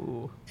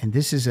 Ooh. And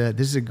this is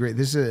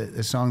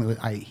a song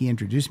that he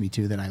introduced me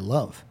to that I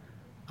love.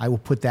 I will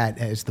put that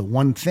as the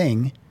one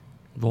thing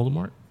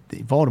Voldemort.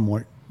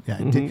 Voldemort. Yeah.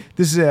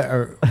 This is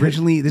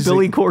originally this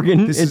Billy is a,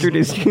 Corgan this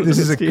introduced you to This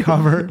is this a tune.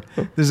 cover.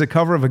 This is a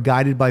cover of a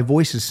Guided by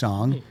Voices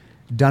song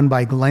done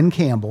by Glenn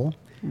Campbell,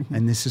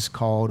 and this is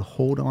called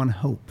 "Hold On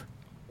Hope."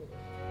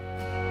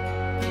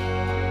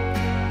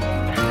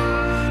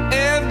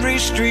 Every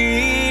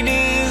street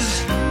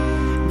is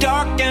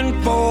dark and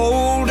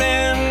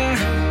folding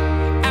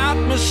out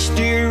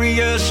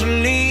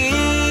mysteriously.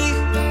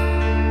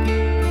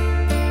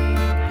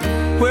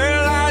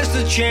 Where lies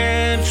the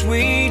chance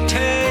we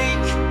take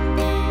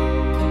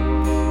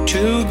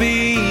to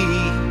be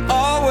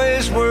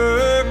always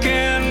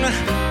working,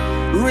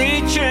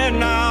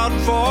 reaching out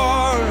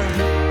for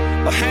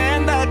a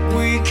hand that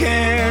we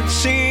can't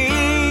see.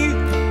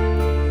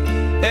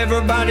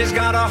 Everybody's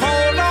got a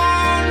hold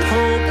on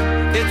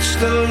hope. It's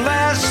the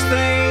last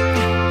thing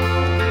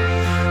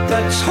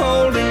that's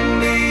holding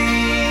me.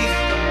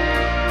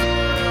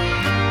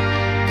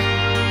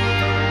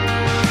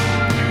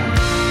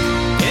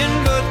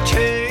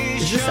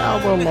 Is this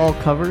album all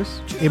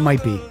covers? It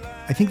might be.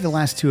 I think the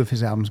last two of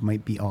his albums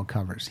might be all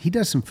covers. He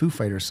does some Foo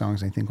Fighters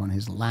songs, I think, on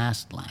his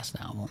last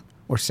album,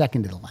 or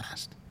second to the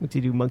last. What's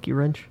he do? Monkey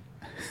Wrench?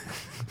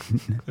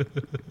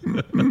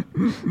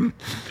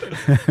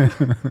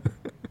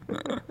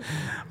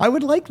 I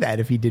would like that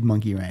if he did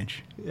Monkey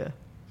Wrench. Yeah.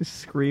 Just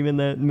scream in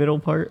that middle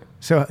part.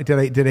 So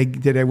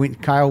did I win?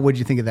 Kyle, what did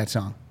you think of that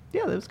song?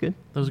 Yeah, that was good.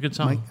 That was a good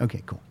song. Mike?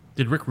 Okay, cool.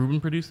 Did Rick Rubin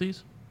produce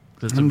these?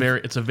 'Cause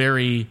it's a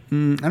very. I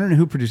don't know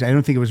who produced it. I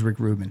don't think it was Rick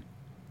Rubin.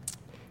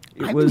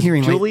 It was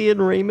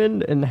Julian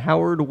Raymond and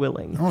Howard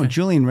Willing. Oh,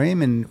 Julian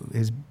Raymond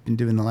has been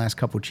doing the last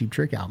couple of Cheap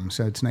Trick albums,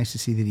 so it's nice to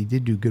see that he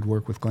did do good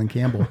work with Glenn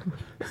Campbell.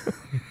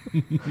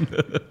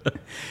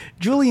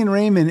 Julian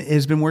Raymond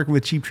has been working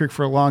with Cheap Trick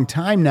for a long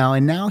time now,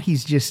 and now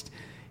he's just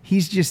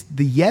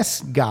the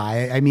yes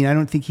guy. I mean, I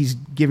don't think he's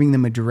giving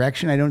them a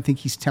direction. I don't think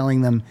he's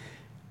telling them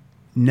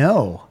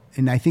no,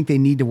 and I think they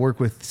need to work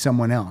with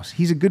someone else.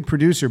 He's a good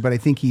producer, but I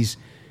think he's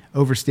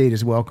overstayed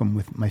his welcome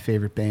with my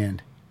favorite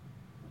band.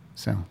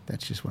 So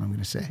that's just what I'm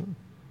going to say.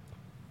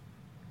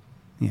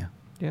 Yeah.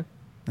 Yeah.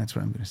 That's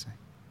what I'm going to say.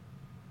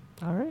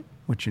 All right.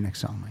 What's your next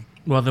song, Mike?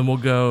 Well, then we'll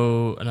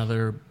go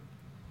another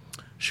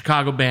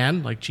Chicago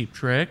band like Cheap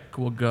Trick.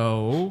 We'll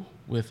go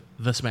with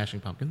the Smashing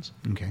Pumpkins.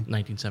 Okay.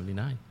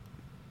 1979.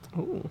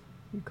 Oh,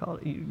 you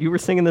called it. You were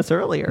singing this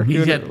earlier.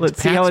 Yeah,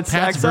 Let's see how it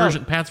stacks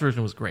up. Pat's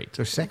version was great.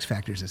 So Sex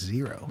Factor's a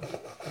 0.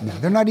 No,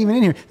 they're not even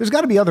in here. There's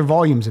got to be other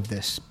volumes of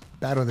this.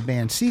 Battle of the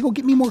Band. Siegel,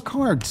 get me more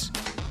cards.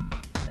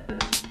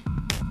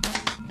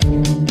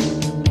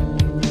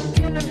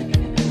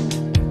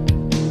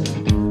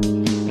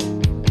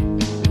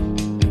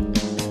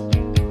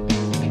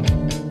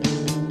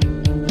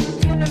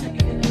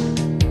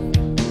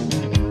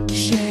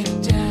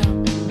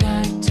 Shakedown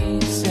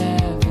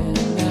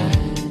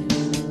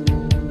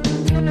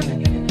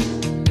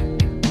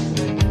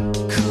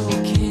 1979.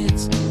 Cool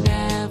kids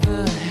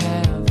never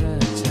have a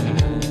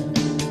time.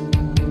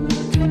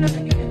 On a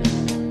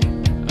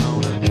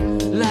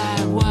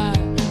live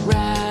wire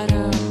right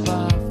up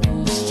off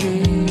the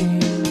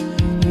street,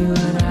 you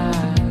and I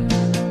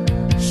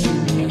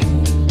should meet.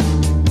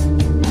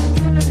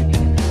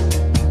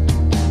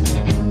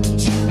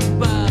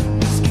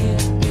 Jukebox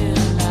skipping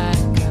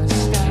like a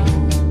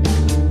stone.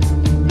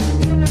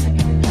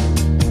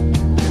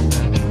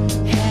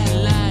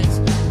 Headlights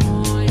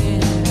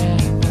pointed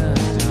at the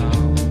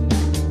dawn.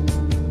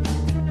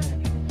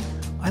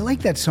 I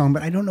like that song,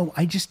 but I don't know.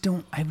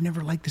 I've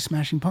never liked the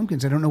Smashing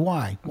Pumpkins. I don't know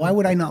why. Why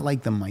would I not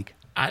like them, Mike?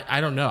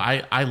 I don't know.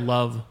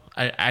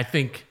 I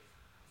think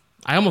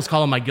I almost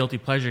call them my guilty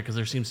pleasure because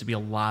there seems to be a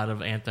lot of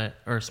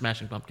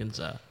Smashing Pumpkins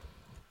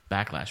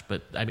backlash.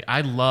 But I mean,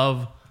 I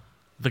love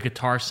the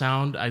guitar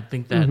sound. I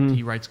think that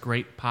he writes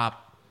great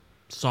pop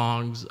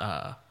songs.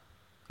 I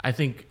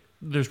think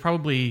there's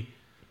probably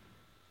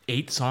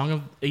 8 songs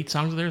of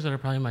theirs that are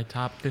probably my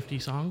top 50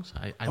 songs.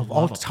 I Of love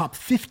all them. top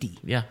 50.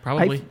 Yeah,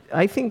 probably.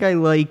 I think I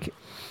like.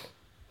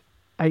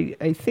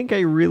 I think I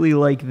really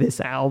like this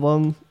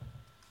album,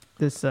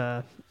 this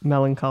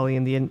Melancholy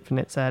and the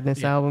Infinite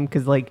Sadness album,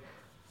 because like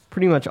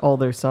pretty much all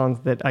their songs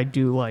that I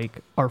do like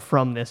are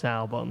from this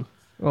album.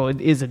 Well, it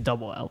is a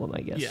double album,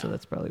 I guess, Yeah. so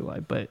that's probably why.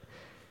 But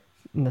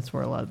and that's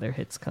where a lot of their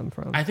hits come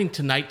from. I think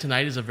Tonight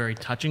is a very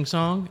touching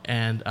song,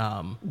 and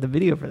the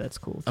video for that's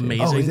cool. Too.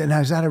 amazing. Oh,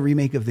 is that a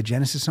remake of the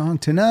Genesis song?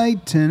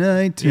 Tonight,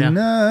 tonight,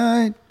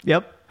 tonight.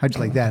 Yep. How'd you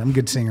like that? I'm a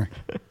good singer.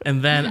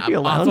 And then You a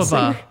lounge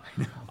singer?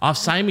 off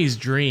Siamese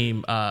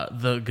Dream,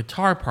 the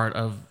guitar part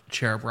of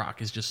Cherub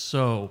Rock is just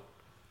so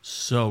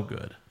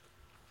good.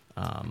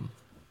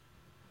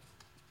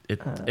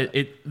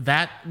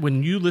 That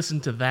when you listen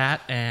to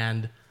that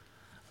and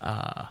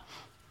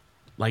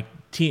like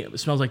it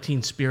Smells Like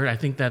Teen Spirit, I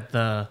think that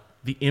the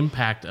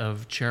impact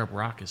of Cherub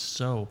Rock is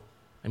so.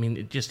 I mean,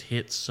 it just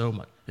hits so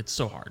much. It's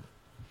so hard.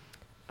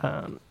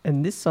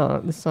 And this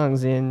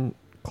song's in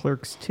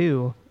Clerks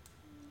 2,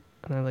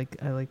 and I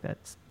like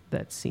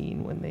that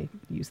scene when they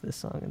use this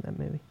song in that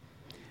movie.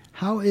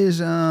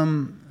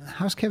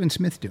 How's Kevin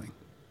Smith doing?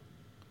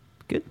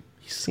 Good.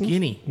 He's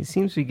skinny. He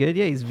seems to be good.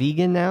 Yeah, he's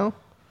vegan now.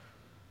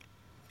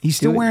 He's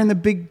still Dude. wearing the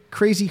big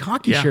crazy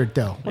hockey Yeah. shirt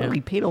though. Well,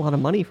 he paid a lot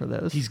of money for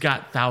those. He's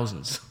got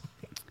thousands.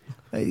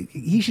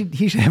 He should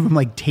have him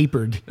like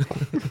tapered,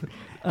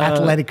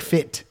 athletic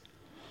fit.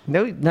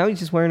 No, now he's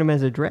just wearing them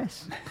as a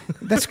dress.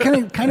 That's kind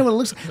of what it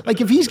looks like.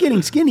 If he's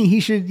getting skinny, he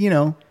should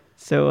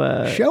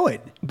So show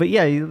it. But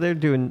yeah, they're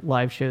doing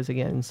live shows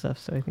again and stuff.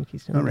 So I think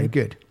he's doing All right,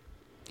 good.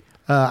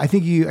 I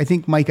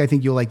think Mike,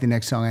 you'll like the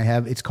next song I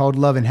have. It's called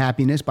 "Love and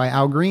Happiness" by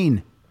Al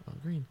Green. Al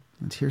Green.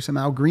 Let's hear some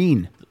Al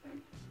Green.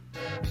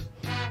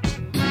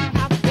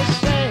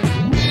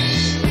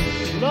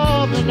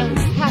 Love and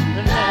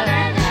happiness.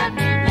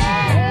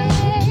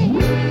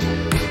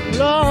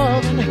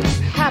 Love and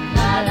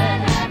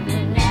happiness.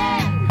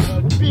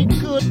 Be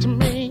good to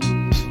me.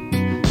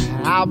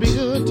 I'll be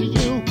good to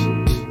you.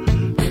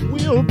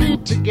 We'll be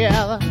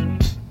together.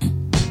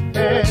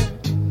 Yeah.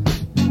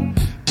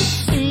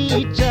 See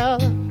each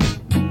other.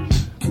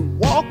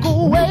 Walk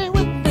away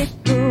with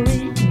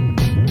victory.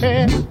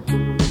 Yeah.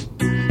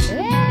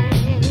 Yeah.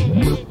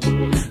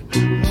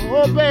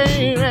 Oh,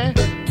 baby.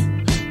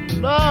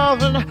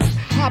 Love and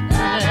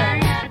happiness.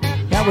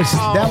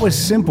 That was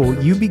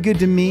simple. You be good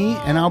to me,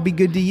 and I'll be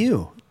good to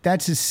you.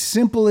 That's as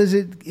simple as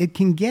it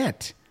can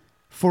get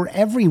for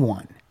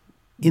everyone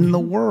in the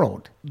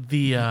world.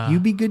 You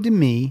be good to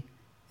me,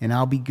 and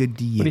I'll be good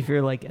to you. What if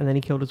you're like, and then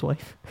he killed his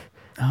wife?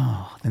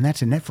 Oh, then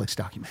that's a Netflix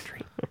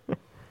documentary.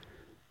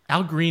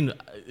 Al Green,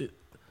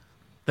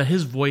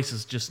 his voice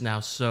is just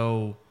now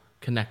so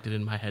connected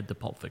in my head to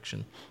Pulp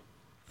Fiction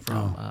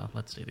from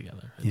Let's Stay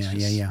Together. It's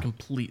Yeah.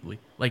 Completely.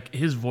 Like,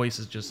 his voice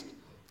is just,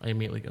 I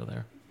immediately go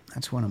there.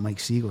 That's one of Mike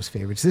Siegel's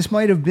favorites. This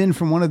might have been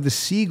from one of the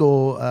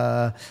Siegel.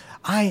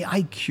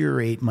 I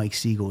curate Mike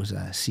Siegel's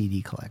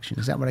CD collection.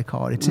 Is that what I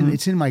call it?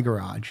 It's in my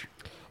garage.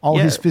 All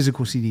Yeah. his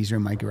physical CDs are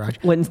in my garage.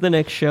 When's the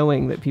next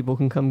showing that people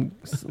can come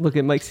look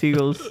at Mike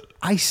Siegel's?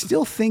 I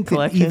still think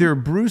collection? that either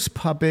Bruce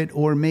Puppet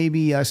or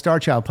maybe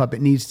Starchild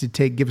Puppet needs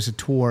to give us a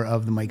tour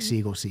of the Mike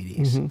Siegel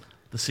CDs. Mm-hmm.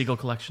 The Siegel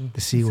collection.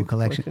 The Siegel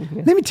collection.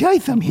 yeah. Let me tell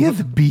you something. Here's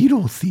the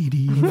Beatles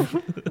CD.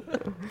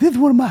 This is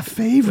one of my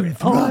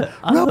favorites.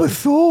 Rubber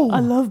Soul. I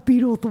love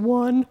Beatles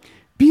 1.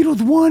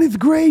 Beatles 1 is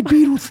great.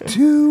 Beatles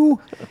 2.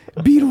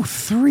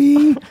 Beatles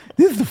 3.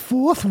 This is the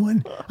fourth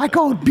one. I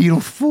call it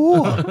Beatles 4.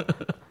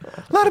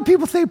 A lot of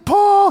people say,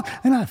 Paul,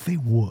 and I say,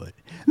 what?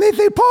 And they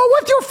say, Paul,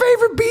 what's your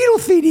favorite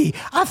Beatles CD?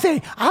 I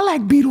say, I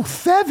like Beatles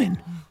 7.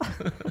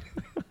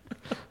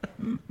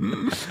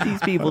 These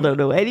people don't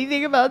know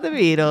anything about the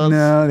Beatles.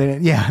 No, they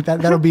don't. Yeah,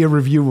 that'll be a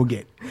review we'll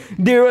get.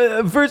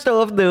 They're, first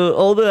off,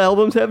 all the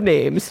albums have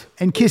names.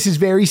 And Kiss is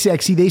very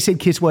sexy. They said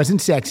Kiss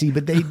wasn't sexy,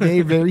 but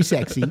they're very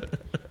sexy.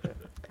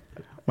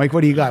 Mike,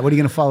 what do you got? What are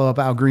you going to follow up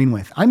Al Green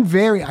with? I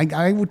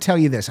will tell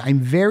you this. I'm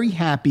very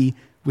happy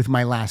with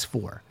my last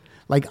four.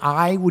 Like,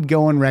 I would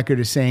go on record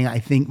as saying I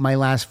think my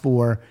last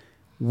four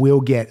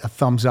will get a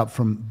thumbs up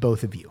from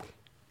both of you.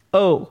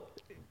 Oh,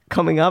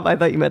 coming up? I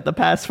thought you meant the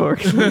past four.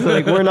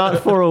 Like, we're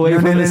not four away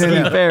from the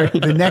Steve Perry.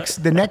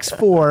 The next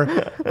four,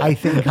 I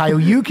think, Kyle,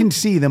 you can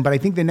see them, but I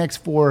think the next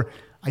four,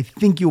 I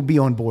think you'll be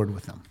on board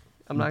with them.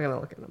 I'm not going to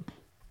look at them.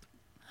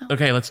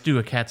 Okay, let's do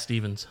a Cat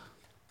Stevens.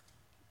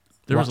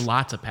 There was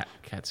lots of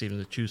Cat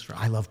Stevens to choose from.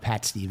 I love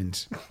Pat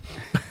Stevens.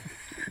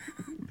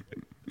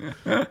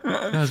 Not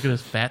as good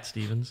as Fat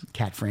Stevens.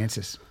 Cat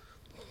Francis.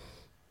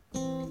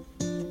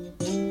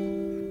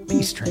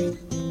 Peace Train.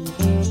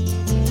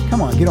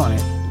 Come on, get on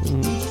it.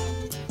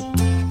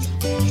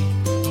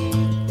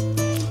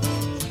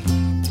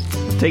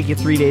 It'll take you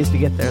 3 days to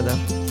get there, though.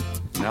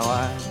 Now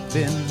I've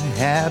been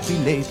happy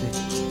lately,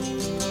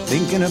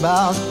 thinking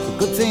about the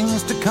good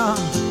things to come.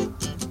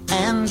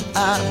 And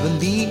I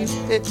believe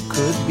it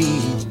could be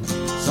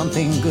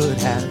something good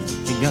has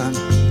begun.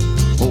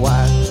 Oh,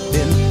 I've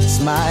been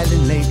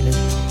smiling lately,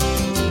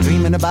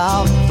 dreaming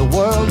about the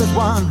world as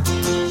one.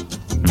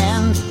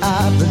 And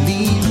I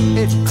believe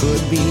it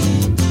could be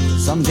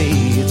someday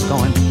it's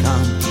going to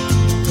come.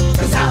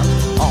 'Cause out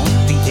on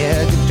the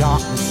edge of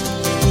darkness,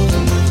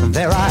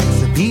 there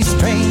rides a peace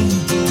train.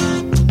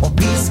 Oh,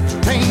 peace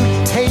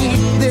train, take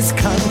this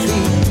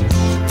country,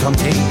 come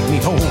take me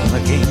home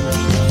again.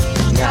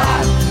 Now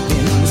I've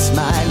been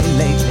smiling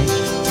lately,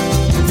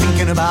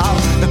 thinking about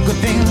the good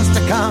things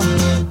to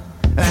come.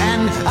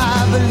 And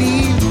I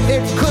believe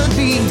it could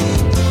be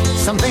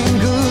something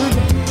good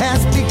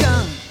has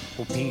begun.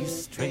 Oh,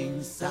 peace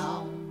train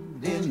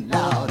sounding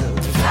louder,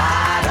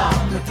 ride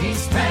on the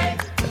peace train.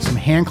 Got some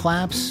hand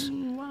claps.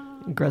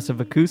 Aggressive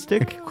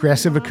acoustic.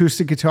 Aggressive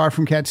acoustic guitar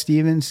from Cat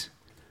Stevens.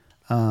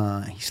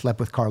 He slept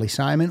with Carly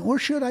Simon, or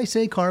should I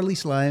say Carly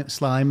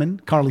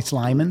Slyman? Carly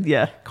Slyman.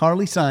 Yeah.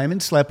 Carly Simon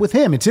slept with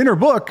him. It's in her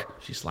book.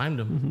 She slimed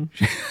him.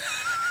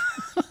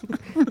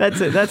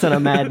 That's on a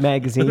Mad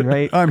magazine,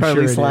 right? I'm Carly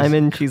sure it is.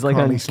 Slyman. She's like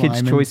Carly on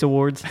Kids' Slyman. Choice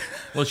Awards.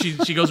 Well,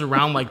 she goes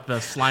around like the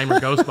Slimer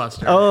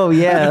Ghostbuster. Oh,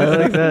 yeah. I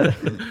like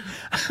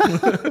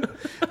that.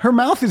 Her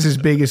mouth is as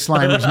big as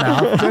Slimer's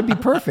mouth. That'd be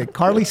perfect.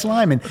 Carly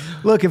Slyman.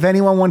 Look, if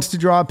anyone wants to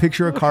draw a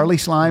picture of Carly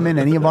Slyman,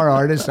 any of our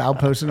artists, I'll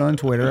post it on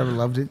Twitter. I would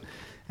love it.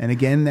 And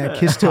again, that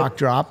Kiss Talk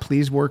drop,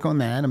 please work on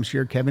that. I'm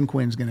sure Kevin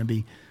Quinn's going to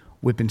be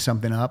whipping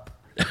something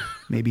up.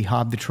 Maybe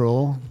Hob the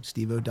Troll.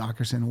 Steve-O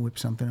Dockerson will whip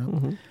something up.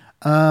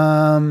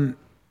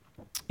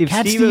 If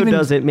Cat Steve-O Stevens-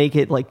 does it, make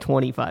it like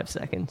 25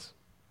 seconds.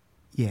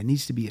 Yeah, it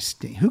needs to be a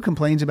sting. Who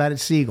complains about it?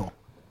 Siegel.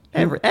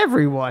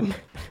 Everyone.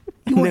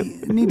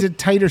 It needs a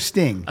tighter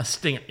sting. A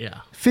sting,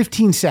 yeah.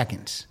 15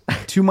 seconds.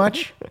 Too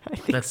much? I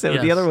think That's- so.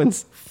 yes. The other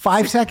one's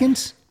 5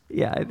 seconds?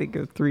 yeah, I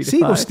think 3 to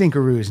Siegel 5.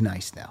 Stinkeroo is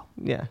nice, though.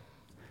 Yeah.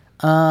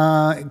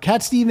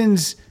 Cat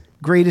Stevens'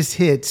 Greatest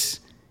Hits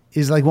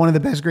is like one of the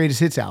best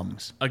Greatest Hits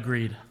albums.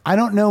 Agreed. I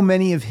don't know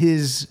much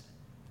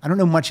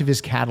of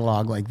his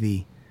catalog, like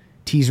the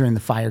Teaser and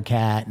the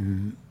Firecat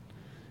and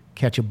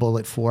Catch a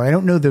Bullet 4. I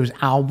don't know those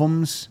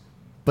albums,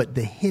 but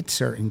the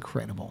hits are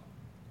incredible.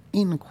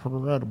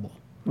 Incredible.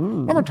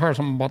 Let me tell you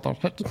something about those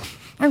hits.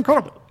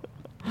 Incredible.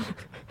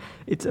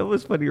 It's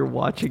almost funny you're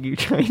watching you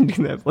try and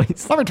do that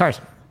voice. Let me tell you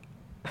something.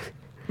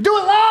 Do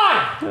it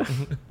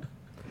live!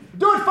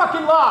 Do it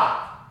fucking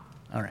live!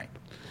 All right.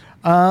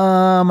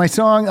 My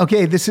song,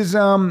 okay, this is,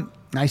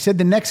 I said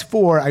the next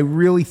 4 I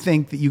really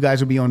think that you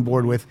guys will be on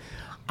board with.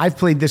 I've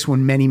played this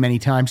one many, many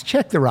times.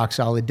 Check the Rock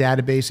Solid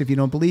database if you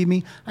don't believe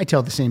me. I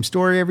tell the same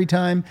story every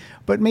time,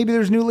 but maybe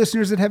there's new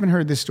listeners that haven't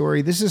heard this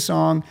story. This is a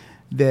song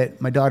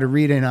that my daughter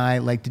Rita and I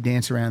like to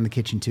dance around the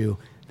kitchen to.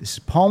 This is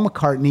Paul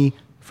McCartney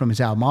from his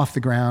album Off the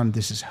Ground.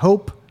 This is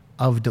Hope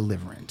of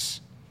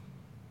Deliverance.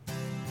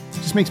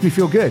 Just makes me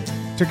feel good.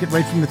 Took it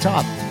right from the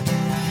top.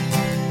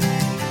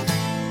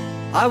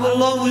 I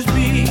will always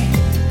be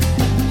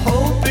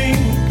hoping,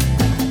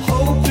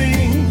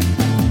 hoping.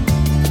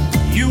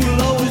 You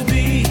will always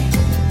be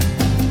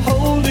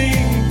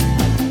holding,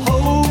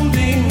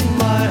 holding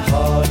my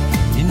heart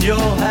in your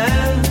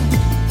hand.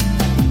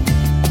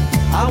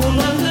 I will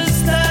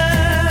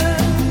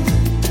understand.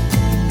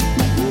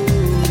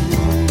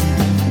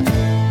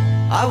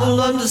 I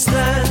will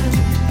understand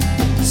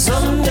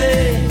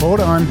someday. Hold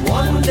on.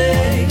 One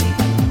day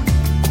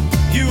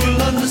you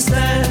will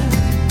understand.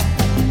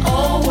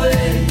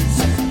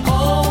 Always,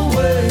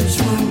 always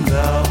from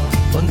now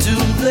until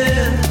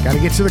then. Got to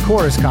get to the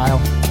chorus, Kyle.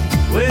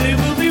 When it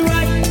will be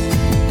right,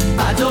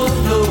 I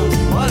don't know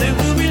what it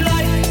will be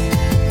like.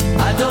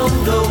 I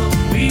don't know.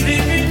 We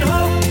live in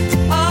hope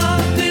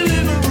of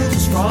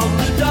deliverance from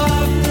the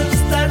darkness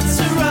that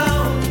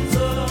surrounds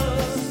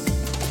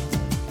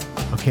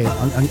us. Okay,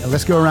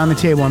 let's go around the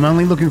table. I'm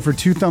only looking for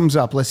 2 thumbs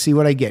up. Let's see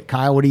what I get.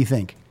 Kyle, what do you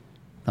think?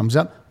 Thumbs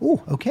up?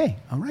 Oh, okay.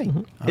 All right.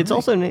 All It's right.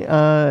 also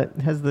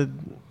has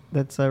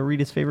that's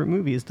Rita's favorite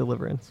movie is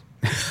Deliverance.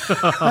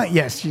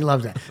 Yes, she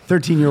loves that.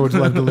 13-year-olds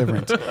love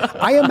Deliverance.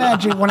 I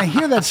imagine when I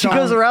hear that She song,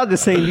 goes around to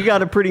saying, "You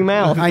got a pretty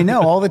mouth." I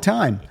know all the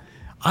time.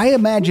 I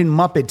imagine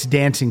Muppets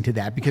dancing to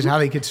that because how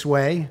they could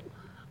sway.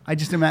 I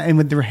just imagine, and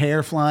with their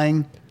hair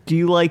flying. Do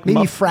you like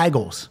Maybe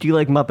Fraggles? Do you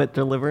like Muppet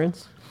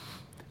Deliverance?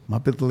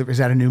 Muppet Deliverance, is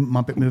that a new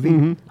Muppet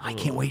movie? I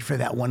can't wait for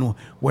that one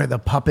where the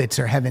puppets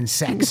are having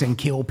sex and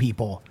kill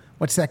people.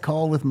 What's that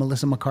called with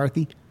Melissa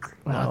McCarthy?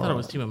 No, I thought it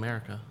was Team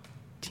America.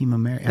 Team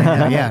America.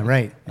 Yeah,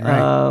 right.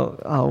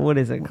 What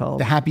is it called?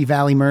 The Happy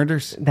Valley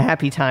Murders. The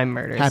Happy Time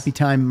Murders. Happy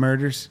Time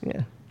Murders.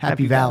 Yeah.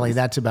 Happy Valley. Valleys.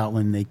 That's about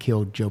when they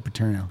killed Joe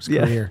Paterno's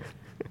Yeah. career.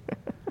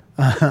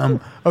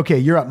 Okay,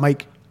 you're up,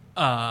 Mike.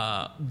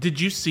 Did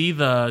you see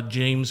the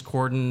James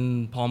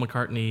Corden, Paul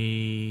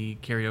McCartney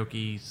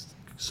karaoke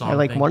song? I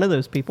like thing? one of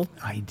those people.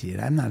 I did.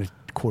 I'm not a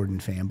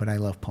Corden fan, but I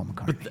love Paul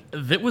McCartney.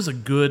 That was a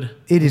good.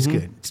 It is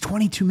good. It's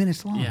 22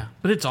 minutes long. Yeah,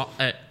 but it's all.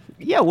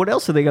 Yeah, what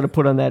else are they going to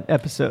put on that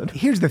episode?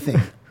 Here's the thing.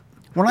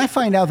 When I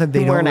find out that they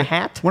Him don't wearing a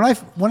hat?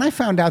 when I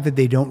found out that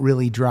they don't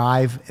really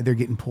drive, they're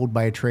getting pulled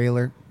by a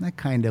trailer. That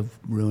kind of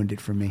ruined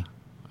it for me.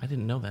 I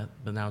didn't know that,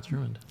 but now it's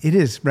ruined. It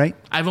is, right?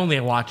 I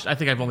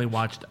think I've only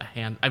watched a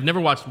hand. I've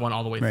never watched one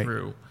all the way Right.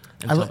 through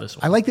I, until this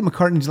one. I like that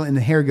McCartney's letting the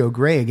hair go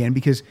gray again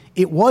because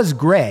it was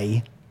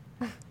gray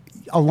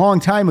a long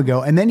time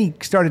ago, and then he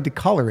started to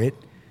color it,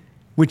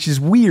 which is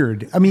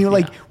weird. I mean,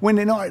 like when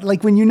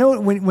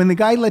the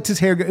guy lets his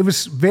hair go, it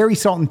was very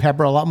salt and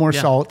pepper, a lot more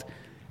salt,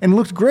 and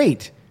looked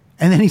great.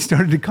 And then he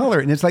started to color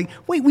it, and it's like,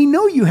 wait, we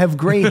know you have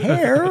gray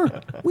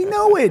hair, we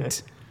know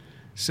it.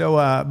 So,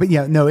 but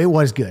yeah, no, it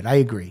was good. I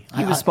agree.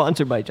 He was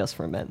sponsored by Just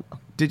for Men.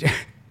 Did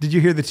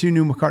you hear the 2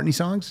 new McCartney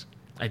songs?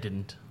 I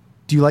didn't.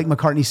 Do you like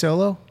McCartney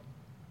solo?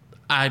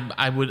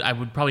 I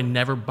would probably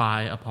never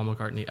buy a Paul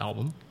McCartney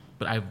album,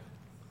 but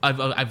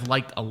I've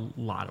liked a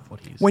lot of what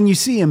he's. When you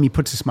see him, he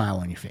puts a smile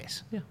on your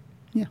face.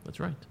 Yeah,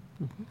 that's right.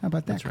 How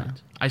about that? That's right. Kyle?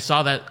 I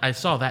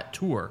saw that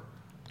tour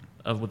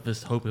with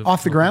this Hope of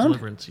Off the Hope of Ground?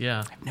 Deliverance.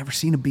 Yeah, I've never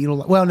seen a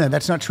Beatle. Well, no,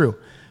 that's not true.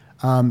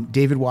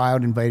 David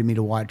Wild invited me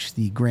to watch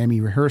the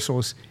Grammy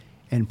rehearsals,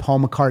 and Paul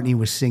McCartney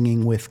was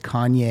singing with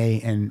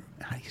Kanye and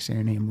how do you say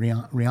her name?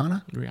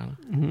 Rihanna.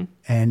 Rihanna.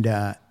 And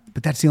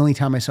but that's the only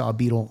time I saw a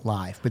Beatle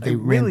live. But they I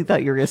really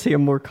thought you were going to say a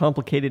more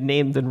complicated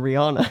name than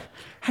Rihanna.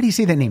 How do you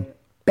say that name?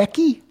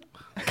 Becky?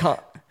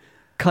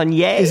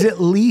 Kanye? Is it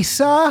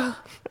Lisa?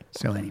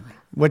 So anyway,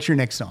 what's your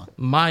next song?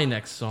 My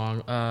next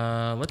song.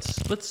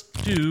 Let's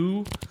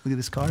do. Look at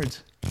this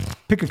cards.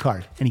 Pick a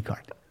card, any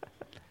card.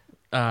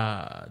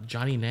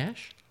 Johnny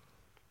Nash.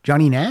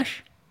 Johnny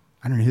Nash?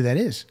 I don't know who that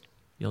is.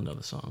 You'll know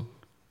the song.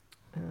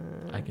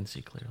 I can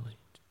see clearly.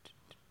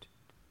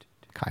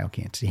 Kyle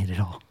can't see it at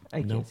all.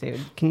 I can't say it.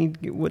 Can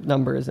you? What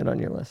number is it on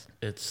your list?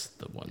 It's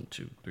the 1,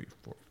 2, 3,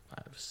 4, 5,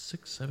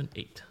 6, 7,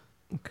 8.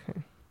 Okay.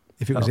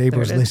 If it was there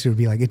April's it is. list, it would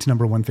be like, it's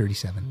number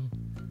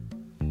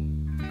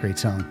 137. Great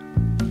song.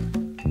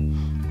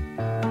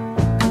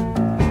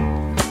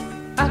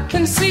 I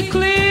can see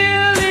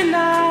clearly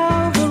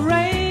now the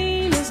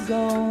rain is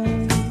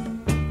gone.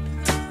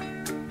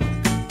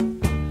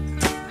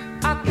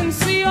 I can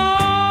see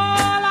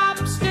all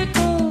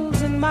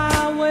obstacles in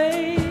my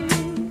way.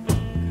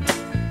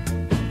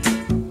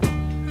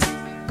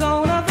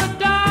 Gone are the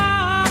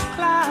dark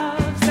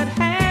clouds that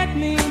had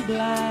me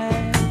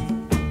blind.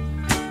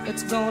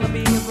 It's gonna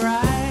be a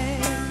bright,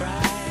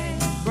 bright,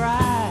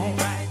 bright,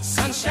 bright,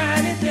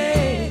 sunshiny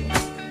day.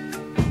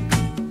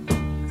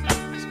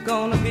 It's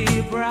gonna be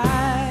a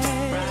bright,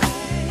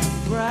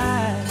 bright,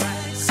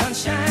 bright,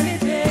 sunshiny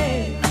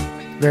day.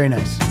 Very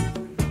nice.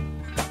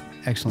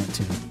 Excellent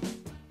tune.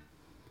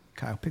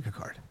 Kyle, pick a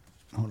card.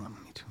 Hold on.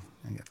 Me too.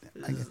 I got that.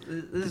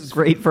 This is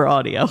great for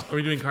audio. Are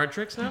we doing card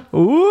tricks now?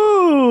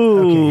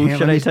 Ooh. Okay,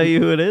 Should I tell you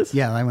who it is?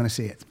 Yeah, I want to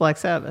see it. It's Black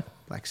Sabbath.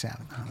 Black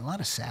Sabbath. Oh, a lot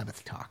of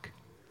Sabbath talk.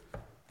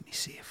 Let me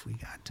see if we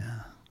got...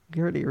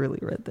 You already really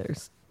read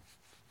theirs.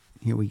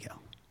 Here we go.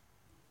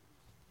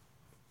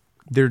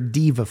 Their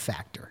diva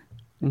factor.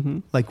 Mm-hmm.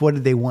 Like, what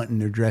did they want in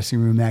their dressing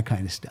room? That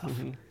kind of stuff.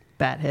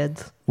 Bat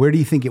heads. Where do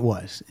you think it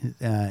was?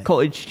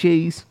 Cottage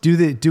cheese.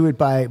 Do it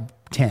by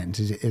tens.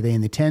 Are they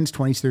in the 10s,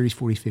 20s, 30s,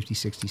 40s, 50s,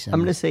 60s, 70s? I'm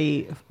going to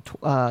say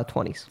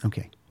 20s.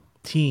 Okay.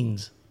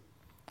 Teens.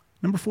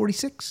 Number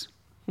 46.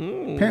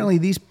 Apparently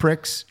these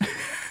pricks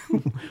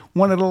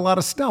wanted a lot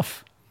of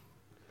stuff.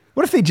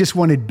 What if they just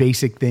wanted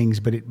basic things,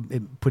 but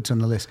it puts on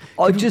the list?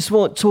 I just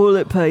want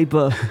toilet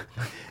paper.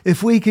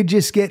 If we could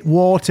just get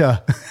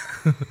water.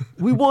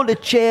 We want a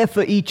chair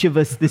for each of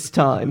us this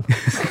time.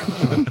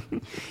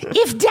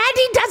 If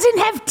Daddy doesn't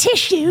have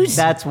tissues.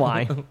 That's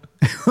why.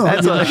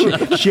 That's why.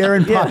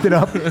 Sharon popped it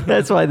up.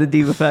 That's why the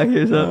diva factor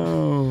is up.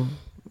 Oh.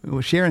 Well,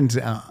 Sharon's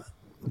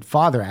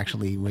father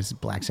actually was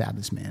Black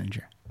Sabbath's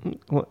manager.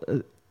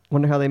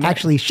 Wonder how they met.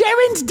 Actually,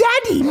 Sharon's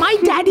daddy. My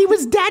daddy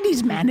was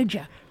Daddy's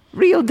manager.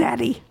 Real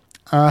daddy.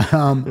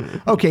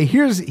 Okay,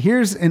 here's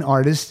an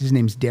artist. His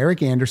name's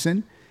Derek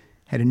Anderson.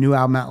 Had a new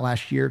album out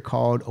last year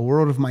called A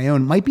World of My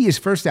Own. Might be his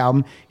first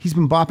album. He's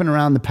been bopping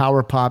around the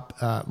power pop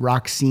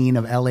rock scene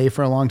of LA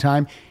for a long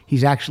time.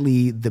 He's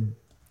actually the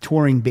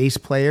touring bass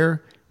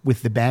player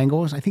with the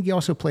Bangles. I think he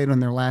also played on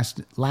their last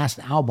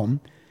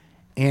album.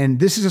 And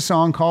this is a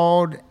song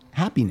called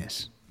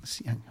Happiness. Let's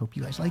see, I hope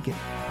you guys like it.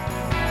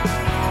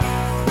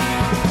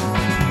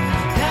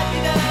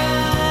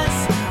 Happiness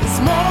is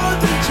more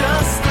than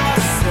just a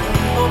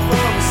symbol for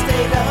a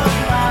state of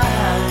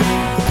mind.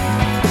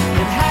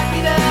 And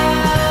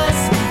happiness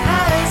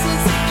has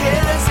its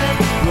cares and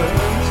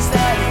worries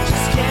that it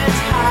just can't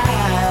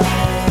hide.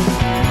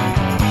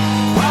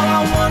 All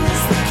I want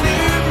is the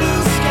clear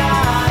blue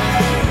sky.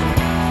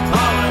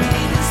 All I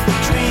need is the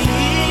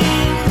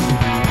dream.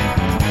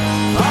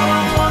 All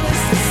I want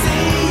is to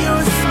see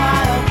your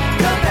smile.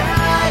 Come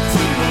back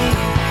to me.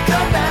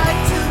 Come back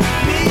to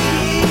me.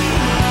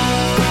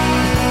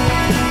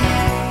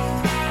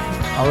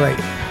 All right.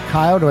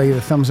 Kyle, do I give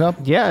a thumbs up?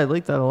 Yeah, I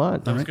like that a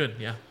lot. That was good,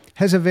 yeah.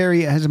 Has a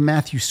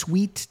Matthew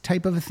Sweet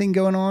type of a thing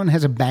going on.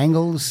 Has a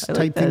Bangles I like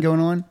type thing that going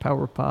on.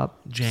 Power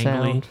pop Jangly.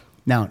 sound.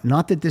 Now,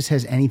 not that this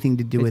has anything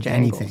to do It with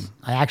jangles. anything.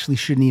 I actually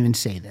shouldn't even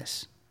say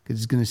this because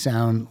it's going to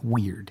sound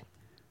weird.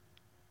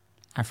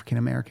 African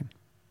American.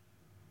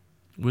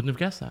 Wouldn't have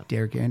guessed that.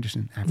 Derek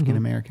Anderson, African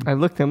American. I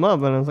looked him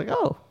up and I was like,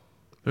 oh.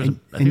 There's And-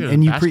 I think there's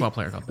and a you basketball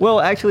player called that. Well,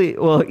 actually,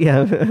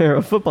 yeah,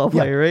 a football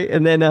player, right?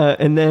 And then I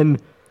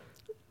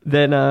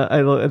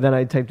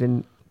typed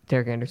in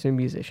Derek Anderson,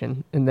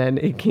 musician, and then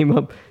it came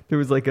up. There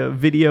was like a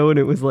video, and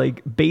it was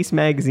like Bass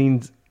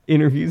Magazine's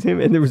interviews him,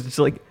 and there was just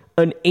like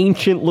an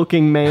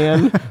ancient-looking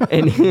man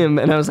and him,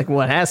 and I was like,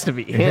 well, it has to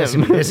be It has to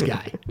him. be this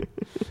guy.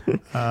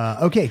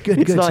 Okay, good.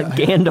 It's good. not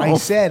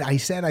Gandalf. I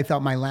said I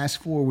thought my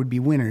last four would be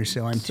winners,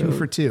 so I'm 2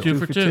 for 2. Two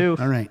for two.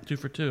 All right. 2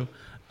 for 2.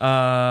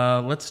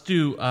 Let's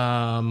do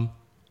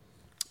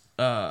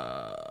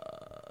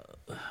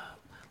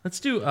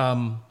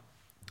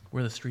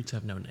Where the Streets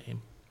Have No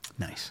Name.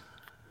 Nice.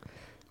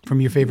 From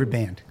your favorite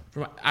band.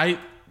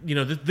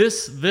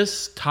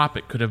 This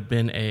topic could have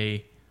been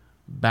a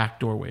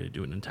backdoor way to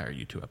do an entire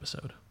U2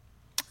 episode.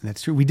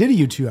 That's true. We did a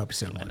U2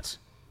 episode once.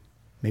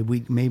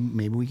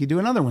 Maybe we could do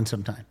another one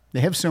sometime.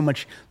 They have so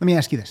much. Let me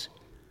ask you this: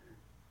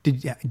 do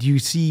you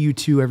see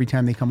U2 every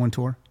time they come on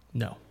tour?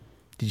 No.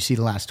 Did you see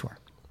the last tour?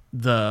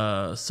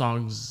 The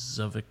Songs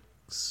of the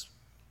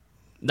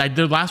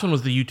last one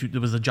was the U2. It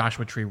was the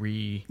Joshua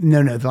Tree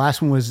No. The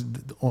last one was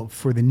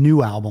for the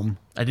new album.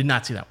 I did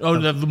not see that. Oh,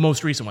 the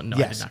most recent one. No,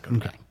 Yes. I did not go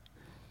to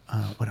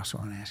that. What else do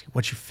I want to ask you?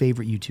 What's your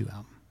favorite U2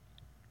 album?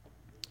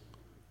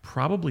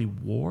 Probably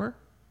War.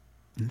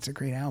 It's a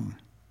great album.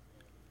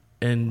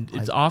 And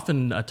it's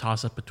often a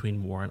toss-up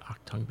between War and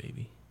Octung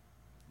Baby.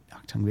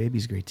 Octung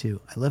Baby's great too.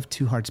 I love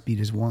Two Hearts Beat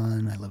as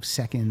One. I love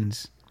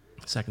Seconds.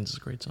 Seconds is a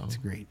great song. It's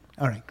great.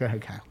 All right, go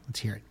ahead, Kyle. Let's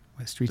hear it.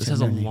 What Streets This Have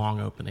has a No Name. long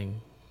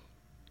opening.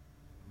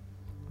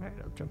 All right,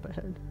 I'll jump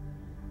ahead.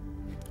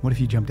 What if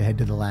you jumped ahead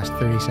to the last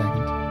 30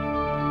 seconds?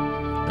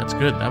 That's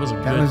good. That was a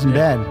That good. wasn't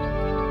bad.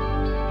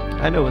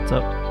 I know what's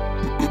up.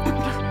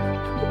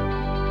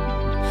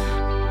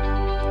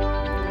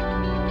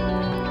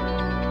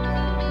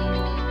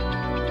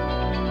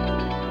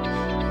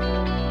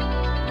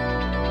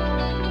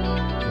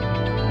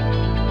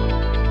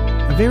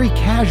 A very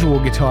casual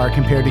guitar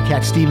compared to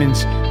Cat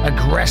Stevens'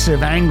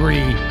 aggressive,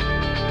 angry.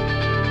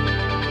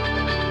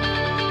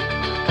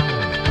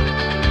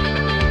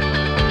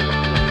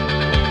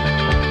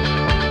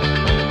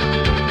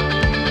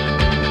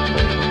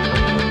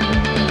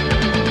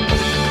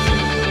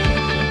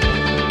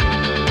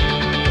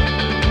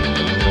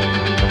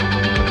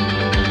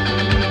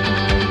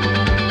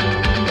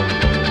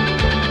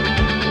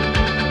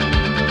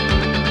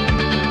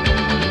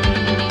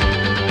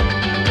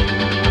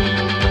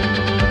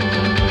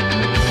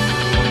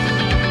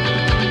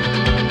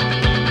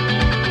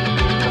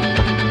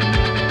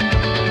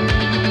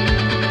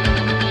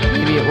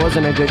 Maybe it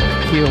wasn't a good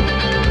cue.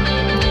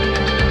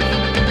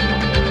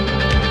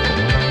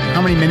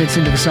 How many minutes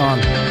into the song?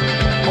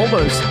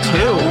 Almost 2.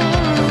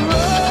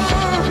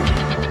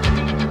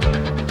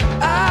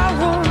 I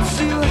want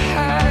to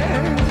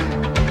hide.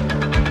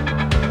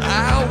 I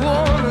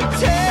want to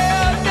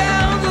tear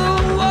down the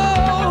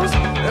walls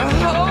that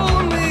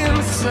hold me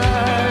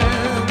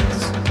inside.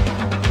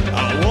 I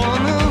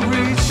want to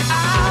reach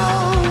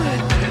out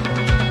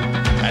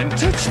and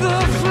touch the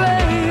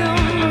flame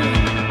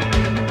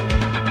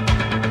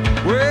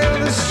where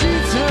the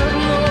streets have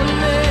no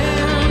name.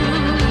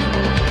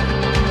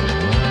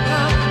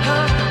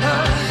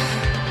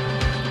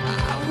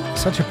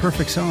 Such a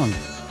perfect song.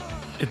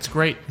 It's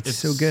great. It's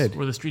so good.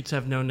 Where the streets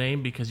have no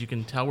name because you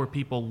can tell where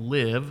people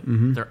live,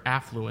 their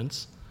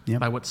affluence,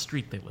 Yep. by what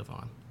street they live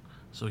on.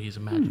 So he's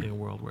imagining a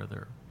world where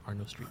there are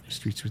no street names.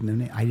 Streets with No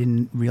Name. I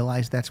didn't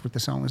realize that's what the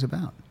song was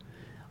about.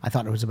 I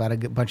thought it was about a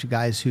bunch of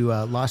guys who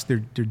lost their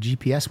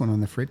GPS went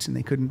on the fritz and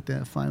they couldn't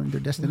find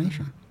their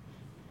destination.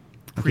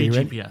 Okay, you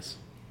ready? Pre-GPS.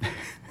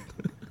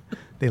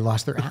 They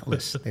lost their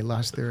atlas. They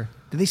lost their.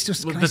 Do they still?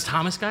 Well, can I the s-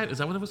 Thomas Guide? Is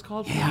that what it was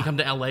called? When Yeah. you come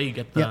to LA, you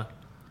get the Yeah.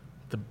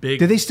 the big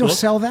do they still book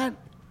sell that?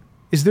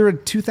 Is there a I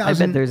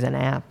 2000? bet there's an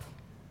app.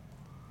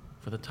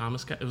 for the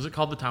Thomas Guide? Was it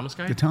called the Thomas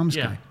Guide? the Thomas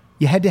yeah. guy.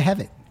 You had to have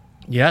it,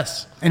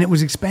 Yes. and it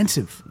was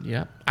expensive.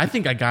 Yeah. I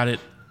think I got it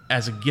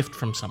as a gift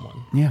from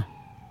someone. Yeah.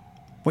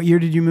 What year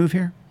did you move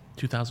here?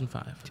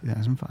 2005.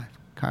 2005.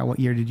 Kyle, what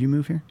year did you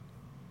move here?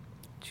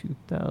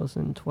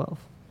 2012.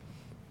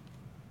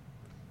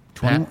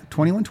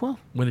 2112?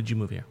 When did you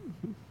move here?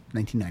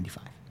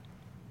 1995.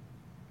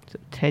 So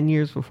 10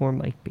 years before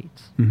Mike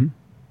Beats.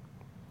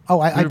 Oh,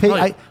 I were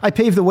probably-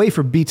 paved the way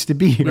for Beats to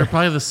be We here. were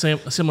probably the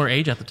similar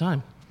age at the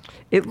time.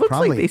 It looks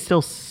Probably. like they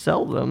still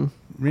sell them.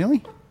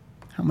 Really?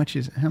 How much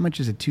is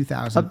a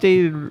 2000?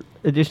 Updated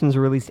editions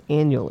are released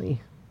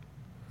annually.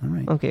 All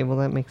right. Okay, well,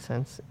 that makes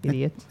sense.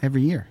 Idiot.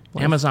 Every year.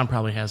 Amazon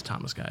probably has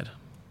Thomas Guide.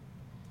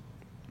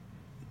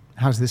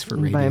 How's this for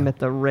You buy them radio? at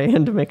the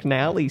Rand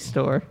McNally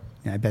store.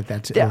 Yeah, I bet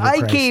that's I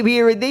overpriced. came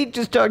here and they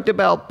just talked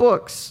about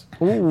books.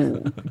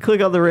 Ooh.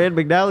 Click on the Rand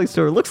McNally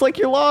store. Looks like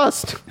you're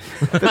lost.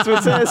 That's what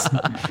it says.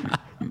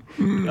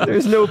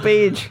 There's no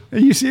page. Are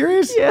you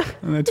serious? Yeah.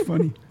 Oh, that's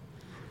funny.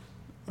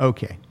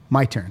 Okay,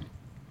 my turn.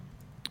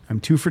 I'm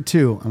 2 for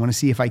 2. I want to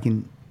see if I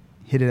can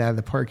hit it out of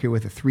the park here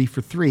with a 3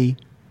 for 3.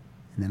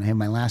 And then I have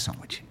my last song,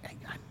 which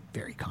I'm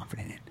very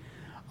confident in.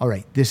 All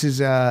right, this is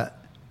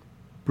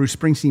Bruce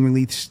Springsteen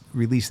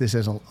released this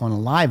on a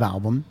live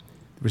album.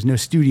 There was no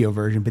studio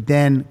version, but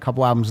then a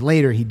couple albums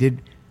later, he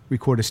did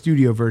record a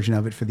studio version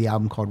of it for the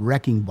album called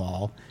Wrecking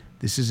Ball.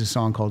 This is a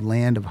song called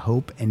Land of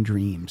Hope and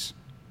Dreams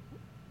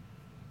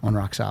on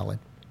Rock Solid.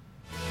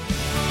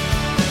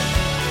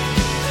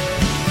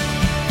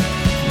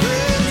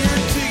 Grab your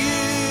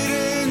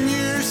ticket and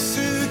your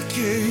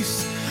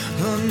suitcase.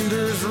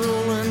 Thunder's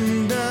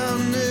rolling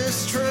down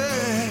this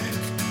track.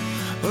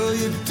 Well,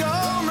 you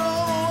don't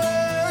know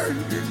where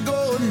you're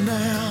going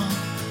now,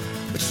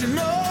 but you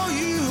know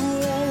you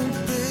won't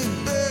be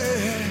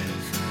back.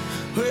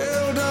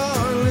 Well,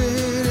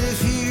 darling, if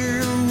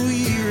you're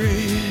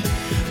weary,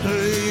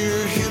 lay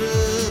your head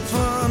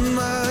upon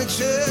my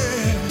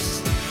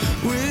chest.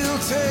 We'll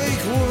take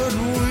what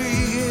we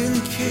can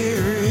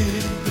carry.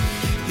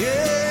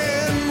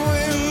 Yeah, and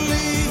we'll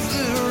leave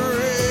the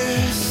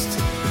rest.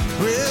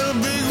 Well,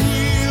 big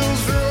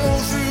wheels roll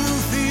through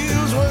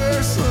fields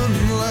where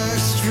sunlight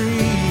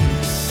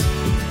streams.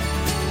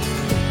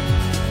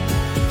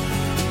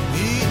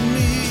 Meet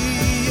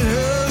me in a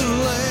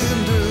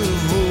land of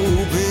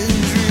hope and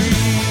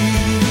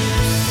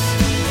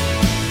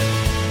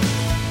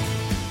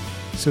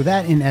dreams. So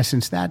that, in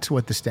essence, that's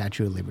what the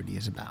Statue of Liberty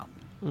is about.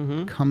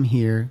 Come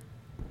here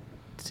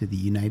to the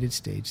United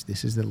States.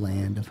 This is the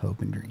land of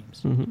hope and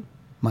dreams.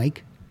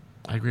 Mike?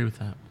 I agree with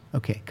that.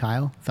 Okay.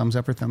 Kyle, thumbs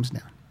up or thumbs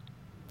down?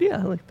 Yeah,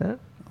 I like that.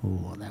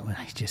 Oh, that one,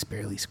 I just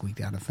barely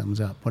squeaked out a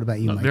thumbs up. What about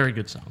you, A Mike? very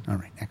good song. All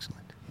right,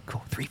 excellent.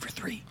 Cool. 3 for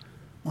 3.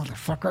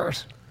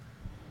 motherfuckers.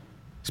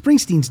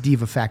 Springsteen's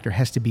diva factor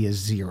has to be a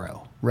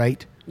 0,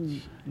 right?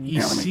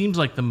 He seems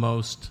like the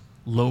most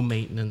low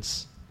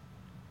maintenance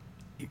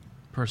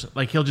person.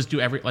 Like he'll just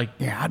do I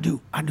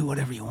do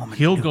whatever you want me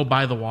he'll to do. go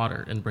buy the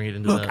water and bring it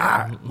into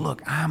I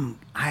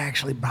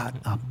actually brought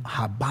a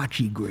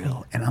hibachi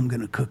grill and I'm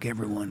gonna cook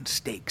everyone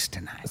steaks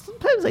tonight.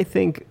 Sometimes I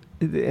think,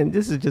 and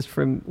this is just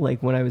from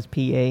like when I was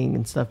PAing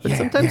and stuff, but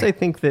sometimes I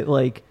think that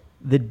like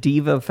the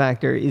diva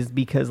factor is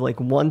because like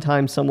one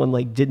time someone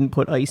like didn't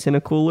put ice in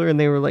a cooler and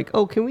they were like,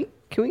 oh, can we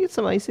get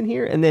some ice in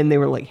here? And then they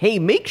were like, hey,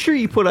 make sure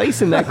you put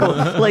ice in that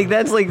cooler. Like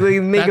that's like they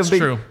make That's a big.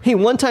 true. Hey,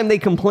 one time they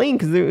complained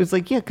because it was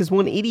like, yeah, because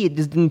one idiot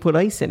just didn't put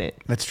ice in it.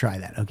 Let's try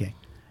that. Okay.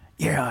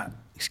 Yeah.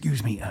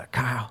 Excuse me,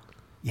 Kyle.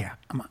 Yeah,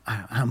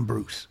 I'm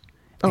Bruce.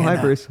 Oh, And, hi,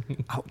 Bruce.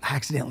 I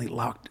accidentally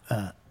locked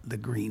the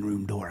green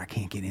room door. I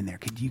can't get in there.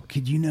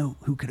 Could you know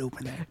who could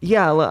open that?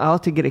 Yeah, I'll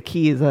have to get a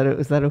key. Is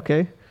that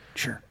okay?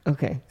 Sure.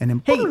 Okay. And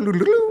then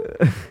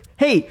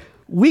Hey,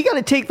 we got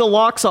to take the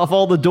locks off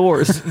all the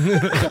doors.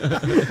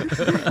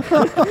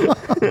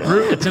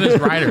 It's in his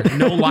rider.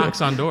 No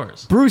locks on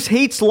doors. Bruce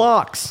hates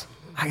locks.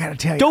 I gotta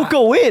tell you, Don't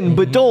go in,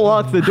 but don't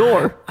lock the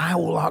door. I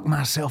will lock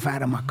myself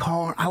out of my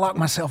car. I locked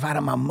myself out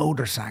of my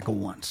motorcycle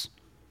once.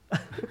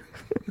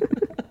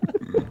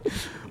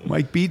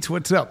 Mike Beats,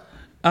 what's up?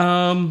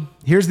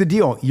 Here's the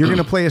deal. You're going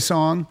to play a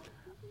song.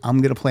 I'm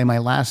going to play my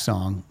last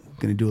song.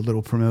 Going to do a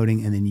little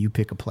promoting, and then you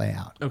pick a play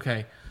out.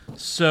 Okay.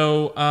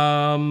 So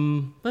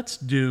let's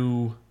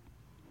do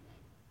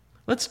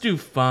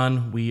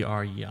Fun, We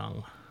Are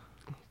Young.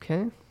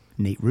 Okay.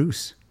 Nate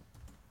Roos,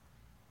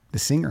 the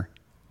singer.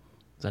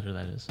 Is that who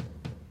that is?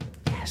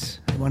 Yes.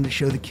 I wanted to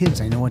show the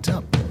kids I know what's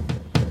up.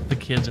 The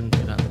kids in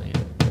 2008.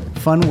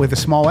 Fun with a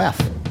small F.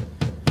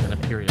 And a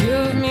period.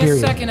 Give me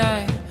Period. a second,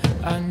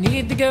 I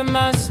need to get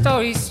my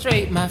story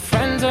straight. My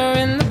friends are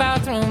in the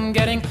bathroom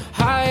getting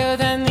higher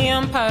than the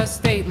Empire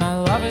State. My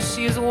lover,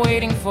 she is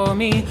waiting for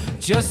me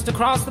just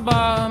across the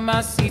bar.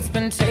 My seat's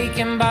been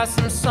taken by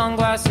some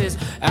sunglasses,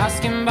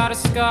 asking about a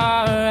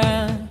scar.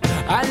 And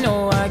I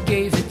know I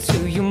gave it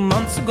to you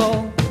months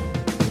ago.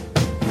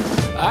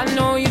 I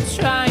know you're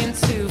trying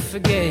to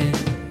forget,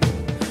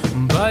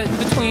 but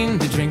between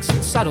the drinks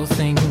and subtle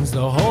things,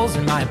 the holes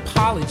in my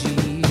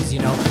apologies, you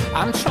know,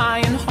 I'm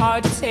trying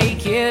hard to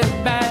take it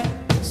back.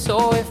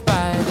 So if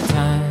by the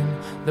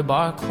time the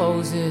bar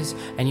closes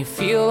and you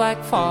feel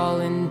like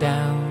falling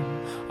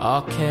down,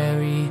 I'll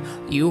carry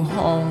you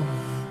home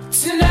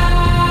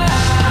tonight.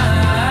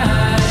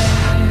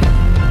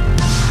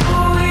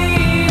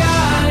 We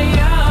are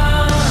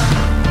young,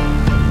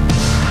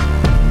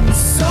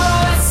 so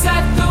let's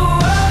set the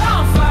world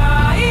on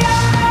fire.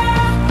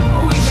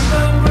 We can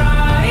burn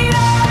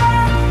brighter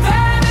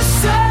than the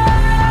sun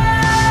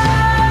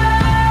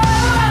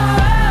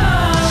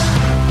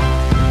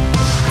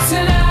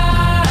tonight.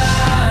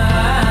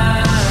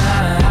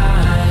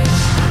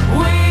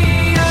 We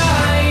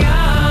are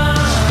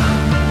young,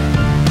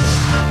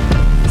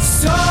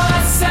 so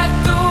let's set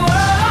the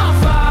world on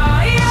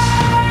fire.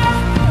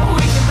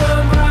 We can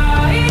burn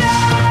brighter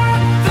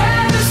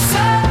than the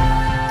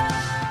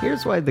sun.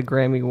 Here's why the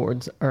Grammy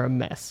Awards are a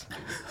mess.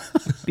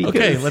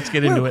 Okay, let's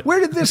get into it. Where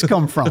did this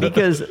come from?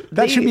 Because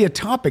that should be a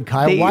topic,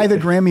 Kyle. Why the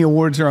Grammy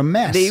Awards are a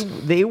mess.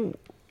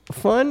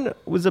 Fun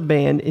was a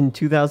band in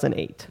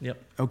 2008.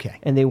 Yep. Okay.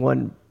 And they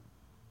won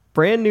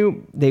brand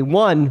new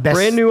artist.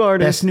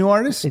 Best new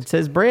artist? It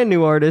says brand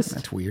new artist.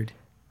 That's weird.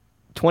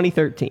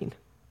 2013.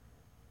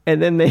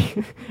 And then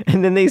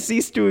they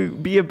ceased to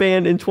be a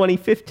band in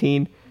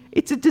 2015.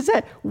 It's a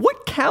disaster.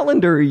 What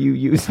calendar are you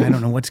using? I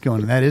don't know what's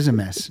going on. That is a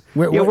mess.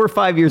 We're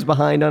 5 years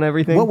behind on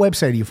everything. What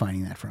website are you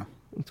finding that from?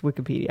 It's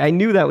Wikipedia. I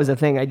knew that was a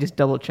thing. I just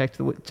double checked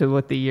to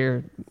what the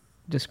year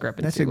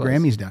discrepancy That's at was.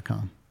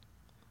 Grammys.com.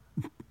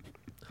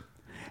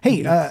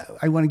 Hey,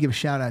 I want to give a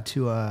shout out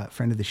to a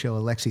friend of the show,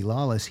 Alexi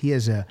Lawless. He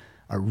has a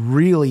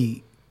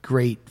really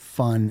great,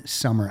 fun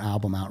summer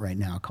album out right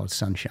now called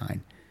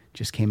Sunshine.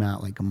 Just came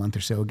out like a month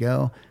or so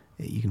ago.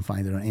 You can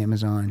find it on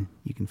Amazon.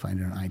 You can find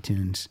it on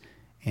iTunes.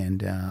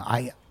 And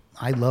I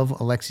love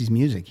Alexi's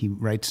music. He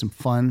writes some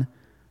fun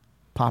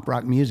pop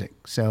rock music.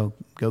 So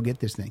go get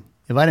this thing.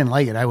 If I didn't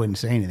like it, I wouldn't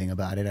say anything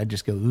about it. I'd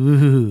just go,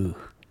 ooh.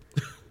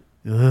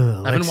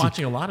 I've been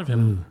watching a lot of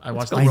him. I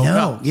watched the I World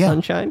know, Cup. yeah.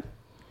 Sunshine?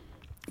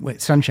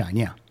 Wait, Sunshine,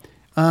 yeah.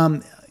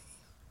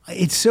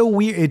 It's so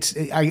weird.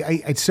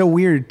 It's so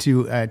weird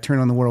to turn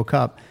on the World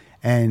Cup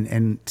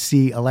and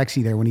see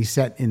Alexi there when he's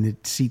sat in the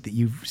seat that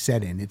you've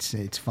sat in.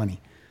 It's funny.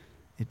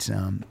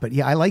 But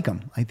yeah, I like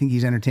him. I think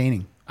he's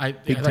entertaining. I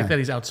Big like time. that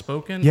he's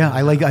outspoken. Yeah,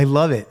 I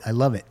love it. I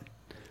love it.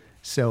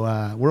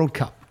 So World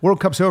Cup. World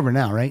Cup's over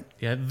now, right?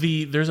 Yeah,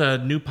 there's a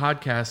new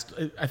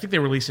podcast. I think they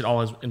released it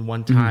all in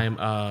one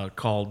time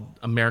called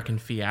American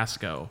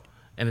Fiasco,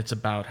 and it's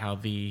about how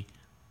the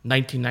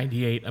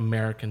 1998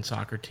 American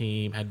soccer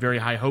team had very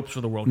high hopes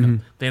for the World Cup.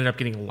 They ended up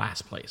getting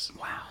last place.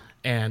 Wow!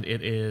 And he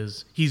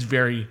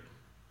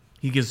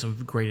gives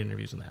some great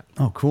interviews in that.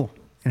 Oh, cool.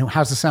 And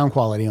how's the sound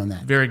quality on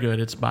that? Very good.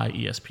 It's by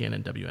ESPN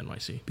and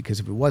WNYC. Because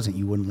if it wasn't,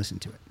 you wouldn't listen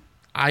to it.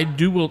 I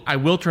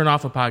will turn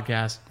off a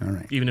podcast, All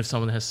right. even if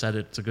someone has said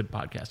it's a good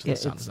podcast. Yeah, The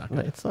sound is not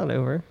good. it's not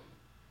over. It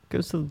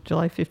goes to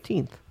July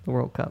 15th, the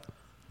World Cup.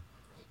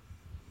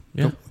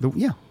 Yeah.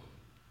 Yeah.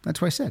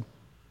 That's what I said.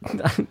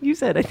 You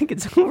said, I think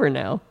it's over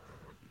now.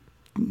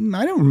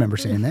 I don't remember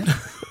saying that.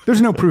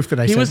 There's no proof that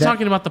I He said was that.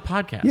 talking about the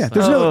podcast. Yeah,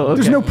 though.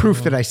 there's no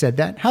proof that I said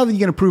that. How are you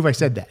going to prove I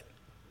said that?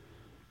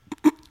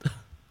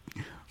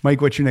 Mike,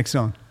 what's your next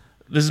song?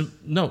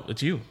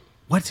 It's you.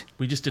 What?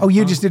 We just did. Oh,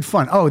 you Fun. just did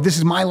Fun. Oh, this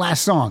is my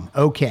last song.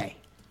 Okay.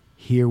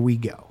 Here we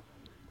go.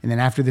 And then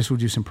after this, we'll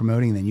do some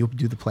promoting, and then you'll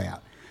do the play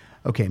out.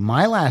 Okay,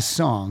 my last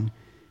song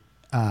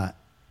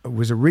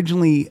was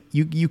originally,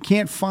 you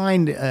can't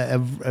find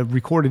a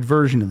recorded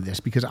version of this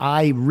because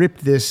I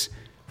ripped this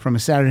from a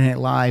Saturday Night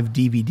Live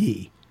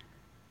DVD.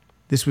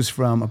 This was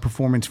from a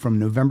performance from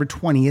November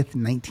 20th,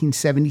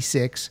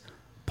 1976.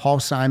 Paul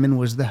Simon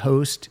was the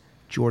host.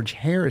 George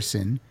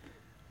Harrison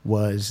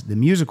was the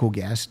musical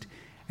guest.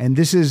 And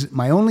this is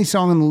my only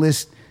song on the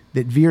list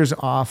that veers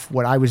off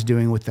what I was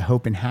doing with the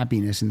Hope and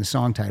Happiness in the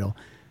song title.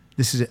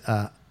 This is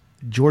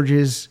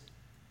George's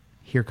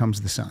Here Comes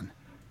the Sun,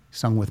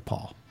 sung with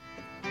Paul.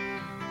 Here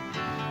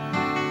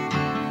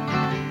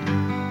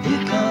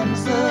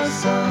comes the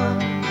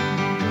sun.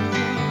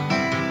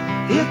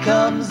 Here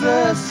comes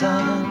the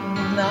sun.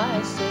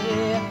 I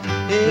say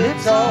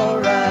it's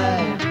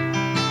alright.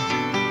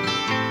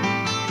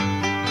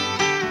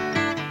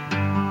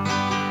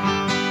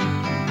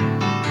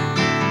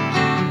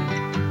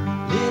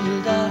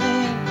 Little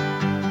darling,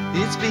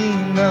 it's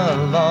been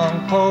a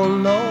long,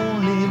 cold,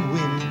 lonely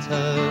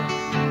winter.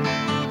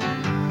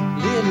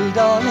 Little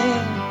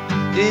darling,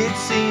 it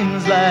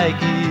seems like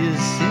years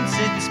since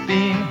it's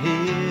been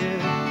here.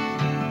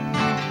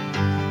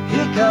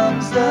 Here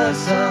comes the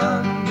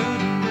sun.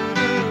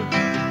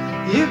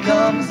 Doo-doo-doo-doo. Here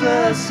comes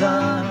the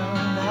sun.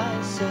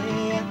 I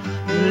say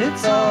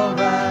it's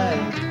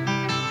alright.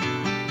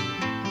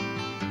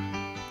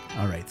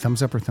 All right,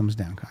 thumbs up or thumbs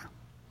down, Kyle?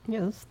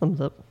 Yeah, that's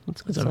thumbs up.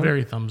 That's a good It's a song.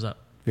 very thumbs up.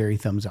 Very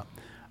thumbs up.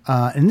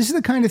 And this is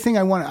the kind of thing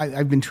I want.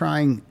 I've been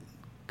trying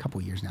a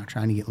couple years now,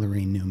 trying to get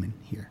Lorraine Newman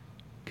here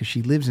because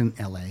she lives in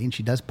LA and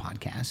she does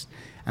podcasts.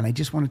 And I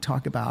just want to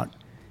talk about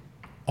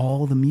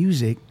all the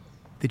music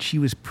that she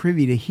was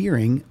privy to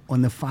hearing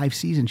on the 5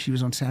 seasons she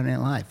was on Saturday Night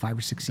Live, 5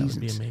 or 6 That seasons.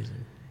 would be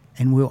amazing.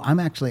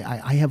 And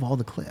I have all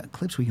the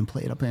clips. We can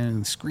play it up on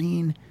the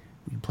screen.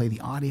 We can play the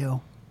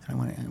audio. I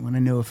want to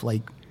know if,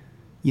 like,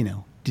 you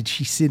know, did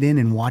she sit in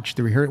and watch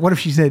the rehearsal? What if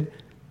she said,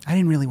 I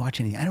didn't really watch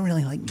anything. I don't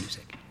really like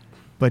music.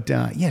 But,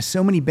 yeah,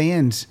 so many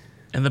bands.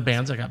 And the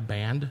bands that got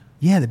banned?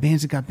 Yeah, the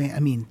bands that got banned. I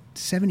mean,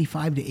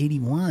 75 to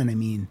 81. I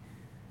mean,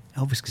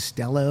 Elvis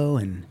Costello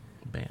and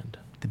the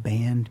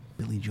band,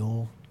 Billy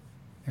Joel,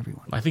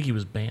 everyone. I think he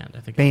was banned. I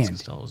think Banned. Elvis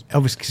Costello was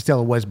banned. Elvis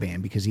Costello was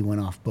banned because he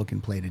went off book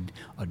and played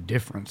a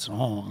different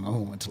song.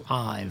 Oh, it's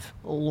live.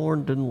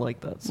 Lauren didn't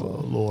like that song.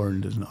 Well,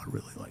 Lauren does not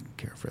really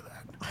care for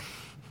that.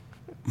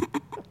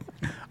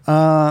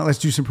 Let's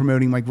do some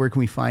promoting, Mike. Where can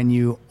we find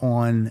you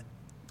on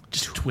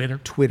just Twitter?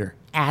 Twitter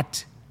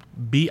at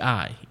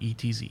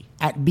BIETZ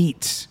at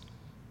Beats.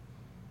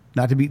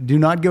 Do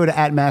not go to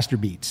at Master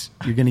Beats.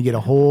 You're going to get a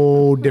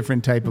whole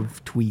different type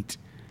of tweet.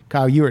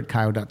 Kyle, you're at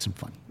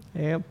Kyle.somefunny.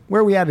 Yep.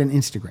 Where are we at on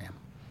Instagram?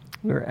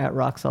 We're at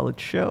Rock Solid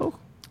Show.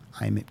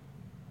 I'm at.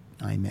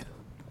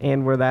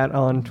 And we're that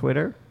on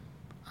Twitter.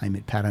 I'm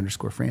at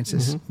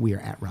Pat_Francis. Mm-hmm. We are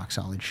at Rock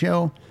Solid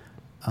Show.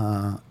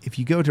 If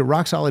you go to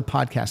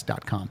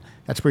rocksolidpodcast.com,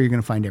 that's where you're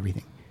going to find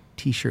everything.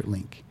 T-shirt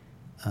link,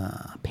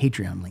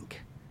 Patreon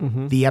link,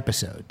 Mhm. the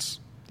episodes.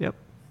 Yep.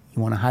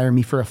 You want to hire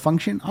me for a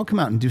function? I'll come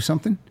out and do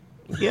something.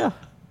 Yeah.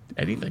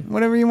 Anything.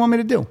 Whatever you want me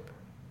to do.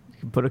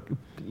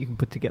 You can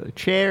put together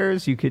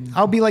chairs. You could.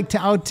 I'll be like,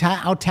 I'll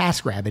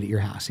task rabbit at your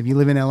house. If you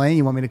live in LA,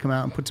 you want me to come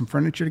out and put some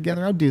furniture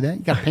together, I'll do that.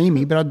 You got to pay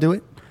me, but I'll do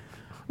it.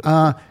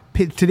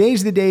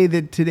 Today's the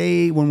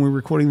day when we're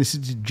recording this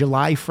is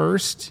July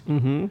 1st.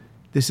 Mm-hmm.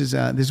 This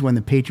is when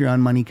the Patreon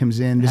money comes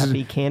in.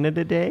 Happy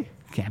Canada Day.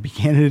 Happy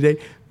Canada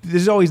Day.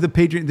 This is always the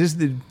Patreon. This is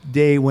the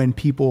day when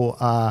people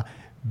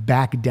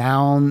back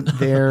down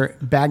their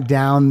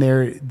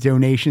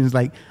donations.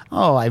 Like,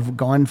 oh, I've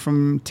gone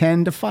from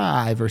 10 to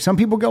 5, or some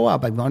people go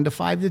up. I've gone to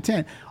 5 to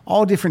 10.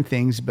 All different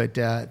things. But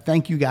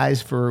thank you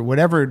guys for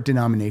whatever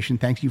denomination.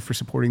 Thank you for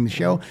supporting the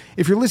show.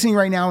 If you're listening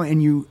right now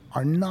and you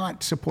are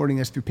not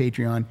supporting us through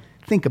Patreon,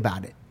 think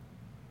about it.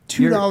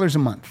 $2 a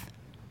month.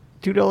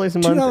 $2 a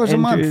month $2 a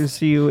month.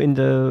 enters you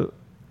into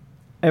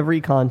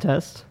every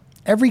contest.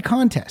 Every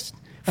contest.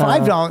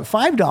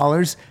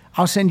 $5.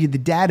 I'll send you the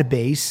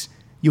database.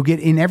 You'll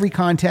get in every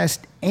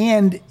contest,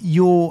 and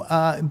you'll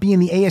be in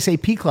the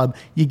ASAP club.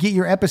 You get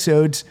your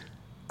episodes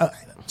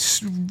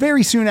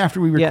very soon after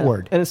we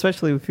record. Yeah, and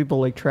especially with people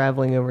like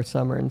traveling over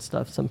summer and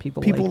stuff. Some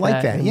people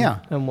like that. And, yeah.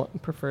 And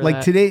prefer like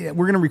that. today,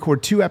 we're going to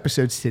record 2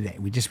 episodes today.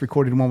 We just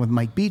recorded one with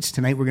Mike Beats.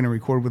 Tonight, we're going to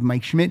record with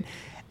Mike Schmidt.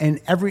 And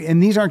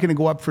these aren't going to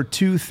go up for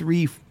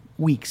 2-3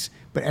 weeks,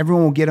 but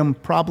everyone will get them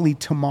probably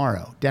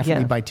tomorrow,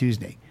 definitely by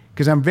Tuesday,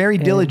 because I'm very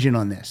diligent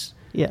on this.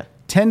 Yeah.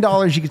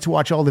 $10, you get to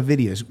watch all the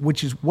videos,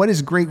 which is what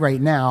is great right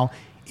now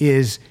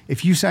is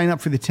if you sign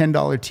up for the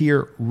 $10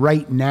 tier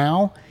right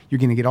now, you're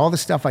going to get all the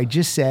stuff I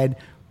just said.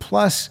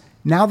 Plus,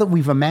 now that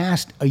we've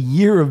amassed a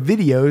year of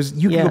videos,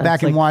 you can go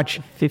back and watch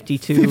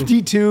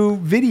 52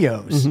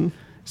 videos.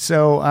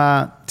 So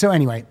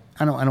anyway,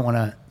 I don't want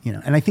to,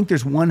 and I think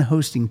there's one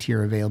hosting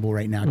tier available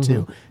right now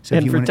too. So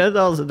and if you for want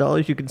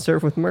 $10,000, you can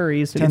surf with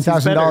Murray.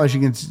 $10,000, you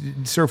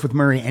can surf with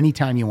Murray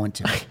anytime you want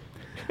to.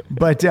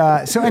 But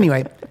so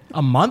anyway,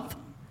 a month?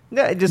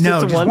 Yeah, just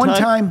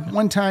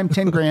one time,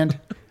 10 grand.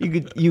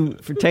 You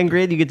for 10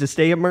 grand, you get to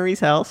stay at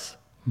Murray's house.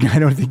 I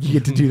don't think you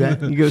get to do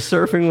that. You go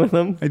surfing with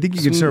him. I think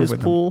you can surf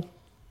with pool. him.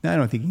 No, I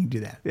don't think you can do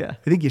that. Yeah.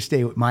 I think you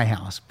stay at my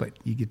house, but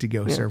you get to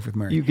go surf with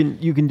Murray. You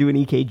can do an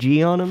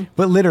EKG on him.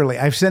 But literally,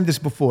 I've said this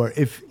before.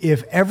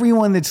 If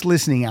everyone that's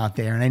listening out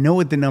there, and I know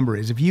what the number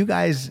is, if you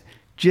guys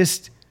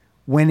just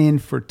went in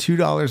for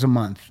 $2 a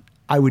month,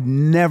 I would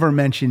never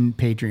mention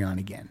Patreon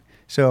again.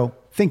 So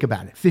think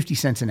about it. 50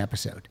 cents an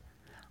episode.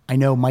 I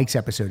know Mike's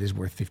episode is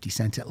worth 50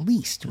 cents at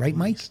least, right,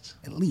 Mike?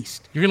 At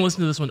least. You're going to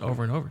listen to this one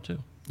over and over, too.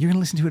 You're going to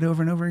listen to it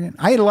over and over again?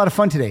 I had a lot of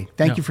fun today.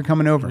 Thank you for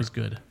coming over. It was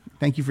good.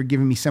 Thank you for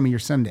giving me some of your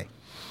Sunday.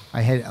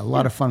 I had a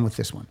lot of fun with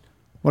this one.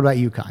 What about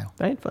you, Kyle?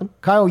 I had fun.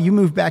 Kyle, you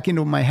moved back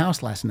into my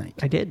house last night.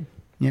 I did.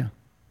 Yeah.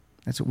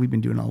 That's what we've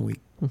been doing all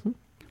week.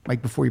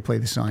 Mike, before you play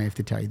the song, I have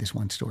to tell you this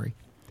one story.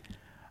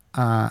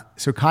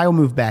 So Kyle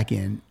moved back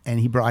in, and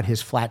he brought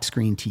his flat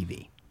screen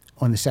TV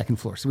on the second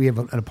floor. So we have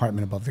an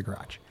apartment above the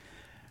garage.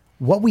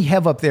 What we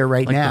have up there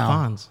right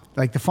now,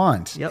 like the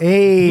Fonz. Yep.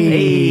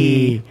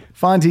 Hey,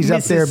 Fonzie's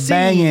up there Mrs. C.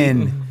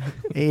 banging.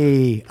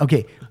 Hey,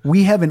 okay.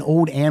 We have an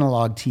old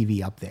analog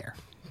TV up there.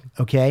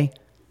 Okay.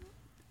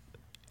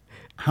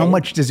 How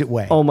much does it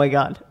weigh? Oh my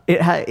God.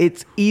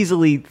 It's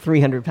easily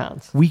 300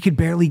 pounds. We could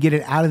barely get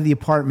it out of the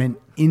apartment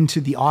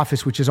into the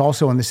office, which is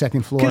also on the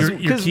second floor.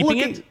 You're keeping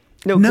it?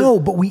 No,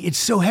 but it's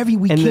so heavy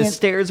we and can't. The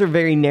stairs are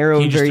very narrow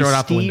Can you and just very throw it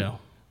out the steep. window?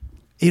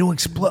 It'll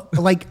explode.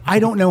 Like, I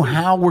don't know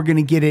how we're going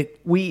to get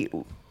it.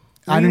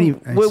 I don't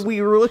even. What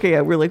we were looking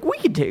at, we were like, we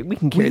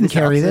can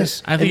carry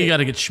this. I think you got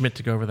to get Schmidt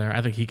to go over there.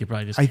 I think he could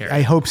probably just carry it.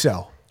 I hope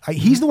so.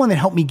 He's the one that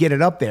helped me get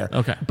it up there.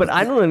 Okay. But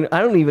I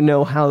don't even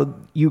know how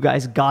you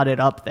guys got it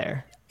up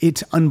there.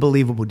 It's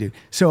unbelievable, dude.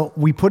 So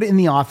we put it in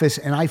the office,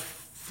 and I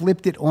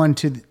flipped it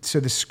onto so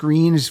the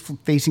screen is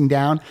facing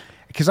down,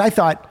 because I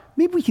thought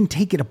maybe we can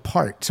take it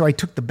apart. So I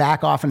took the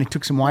back off and I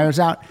took some wires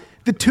out.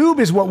 The tube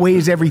is what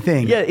weighs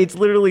everything. Yeah, it's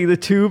literally the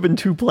tube and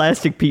two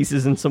plastic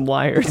pieces and some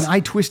wires. And I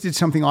twisted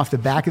something off the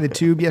back of the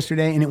tube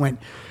yesterday, and it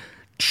went.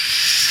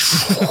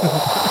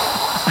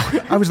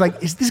 I was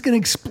like, "Is this going to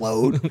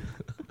explode?"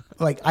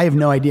 Like, I have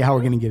no idea how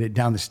we're going to get it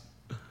down the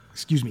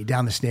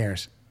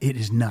stairs. It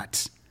is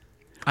nuts.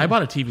 I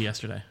bought a TV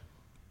yesterday.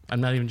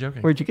 I'm not even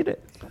joking. Where'd you get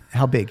it?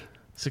 How big?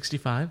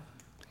 65.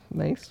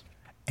 Nice.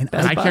 And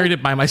I carried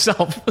it by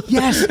myself.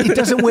 Yes, it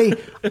doesn't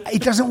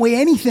weigh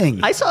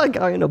anything. I saw a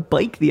guy on a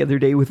bike the other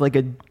day with like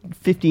a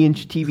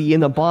 50-inch TV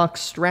in the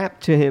box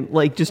strapped to him,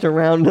 like just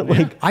around.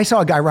 Like I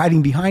saw a guy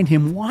riding behind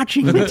him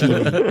watching the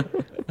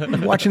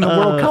TV, watching the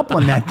World Cup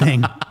on that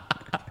thing.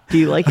 Do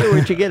you like it?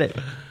 Where'd you get it?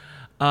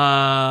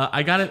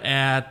 I got it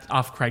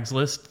off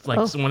Craigslist, like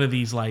one of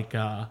these, like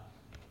I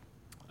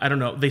don't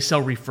know. They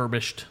sell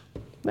refurbished,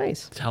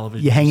 nice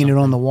television. You hanging it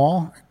on the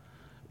wall?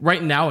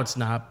 Right now, it's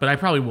not, but I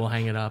probably will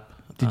hang it up.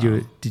 Did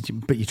you?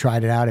 But you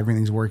tried it out.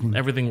 Everything's working.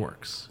 Everything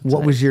works.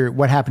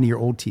 What happened to your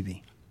old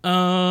TV?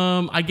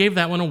 I gave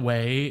that one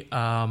away.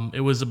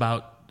 It was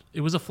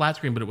a flat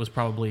screen, but it was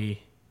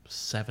probably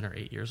 7 or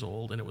 8 years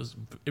old, and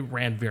it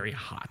ran very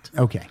hot.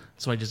 Okay.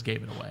 So I just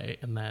gave it away,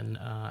 and then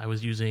I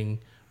was using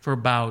for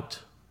about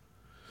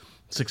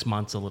 6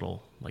 months a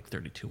little like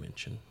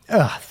 32-inch.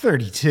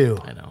 32.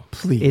 I know.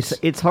 Please.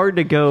 It's hard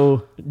to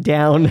go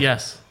down.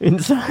 Yes. In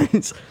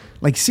size.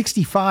 Like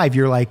 65,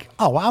 you're like,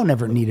 oh, I'll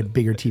never need a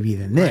bigger TV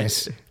than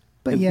this. Right.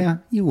 But yeah,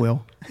 you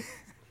will.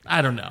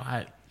 I don't know.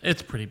 65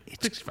 is pretty big.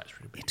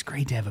 It's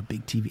great to have a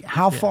big TV.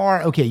 How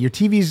far? Okay, your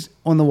TV's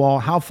on the wall.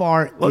 How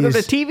far? Welcome to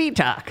TV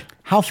Talk.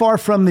 How far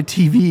from the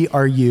TV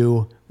are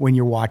you when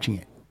you're watching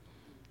it?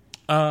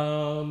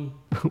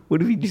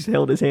 What if he just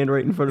held his hand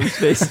right in front of his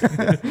face?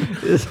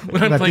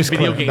 When I'm playing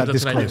video games,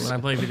 that's what I do. When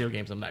I'm playing video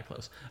games, I'm that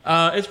close.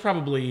 It's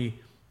probably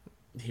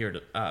here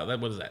to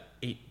what is that?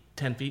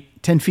 10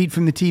 feet? 10 feet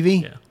from the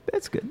TV? Yeah.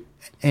 That's good.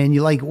 And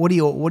you like, what do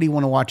you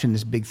want to watch in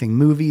this big thing?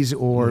 Movies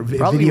or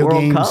video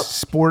World games, Cup.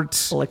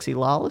 sports? Alexi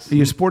Lawless. Are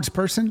you a sports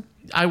person?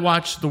 I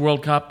watch the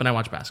World Cup and I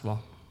watch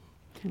basketball.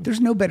 There's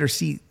no better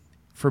seat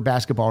for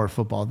basketball or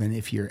football than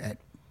if you're at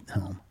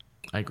home.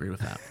 I agree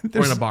with that.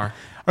 Or in a bar.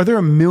 Are there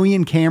a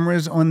million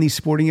cameras on these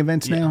sporting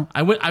events now?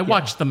 I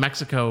watched the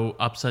Mexico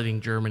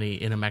upsetting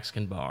Germany in a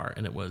Mexican bar,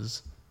 and it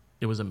was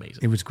amazing.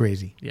 It was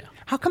crazy. Yeah.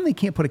 How come they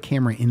can't put a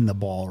camera in the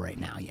ball right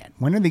now yet?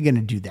 When are they going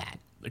to do that?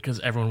 Because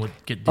everyone would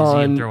get dizzy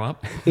and throw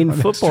up. In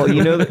football,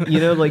 you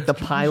know, like the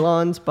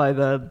pylons by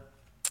the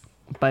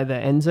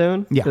end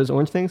zone, those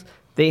orange things,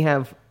 they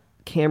have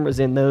cameras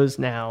in those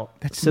now.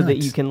 That's so that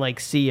nuts. you can like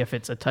see if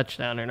it's a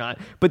touchdown or not.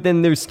 But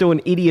then there's still an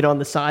idiot on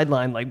the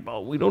sideline like,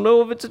 well, we don't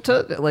know if it's a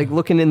touchdown, like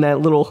looking in that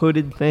little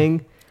hooded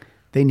thing.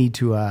 They need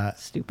to.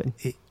 Stupid.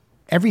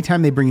 Every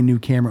time they bring a new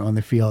camera on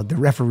the field, the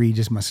referee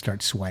just must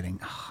start sweating.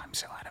 Oh, I'm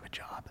so out of a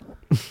job.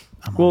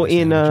 Well,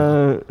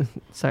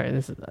 sorry,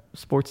 this is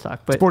sports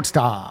talk, but sports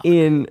talk.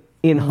 In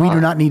we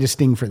do not need a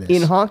sting for this.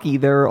 In hockey,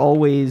 there are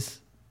always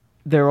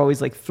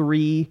like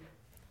 3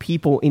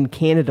 people in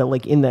Canada,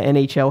 like in the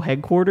NHL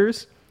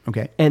headquarters.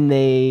 Okay. And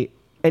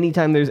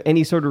anytime there's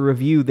any sort of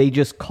review, they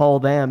just call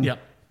them. Yep.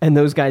 And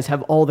those guys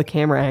have all the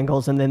camera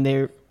angles, and then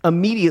they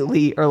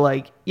immediately are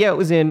like, yeah, it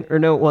was in, or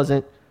no, it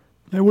wasn't.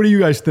 Hey, what do you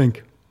guys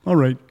think? All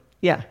right.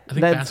 Yeah. I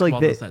think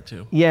basketball does that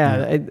too.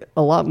 Yeah,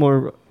 a lot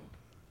more.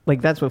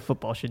 Like, that's what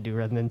football should do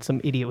rather than some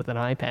idiot with an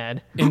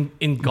iPad.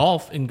 In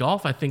golf,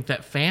 I think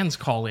that fans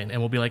call in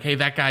and will be like, "Hey,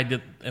 that guy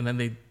did," and then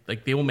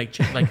they will make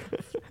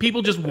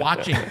people just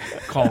watching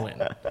call in.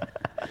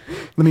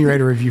 Let me write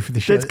a review for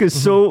the show. That's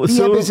because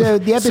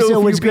the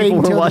episode was great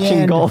until watching the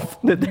end. golf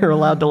that they're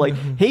allowed to like,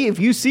 hey, if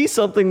you see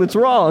something that's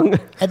wrong,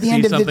 at the say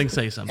end of something,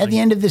 say something. At the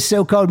end of this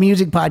so-called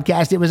music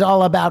podcast, it was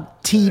all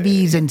about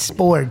TVs and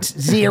sports.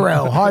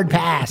 0, hard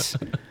pass.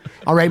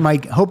 All right,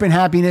 Mike, hope and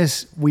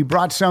happiness. We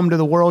brought some to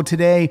the world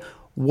today.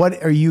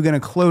 What are you going to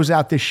close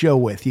out this show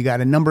with? You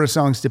got a number of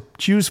songs to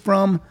choose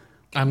from.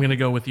 I'm going to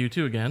go with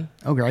U2 again.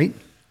 Oh, great.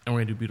 And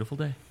we're going to do Beautiful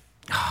Day.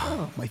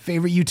 My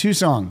favorite U2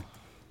 song.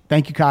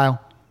 Thank you, Kyle.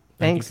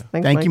 Thanks.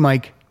 Thank you,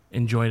 Mike.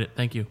 Enjoyed it.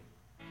 Thank you.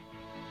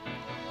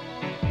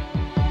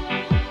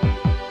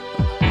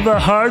 The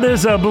heart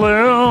is a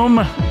bloom.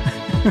 Is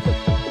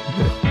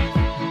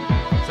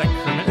that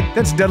Kermit?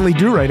 That's Dudley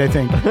Do-Right, I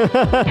think.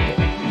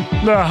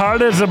 The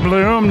heart is a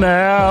bloom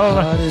now.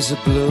 The heart is a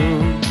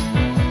bloom.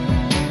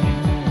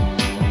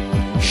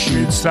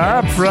 Shoots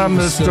up from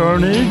the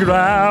stony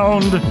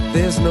ground.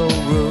 There's no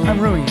room. I'm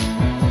ruining it.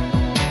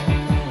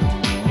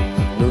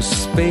 No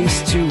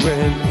space to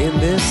rent in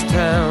this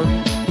town.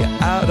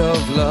 You're out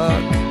of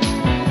luck.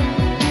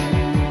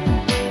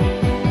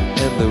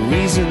 And the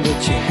reason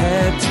that you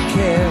had to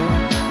care,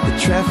 the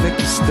traffic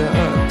is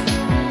stuck.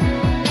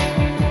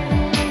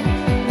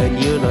 And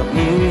you're not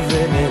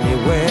moving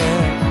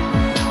anywhere.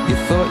 You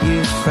thought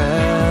you'd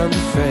found a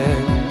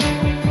friend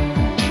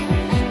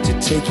to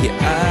take you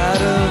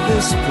out of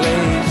this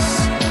place.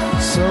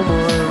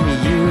 Someone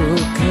you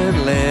can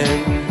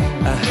lend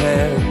a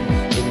hand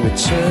in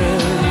return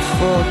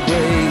for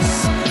grace.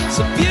 It's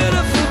a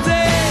beautiful